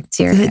good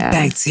bacteria. Good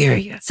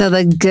bacteria. So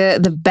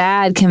the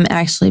bad can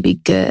actually be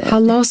good.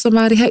 Hello,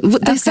 somebody. Hey,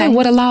 they say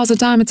what allows a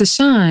diamond to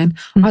shine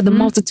are the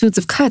multitudes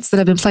of cuts that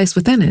have been placed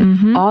within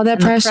it. All that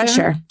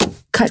pressure.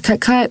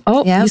 Cut.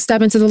 Oh, you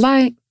step into the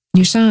light.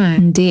 You shine.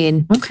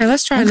 Indeed. Okay,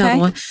 let's try another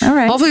one. All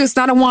right. Hopefully it's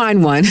not a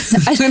wine one.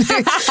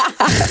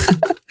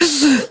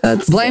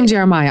 Blame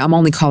Jeremiah. I'm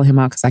only calling him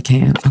out because I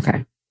can.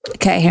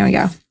 Okay, here we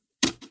go.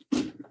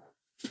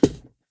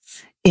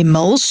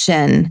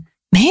 Emulsion.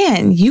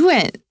 Man, you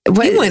went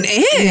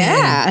in.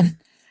 Yeah.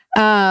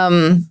 I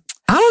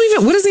don't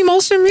even, what does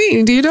emulsion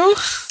mean? Do you know?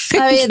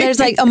 There's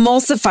like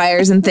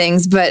emulsifiers and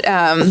things, but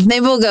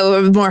maybe we'll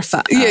go with more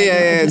fun.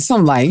 Yeah.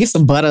 Something get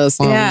some butter or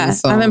something. Yeah,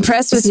 I'm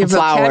impressed with your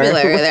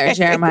vocabulary there,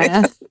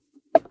 Jeremiah.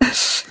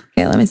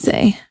 Okay, let me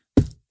see.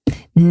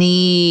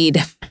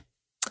 Need.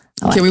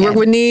 Can we work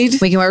with need?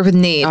 We can work with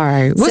need. All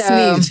right. What's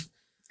need?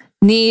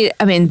 Need,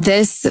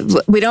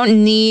 we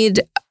don't need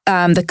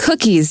the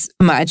cookies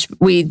much.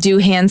 We do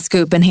hand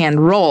scoop and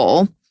hand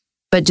roll,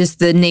 but just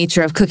the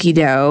nature of cookie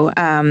dough,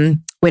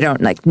 we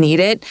don't need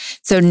it.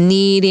 So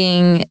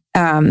kneading,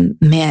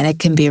 it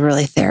can be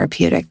really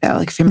therapeutic though.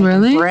 Like if you're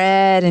making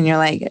bread and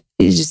you're you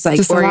just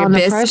or your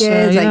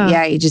biscuits,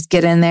 you just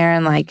get in there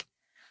and I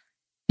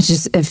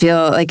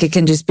feel like it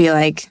can just be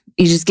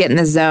you just get in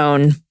the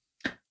zone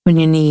when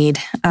you need.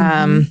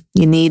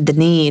 You need the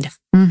need.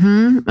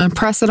 And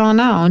press it on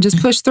out and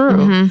just push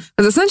through.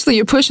 Because essentially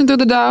you're pushing through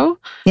the dough.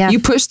 Yeah. You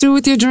push through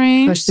with your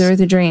dreams. Push through with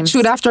your dreams.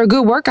 Shoot, after a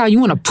good workout, you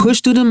want to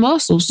push through the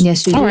muscles.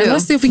 Yes, you do. All right,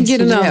 let's see if we can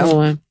get another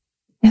one.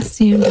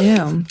 Yes, you do.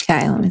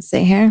 Okay, let me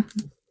see here.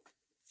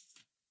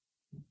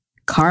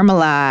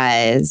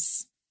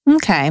 Caramelize.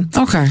 Okay.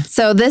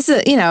 So this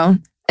is,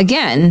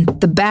 again,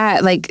 the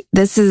bad,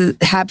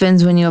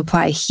 happens when you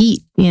apply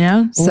heat,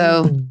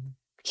 So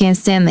can't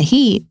stand the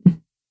heat.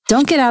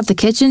 don't get out the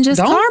kitchen,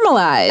 just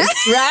caramelize,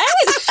 right?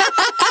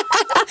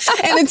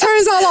 And it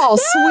turns out all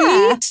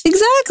sweet.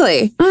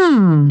 Exactly.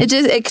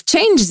 It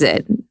changes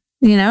it.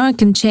 You know, it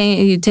can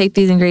change. You take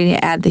these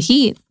ingredients, add the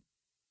heat,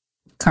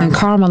 and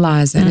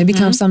caramelize it. And it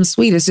becomes something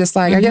sweet. It's just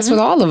like, I guess with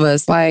all of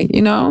us, like,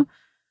 you know,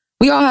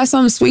 we all have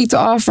something sweet to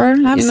offer.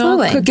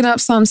 Absolutely. You know, cooking up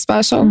something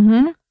special.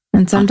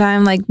 And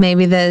sometimes, like,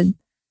 maybe the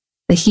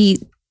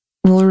heat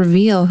will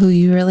reveal who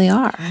you really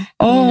are.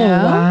 Oh, you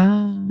know?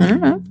 wow. I don't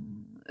know.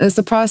 It's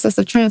a process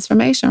of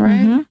transformation,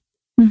 right?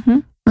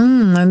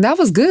 And that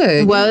was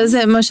good. What was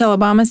it Michelle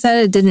Obama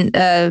said? It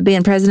didn't,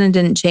 being president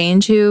didn't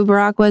change who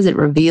Barack was. It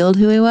revealed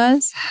who he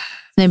was.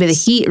 Maybe the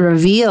heat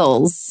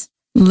reveals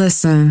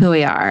who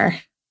we are.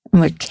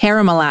 And we're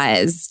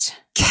caramelized.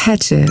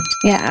 Catch it.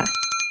 Yeah.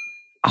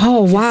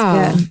 Oh,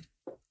 wow.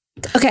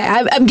 Okay,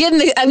 I'm getting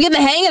the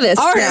hang of this.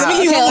 All right,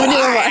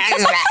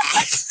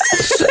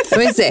 let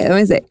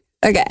me see.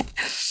 Okay.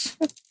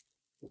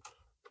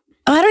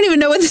 Oh, I don't even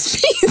know what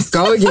this means.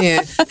 Go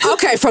again.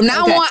 Okay, from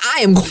now on, I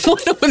am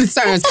going over the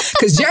terms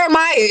because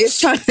Jeremiah is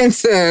trying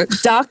to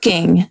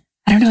docking.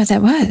 I don't know what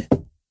that was.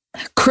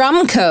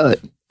 Crumb coat.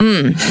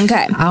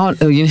 Okay. I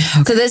don't know. Okay.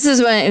 So this is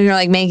when you're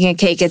like making a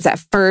cake. It's that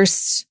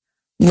first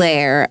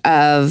layer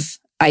of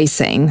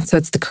icing. So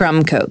it's the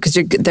crumb coat because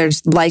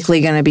there's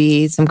likely going to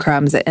be some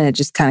crumbs and it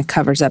just kind of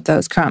covers up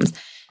those crumbs.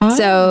 Oh.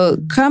 So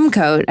crumb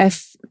coat,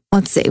 let's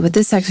see, with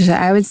this exercise,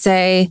 I would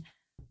say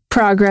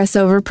progress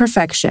over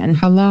perfection.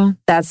 Hello.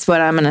 That's what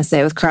I'm going to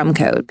say with crumb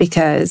coat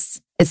because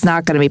it's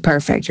not going to be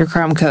perfect. Your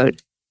crumb coat,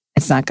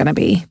 it's not going to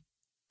be,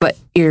 but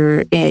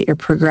you're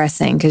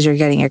progressing because you're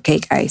getting your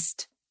cake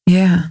iced.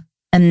 Yeah.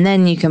 And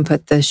then you can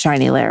put the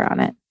shiny layer on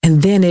it.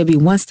 And then it'll be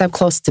one step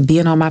closer to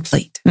being on my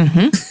plate.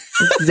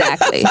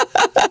 Exactly.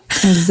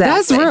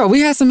 That's real.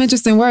 We had some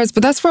interesting words,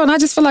 but that's real. And I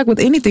just feel like with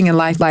anything in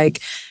life,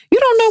 like you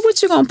don't know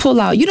what you're going to pull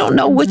out. You don't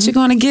know what you're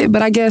going to get,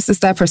 but I guess it's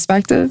that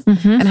perspective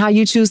and how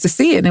you choose to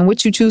see it and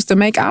what you choose to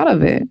make out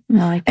of it.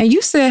 And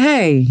you said,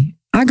 hey,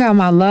 I got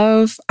my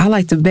love. I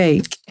like to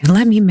bake and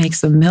let me make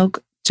some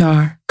milk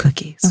jar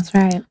cookies. That's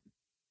right. Like,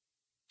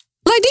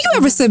 do you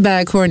ever sit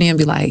back, Courtney, and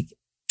be like,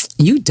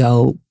 you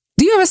dope?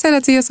 Do you ever say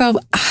that to yourself?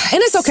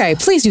 And it's okay.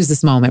 Please use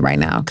this moment right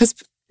now. Because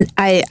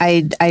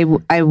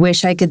I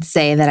wish I could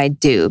say that I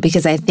do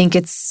because I think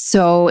it's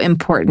so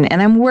important and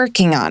I'm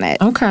working on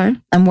it. Okay.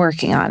 I'm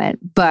working on it.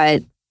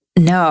 But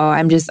no,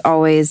 I'm just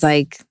always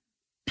like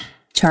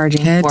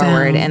charging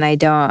forward and I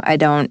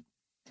don't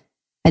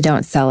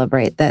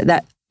celebrate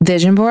that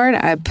vision board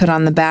I put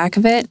on the back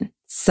of it.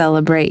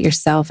 Celebrate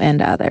yourself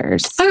and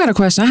others. I got a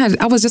question.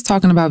 I was just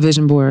talking about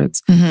vision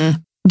boards.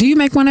 Do you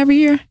make one every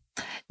year?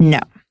 No.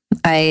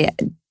 I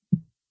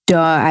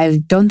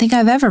don't think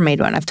I've ever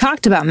made one. I've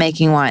talked about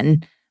making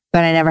one,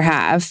 but I never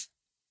have.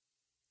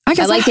 I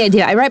like the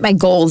idea. I write my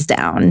goals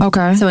down.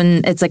 Okay. So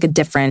it's like a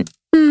different,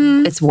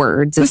 it's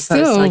words as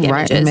opposed to like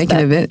images. Making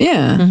an event.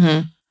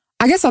 Yeah.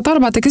 I guess I thought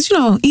about that because, you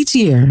know, each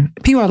year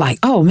people are like,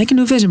 oh, make a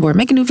new vision board,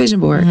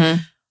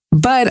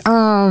 But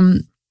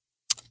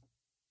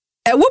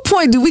at what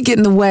point do we get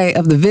in the way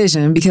of the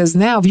vision? Because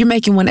now if you're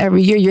making one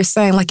every year, you're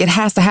saying like it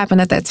has to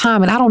happen at that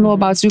time. And I don't know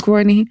about you,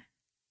 Courtney.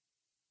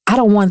 I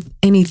don't want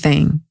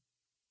anything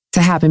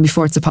to happen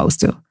before it's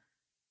supposed to.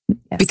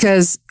 Yes.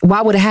 Because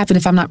why would it happen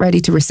if I'm not ready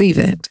to receive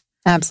it?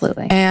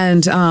 Absolutely.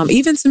 And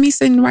even to me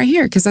sitting right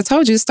here, because I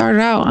told you it started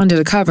out under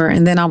the cover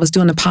and then I was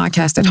doing a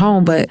podcast at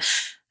home, but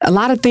a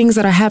lot of things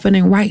that are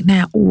happening right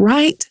now,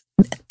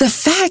 the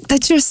fact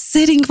that you're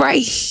sitting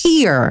right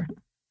here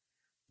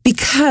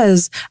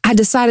because I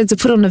decided to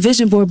put on a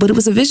vision board, but it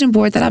was a vision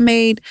board that I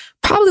made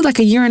probably like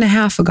a year and a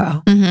half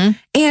ago.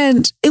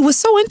 And it was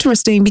so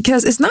interesting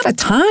because it's not a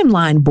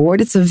timeline board,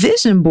 it's a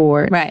vision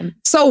board. Right.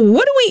 So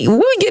what we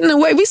get in the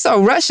way? We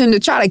so rushing to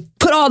try to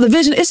put all the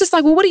vision. It's just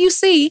like, well, what do you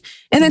see?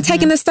 And then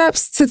taking the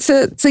steps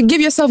to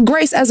give yourself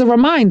grace as a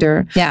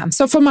reminder. Yeah.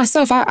 So for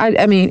myself,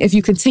 I mean, if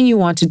you continue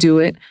on to do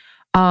it,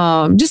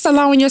 just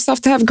allowing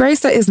yourself to have grace,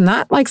 that is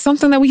not like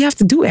something that we have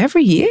to do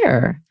every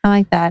year. I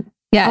like that.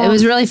 Yeah, it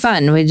was really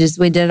fun. We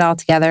did it all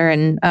together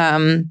and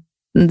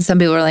some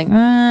people were like,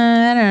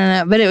 I don't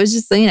know. But it was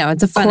just, you know,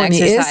 it's a fun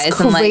exercise. It's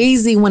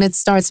crazy when it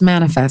starts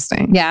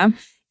manifesting. Yeah.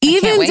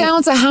 Even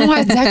down to how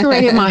I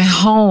decorated my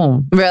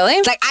home. Really?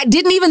 Like I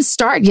didn't even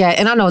start yet.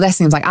 And I know that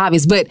seems like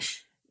obvious, but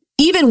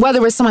even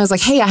whether it's somebody's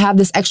like, hey, I have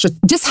this extra,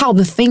 just how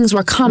the things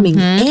were coming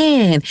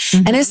in.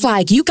 And it's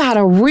like, you got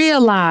to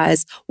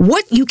realize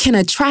what you can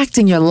attract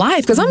in your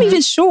life. Because I'm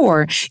even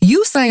sure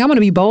you saying, I'm going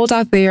to be bold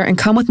out there and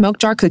come with milk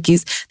jar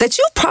cookies, that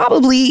you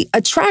probably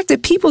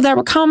attracted people that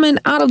were coming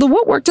out of the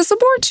woodwork to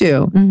support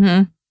you.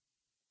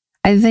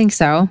 I think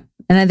so.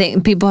 And I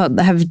think people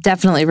have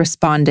definitely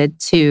responded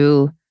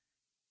to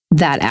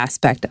that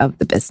aspect of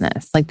the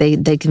business. Like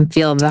they can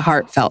feel the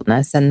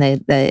heartfeltness and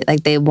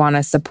they want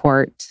to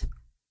support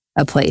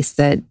a place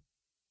that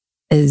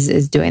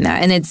is doing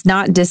that. And it's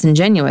not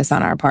disingenuous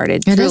on our part.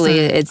 It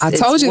truly, I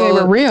told you they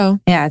were real.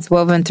 Yeah, it's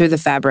woven through the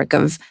fabric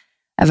of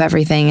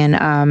everything.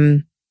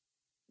 And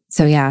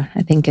so, yeah,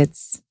 I think and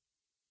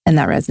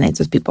that resonates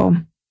with people.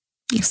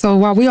 So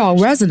while we all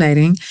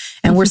resonating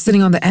and we're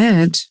sitting on the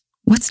edge,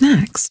 what's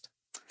next?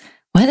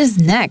 What is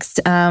next?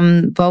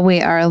 Well,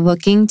 we are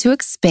looking to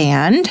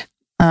expand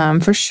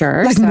for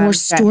sure. Like so more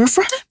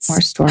storefronts? More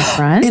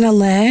storefronts. In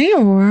LA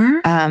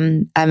or?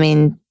 I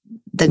mean,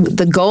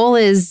 the goal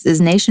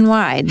is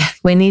nationwide.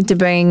 We need to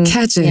bring,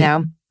 Catch it. you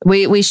know,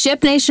 we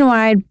ship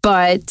nationwide,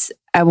 but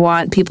I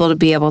want people to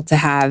be able to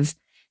have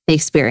the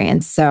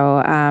experience. So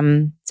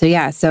I'm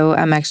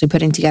actually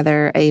putting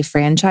together a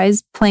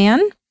franchise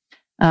plan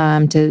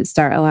to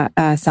start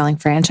selling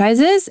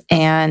franchises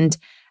and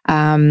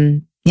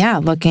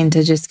looking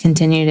to just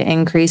continue to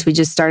increase. We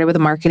just started with a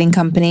marketing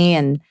company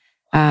and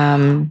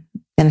going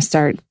to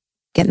start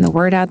getting the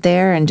word out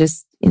there and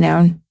just, you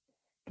know,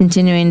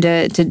 continuing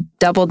to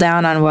double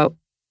down on what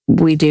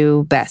we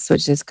do best,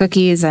 which is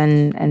cookies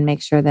and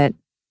make sure that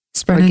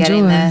Spreading we're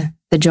getting joy.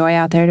 the joy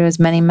out there to as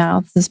many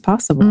mouths as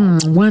possible.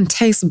 One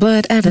taste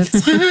bud at a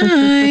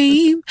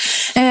time.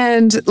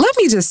 And let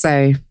me just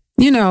say,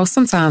 you know,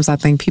 sometimes I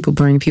think people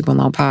bring people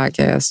on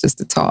podcasts just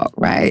to talk,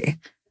 right?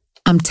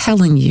 I'm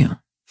telling you,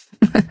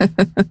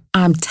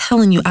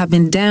 I've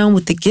been down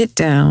with the get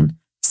down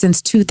since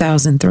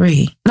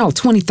 2003. No,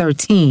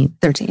 2013.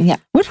 13, yeah.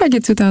 Where did I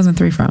get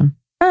 2003 from?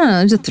 Oh,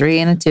 there's a 3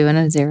 and a 2 and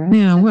a 0.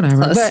 Yeah,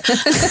 whatever. Close. But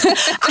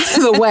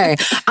either way,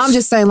 I'm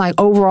just saying, like,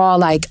 overall,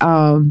 like,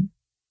 I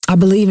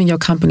believe in your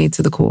company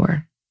to the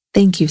core.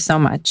 Thank you so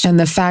much. And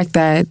the fact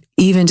that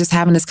even just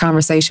having this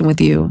conversation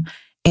with you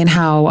and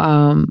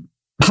how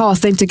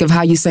authentic of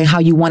how you say how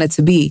you want it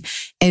to be,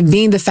 and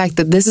being the fact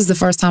that this is the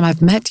first time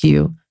I've met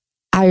you,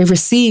 I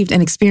received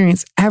and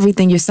experienced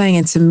everything you're saying.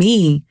 And to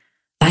me,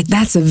 like,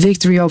 that's a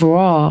victory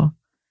overall.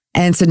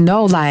 And to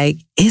know, like,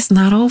 it's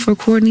not over,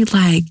 Courtney.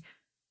 Like,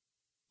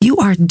 you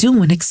are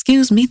doing,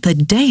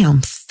 the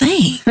damn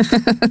thing.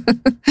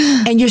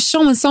 And you're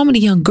showing so many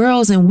young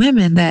girls and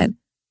women that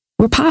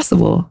we're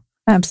possible.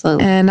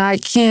 Absolutely. And I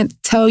can't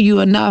tell you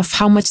enough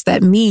how much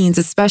that means,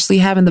 especially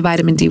having the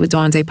Vitamin D with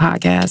Dawn Dai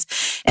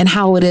podcast and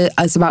how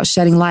it's about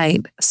shedding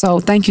light.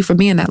 So thank you for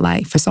being that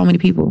light for so many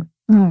people.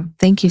 Oh,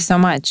 thank you so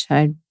much.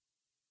 I'm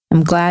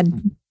glad.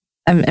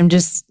 I'm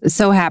just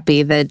so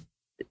happy that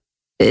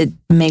it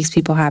makes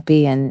people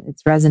happy and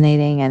it's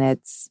resonating and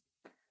it's.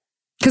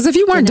 Because if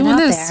you weren't doing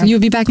this, there. you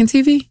would be back in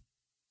TV?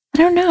 I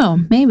don't know.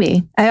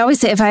 Maybe. I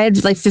always say if I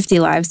had like 50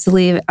 lives to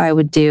leave, I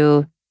would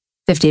do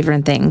 50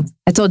 different things.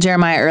 I told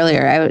Jeremiah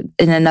earlier,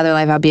 in another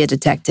life, I'll be a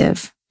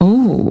detective.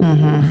 Ooh.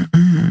 I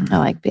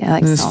like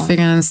just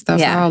figuring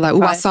stuff out. Like,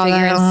 I saw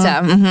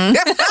that.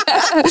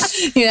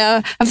 Stuff. You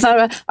know, I've thought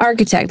about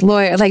architect,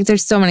 lawyer. Like,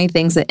 there's so many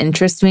things that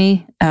interest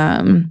me.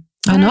 I know.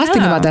 I was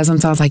thinking about that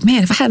sometimes. Like,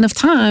 man, if I had enough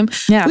time,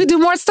 we'd do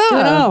more stuff. Do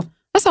it all.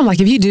 That's something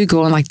like if you do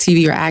go on like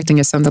TV or acting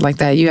or something like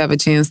that, you have a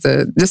chance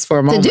to just for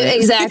a moment.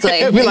 Exactly.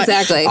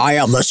 Exactly. Like, I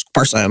am this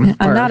person.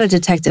 I'm not a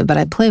detective, but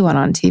I play one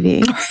on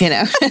TV, you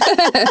know.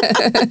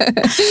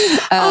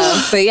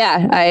 But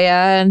yeah,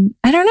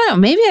 I don't know.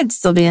 Maybe I'd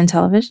still be in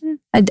television.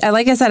 I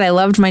like I said, I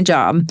loved my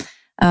job,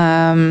 but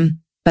I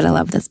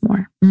love this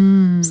more.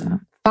 So.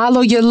 Follow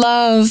your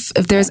love.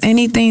 If there's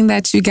anything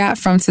that you got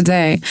from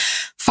today,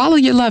 follow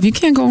your love. You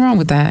can't go wrong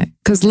with that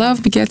because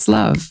love begets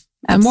love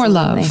and more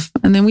love.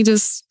 And then we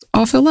just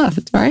all feel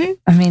loved, right?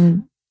 I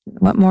mean,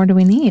 what more do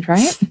we need,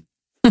 right?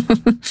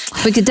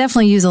 We could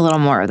definitely use a little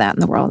more of that in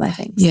the world, I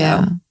think.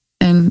 Yeah. So.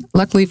 And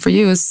luckily for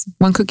you, it's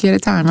one cookie at a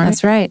time, right?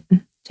 That's right.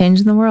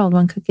 Changing the world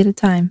one cookie at a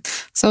time.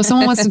 So if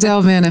someone wants to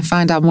delve in and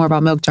find out more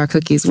about Milk Jar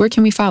Cookies, where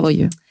can we follow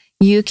you?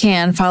 You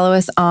can follow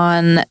us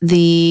on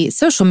the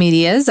social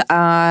medias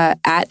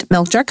at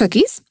Milk Jar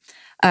Cookies.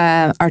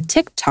 Our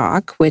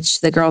TikTok,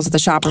 which the girls at the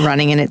shop are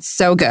running, and it's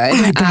so good.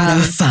 I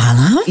gotta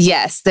follow.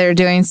 Yes, they're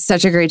doing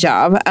such a great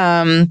job.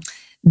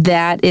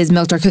 That is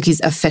Milk Jar Cookies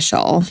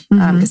official,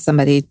 because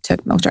somebody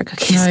took Milk Jar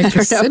Cookies.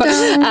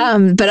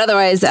 But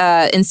otherwise,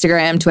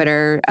 Instagram,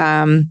 Twitter,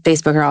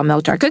 Facebook are all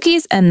Milk Jar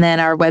Cookies. And then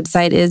our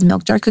website is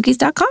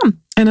milkjarcookies.com.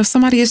 And if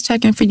somebody is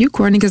checking for you,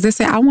 Courtney, because they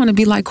say, I want to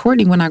be like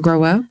Courtney when I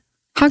grow up,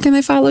 how can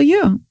they follow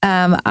you?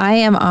 I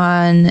am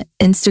on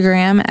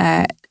Instagram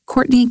at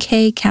Courtney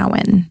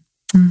Cowan.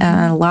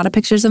 A lot of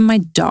pictures of my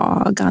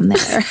dog on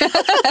there.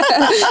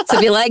 So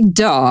if you like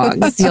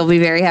dogs, you'll be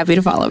very happy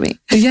to follow me.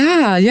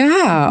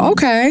 Yeah.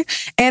 Okay.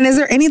 And is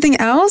there anything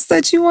else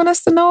that you want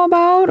us to know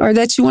about or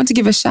that you want to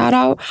give a shout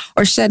out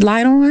or shed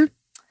light on?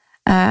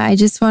 I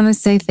just want to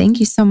say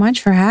thank you so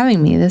much for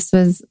having me. This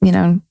was,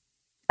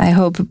 I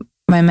hope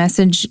my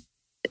message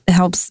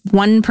helps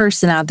one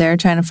person out there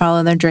trying to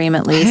follow their dream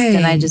at least. Hey.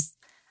 And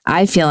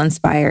I feel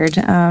inspired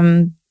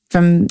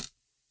from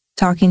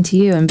talking to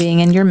you and being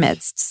in your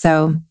midst.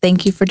 So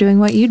thank you for doing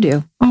what you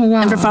do. Oh,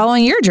 wow. And for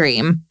following your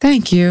dream.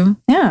 Thank you.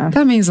 Yeah.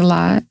 That means a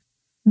lot.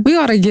 We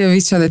ought to give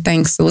each other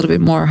thanks a little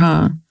bit more,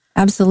 huh?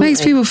 Absolutely.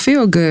 Makes people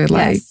feel good.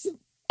 Yes.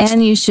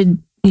 And you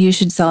should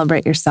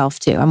celebrate yourself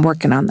too. I'm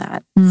working on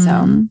that.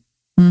 So.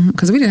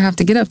 Because we didn't have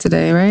to get up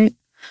today, right?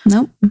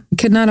 Nope. We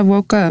could not have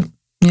woke up,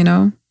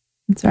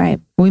 That's right.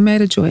 We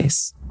made a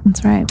choice.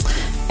 That's right.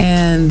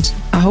 And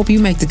I hope you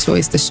make the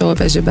choice to show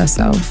up as your best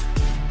self.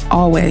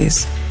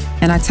 Always.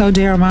 And I tell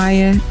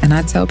Jeremiah and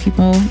I tell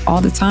people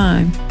all the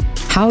time,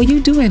 how you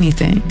do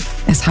anything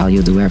is how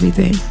you'll do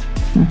everything.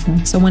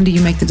 Mm-hmm. So when do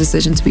you make the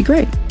decision to be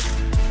great?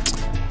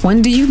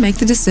 When do you make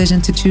the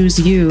decision to choose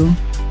you?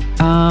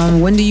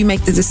 When do you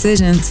make the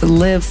decision to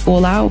live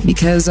full out?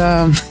 Because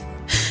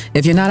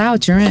if you're not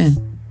out, you're in.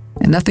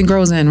 And nothing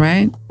grows in,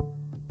 right?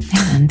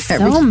 Man,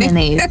 so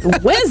many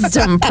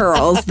wisdom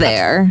pearls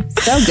there.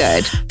 So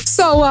good.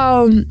 So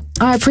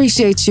I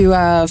appreciate you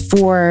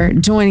for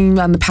joining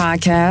me on the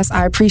podcast.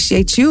 I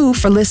appreciate you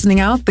for listening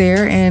out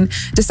there and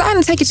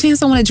deciding to take a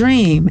chance on a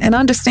dream and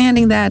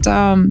understanding that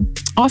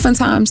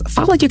oftentimes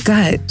follow your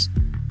gut.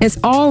 It's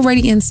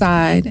already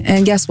inside.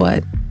 And guess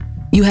what?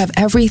 You have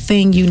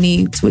everything you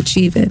need to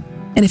achieve it.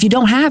 And if you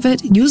don't have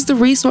it, use the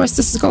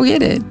resources to go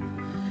get it.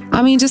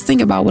 I mean, just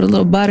think about what a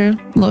little butter,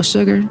 a little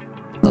sugar,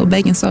 a little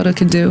baking soda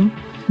could do.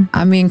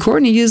 I mean,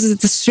 Courtney uses it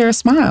to share a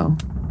smile.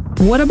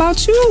 What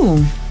about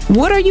you?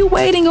 What are you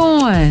waiting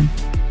on?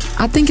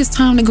 I think it's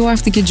time to go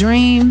after your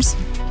dreams.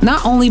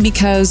 Not only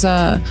because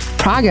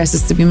progress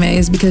is to be made,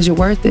 it's because you're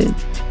worth it.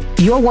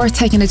 You're worth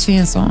taking a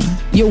chance on.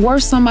 You're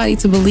worth somebody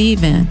to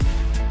believe in.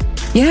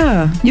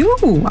 Yeah, you.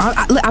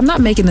 I'm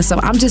not making this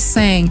up. I'm just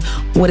saying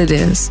what it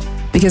is.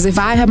 Because if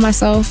I had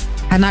myself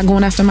and not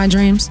going after my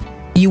dreams,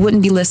 you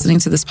wouldn't be listening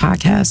to this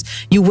podcast.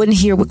 You wouldn't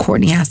hear what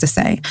Courtney has to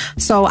say.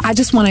 So I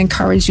just want to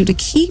encourage you to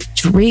keep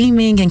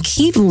dreaming and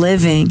keep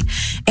living.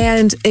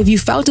 And if you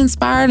felt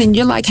inspired and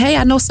you're like, hey,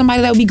 I know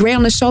somebody that would be great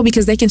on the show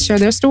because they can share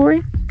their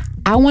story,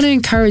 I want to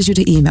encourage you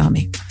to email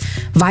me,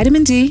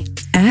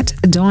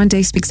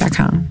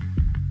 VitaminD@DawnDaiSpeaks.com.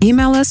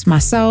 Email us,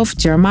 myself,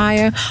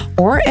 Jeremiah,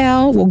 or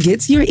Elle. We'll get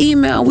to your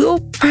email. We'll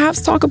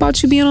perhaps talk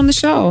about you being on the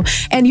show.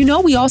 And you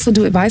know, we also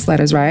do advice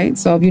letters, right?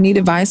 So if you need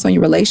advice on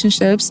your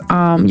relationships,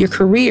 your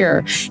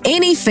career,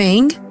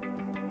 anything,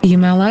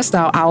 email us.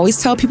 Now, I always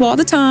tell people all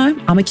the time,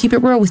 I'm going to keep it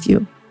real with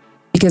you.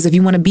 Because if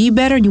you want to be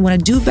better and you want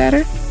to do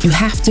better, you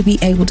have to be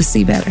able to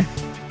see better.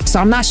 So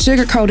I'm not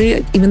sugarcoating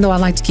it, even though I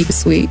like to keep it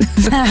sweet.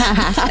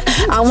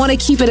 I want to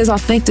keep it as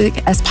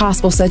authentic as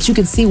possible so that you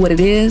can see what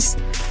it is,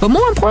 but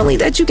more importantly,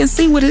 that you can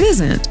see what it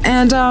isn't.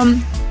 And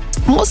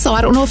also,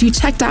 I don't know if you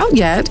checked out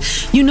yet.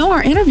 You know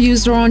our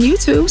interviews are on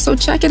YouTube, so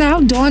check it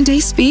out, Dawn Dai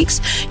Speaks.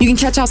 You can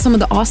catch out some of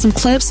the awesome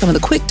clips, some of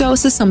the quick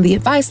doses, some of the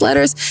advice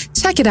letters.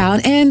 Check it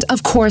out. And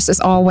of course, as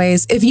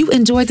always, if you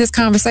enjoyed this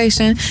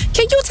conversation,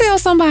 can you tell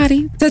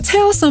somebody to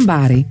tell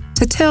somebody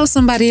to tell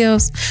somebody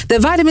else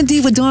that Vitamin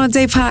D with Dawn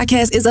Dai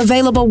podcast is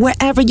available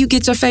wherever you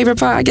get your favorite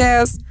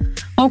podcast?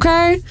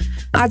 Okay?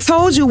 I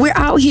told you we're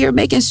out here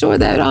making sure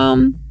that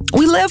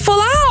we live full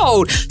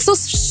out. So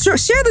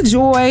share the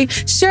joy,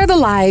 share the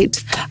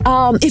light.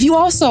 If you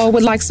also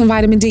would like some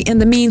vitamin D in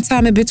the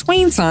meantime, in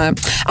between time,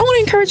 I want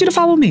to encourage you to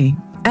follow me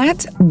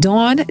at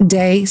Dawn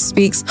Dai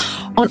Speaks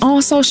on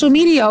all social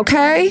media,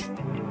 okay?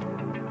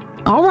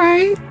 All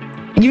right.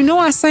 You know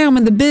I say I'm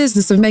in the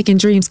business of making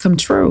dreams come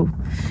true.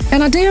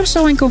 And I damn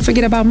sure ain't gonna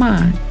forget about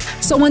mine.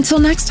 So until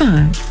next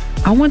time,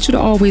 I want you to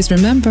always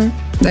remember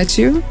that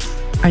you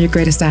are your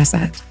greatest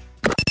asset.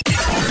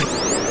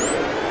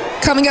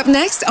 Coming up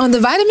next on the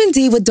Vitamin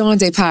D with Dawn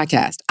Dai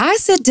podcast, I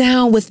sit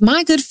down with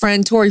my good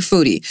friend, Tori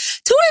Foodie.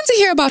 Tune in to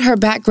hear about her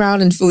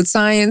background in food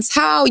science,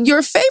 how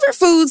your favorite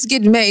foods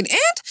get made,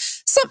 and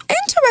some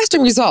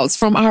interesting results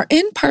from our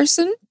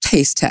in-person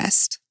taste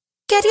test.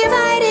 Get your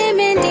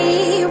vitamin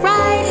D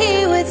right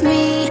here with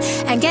me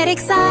and get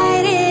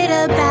excited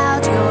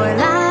about your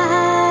life.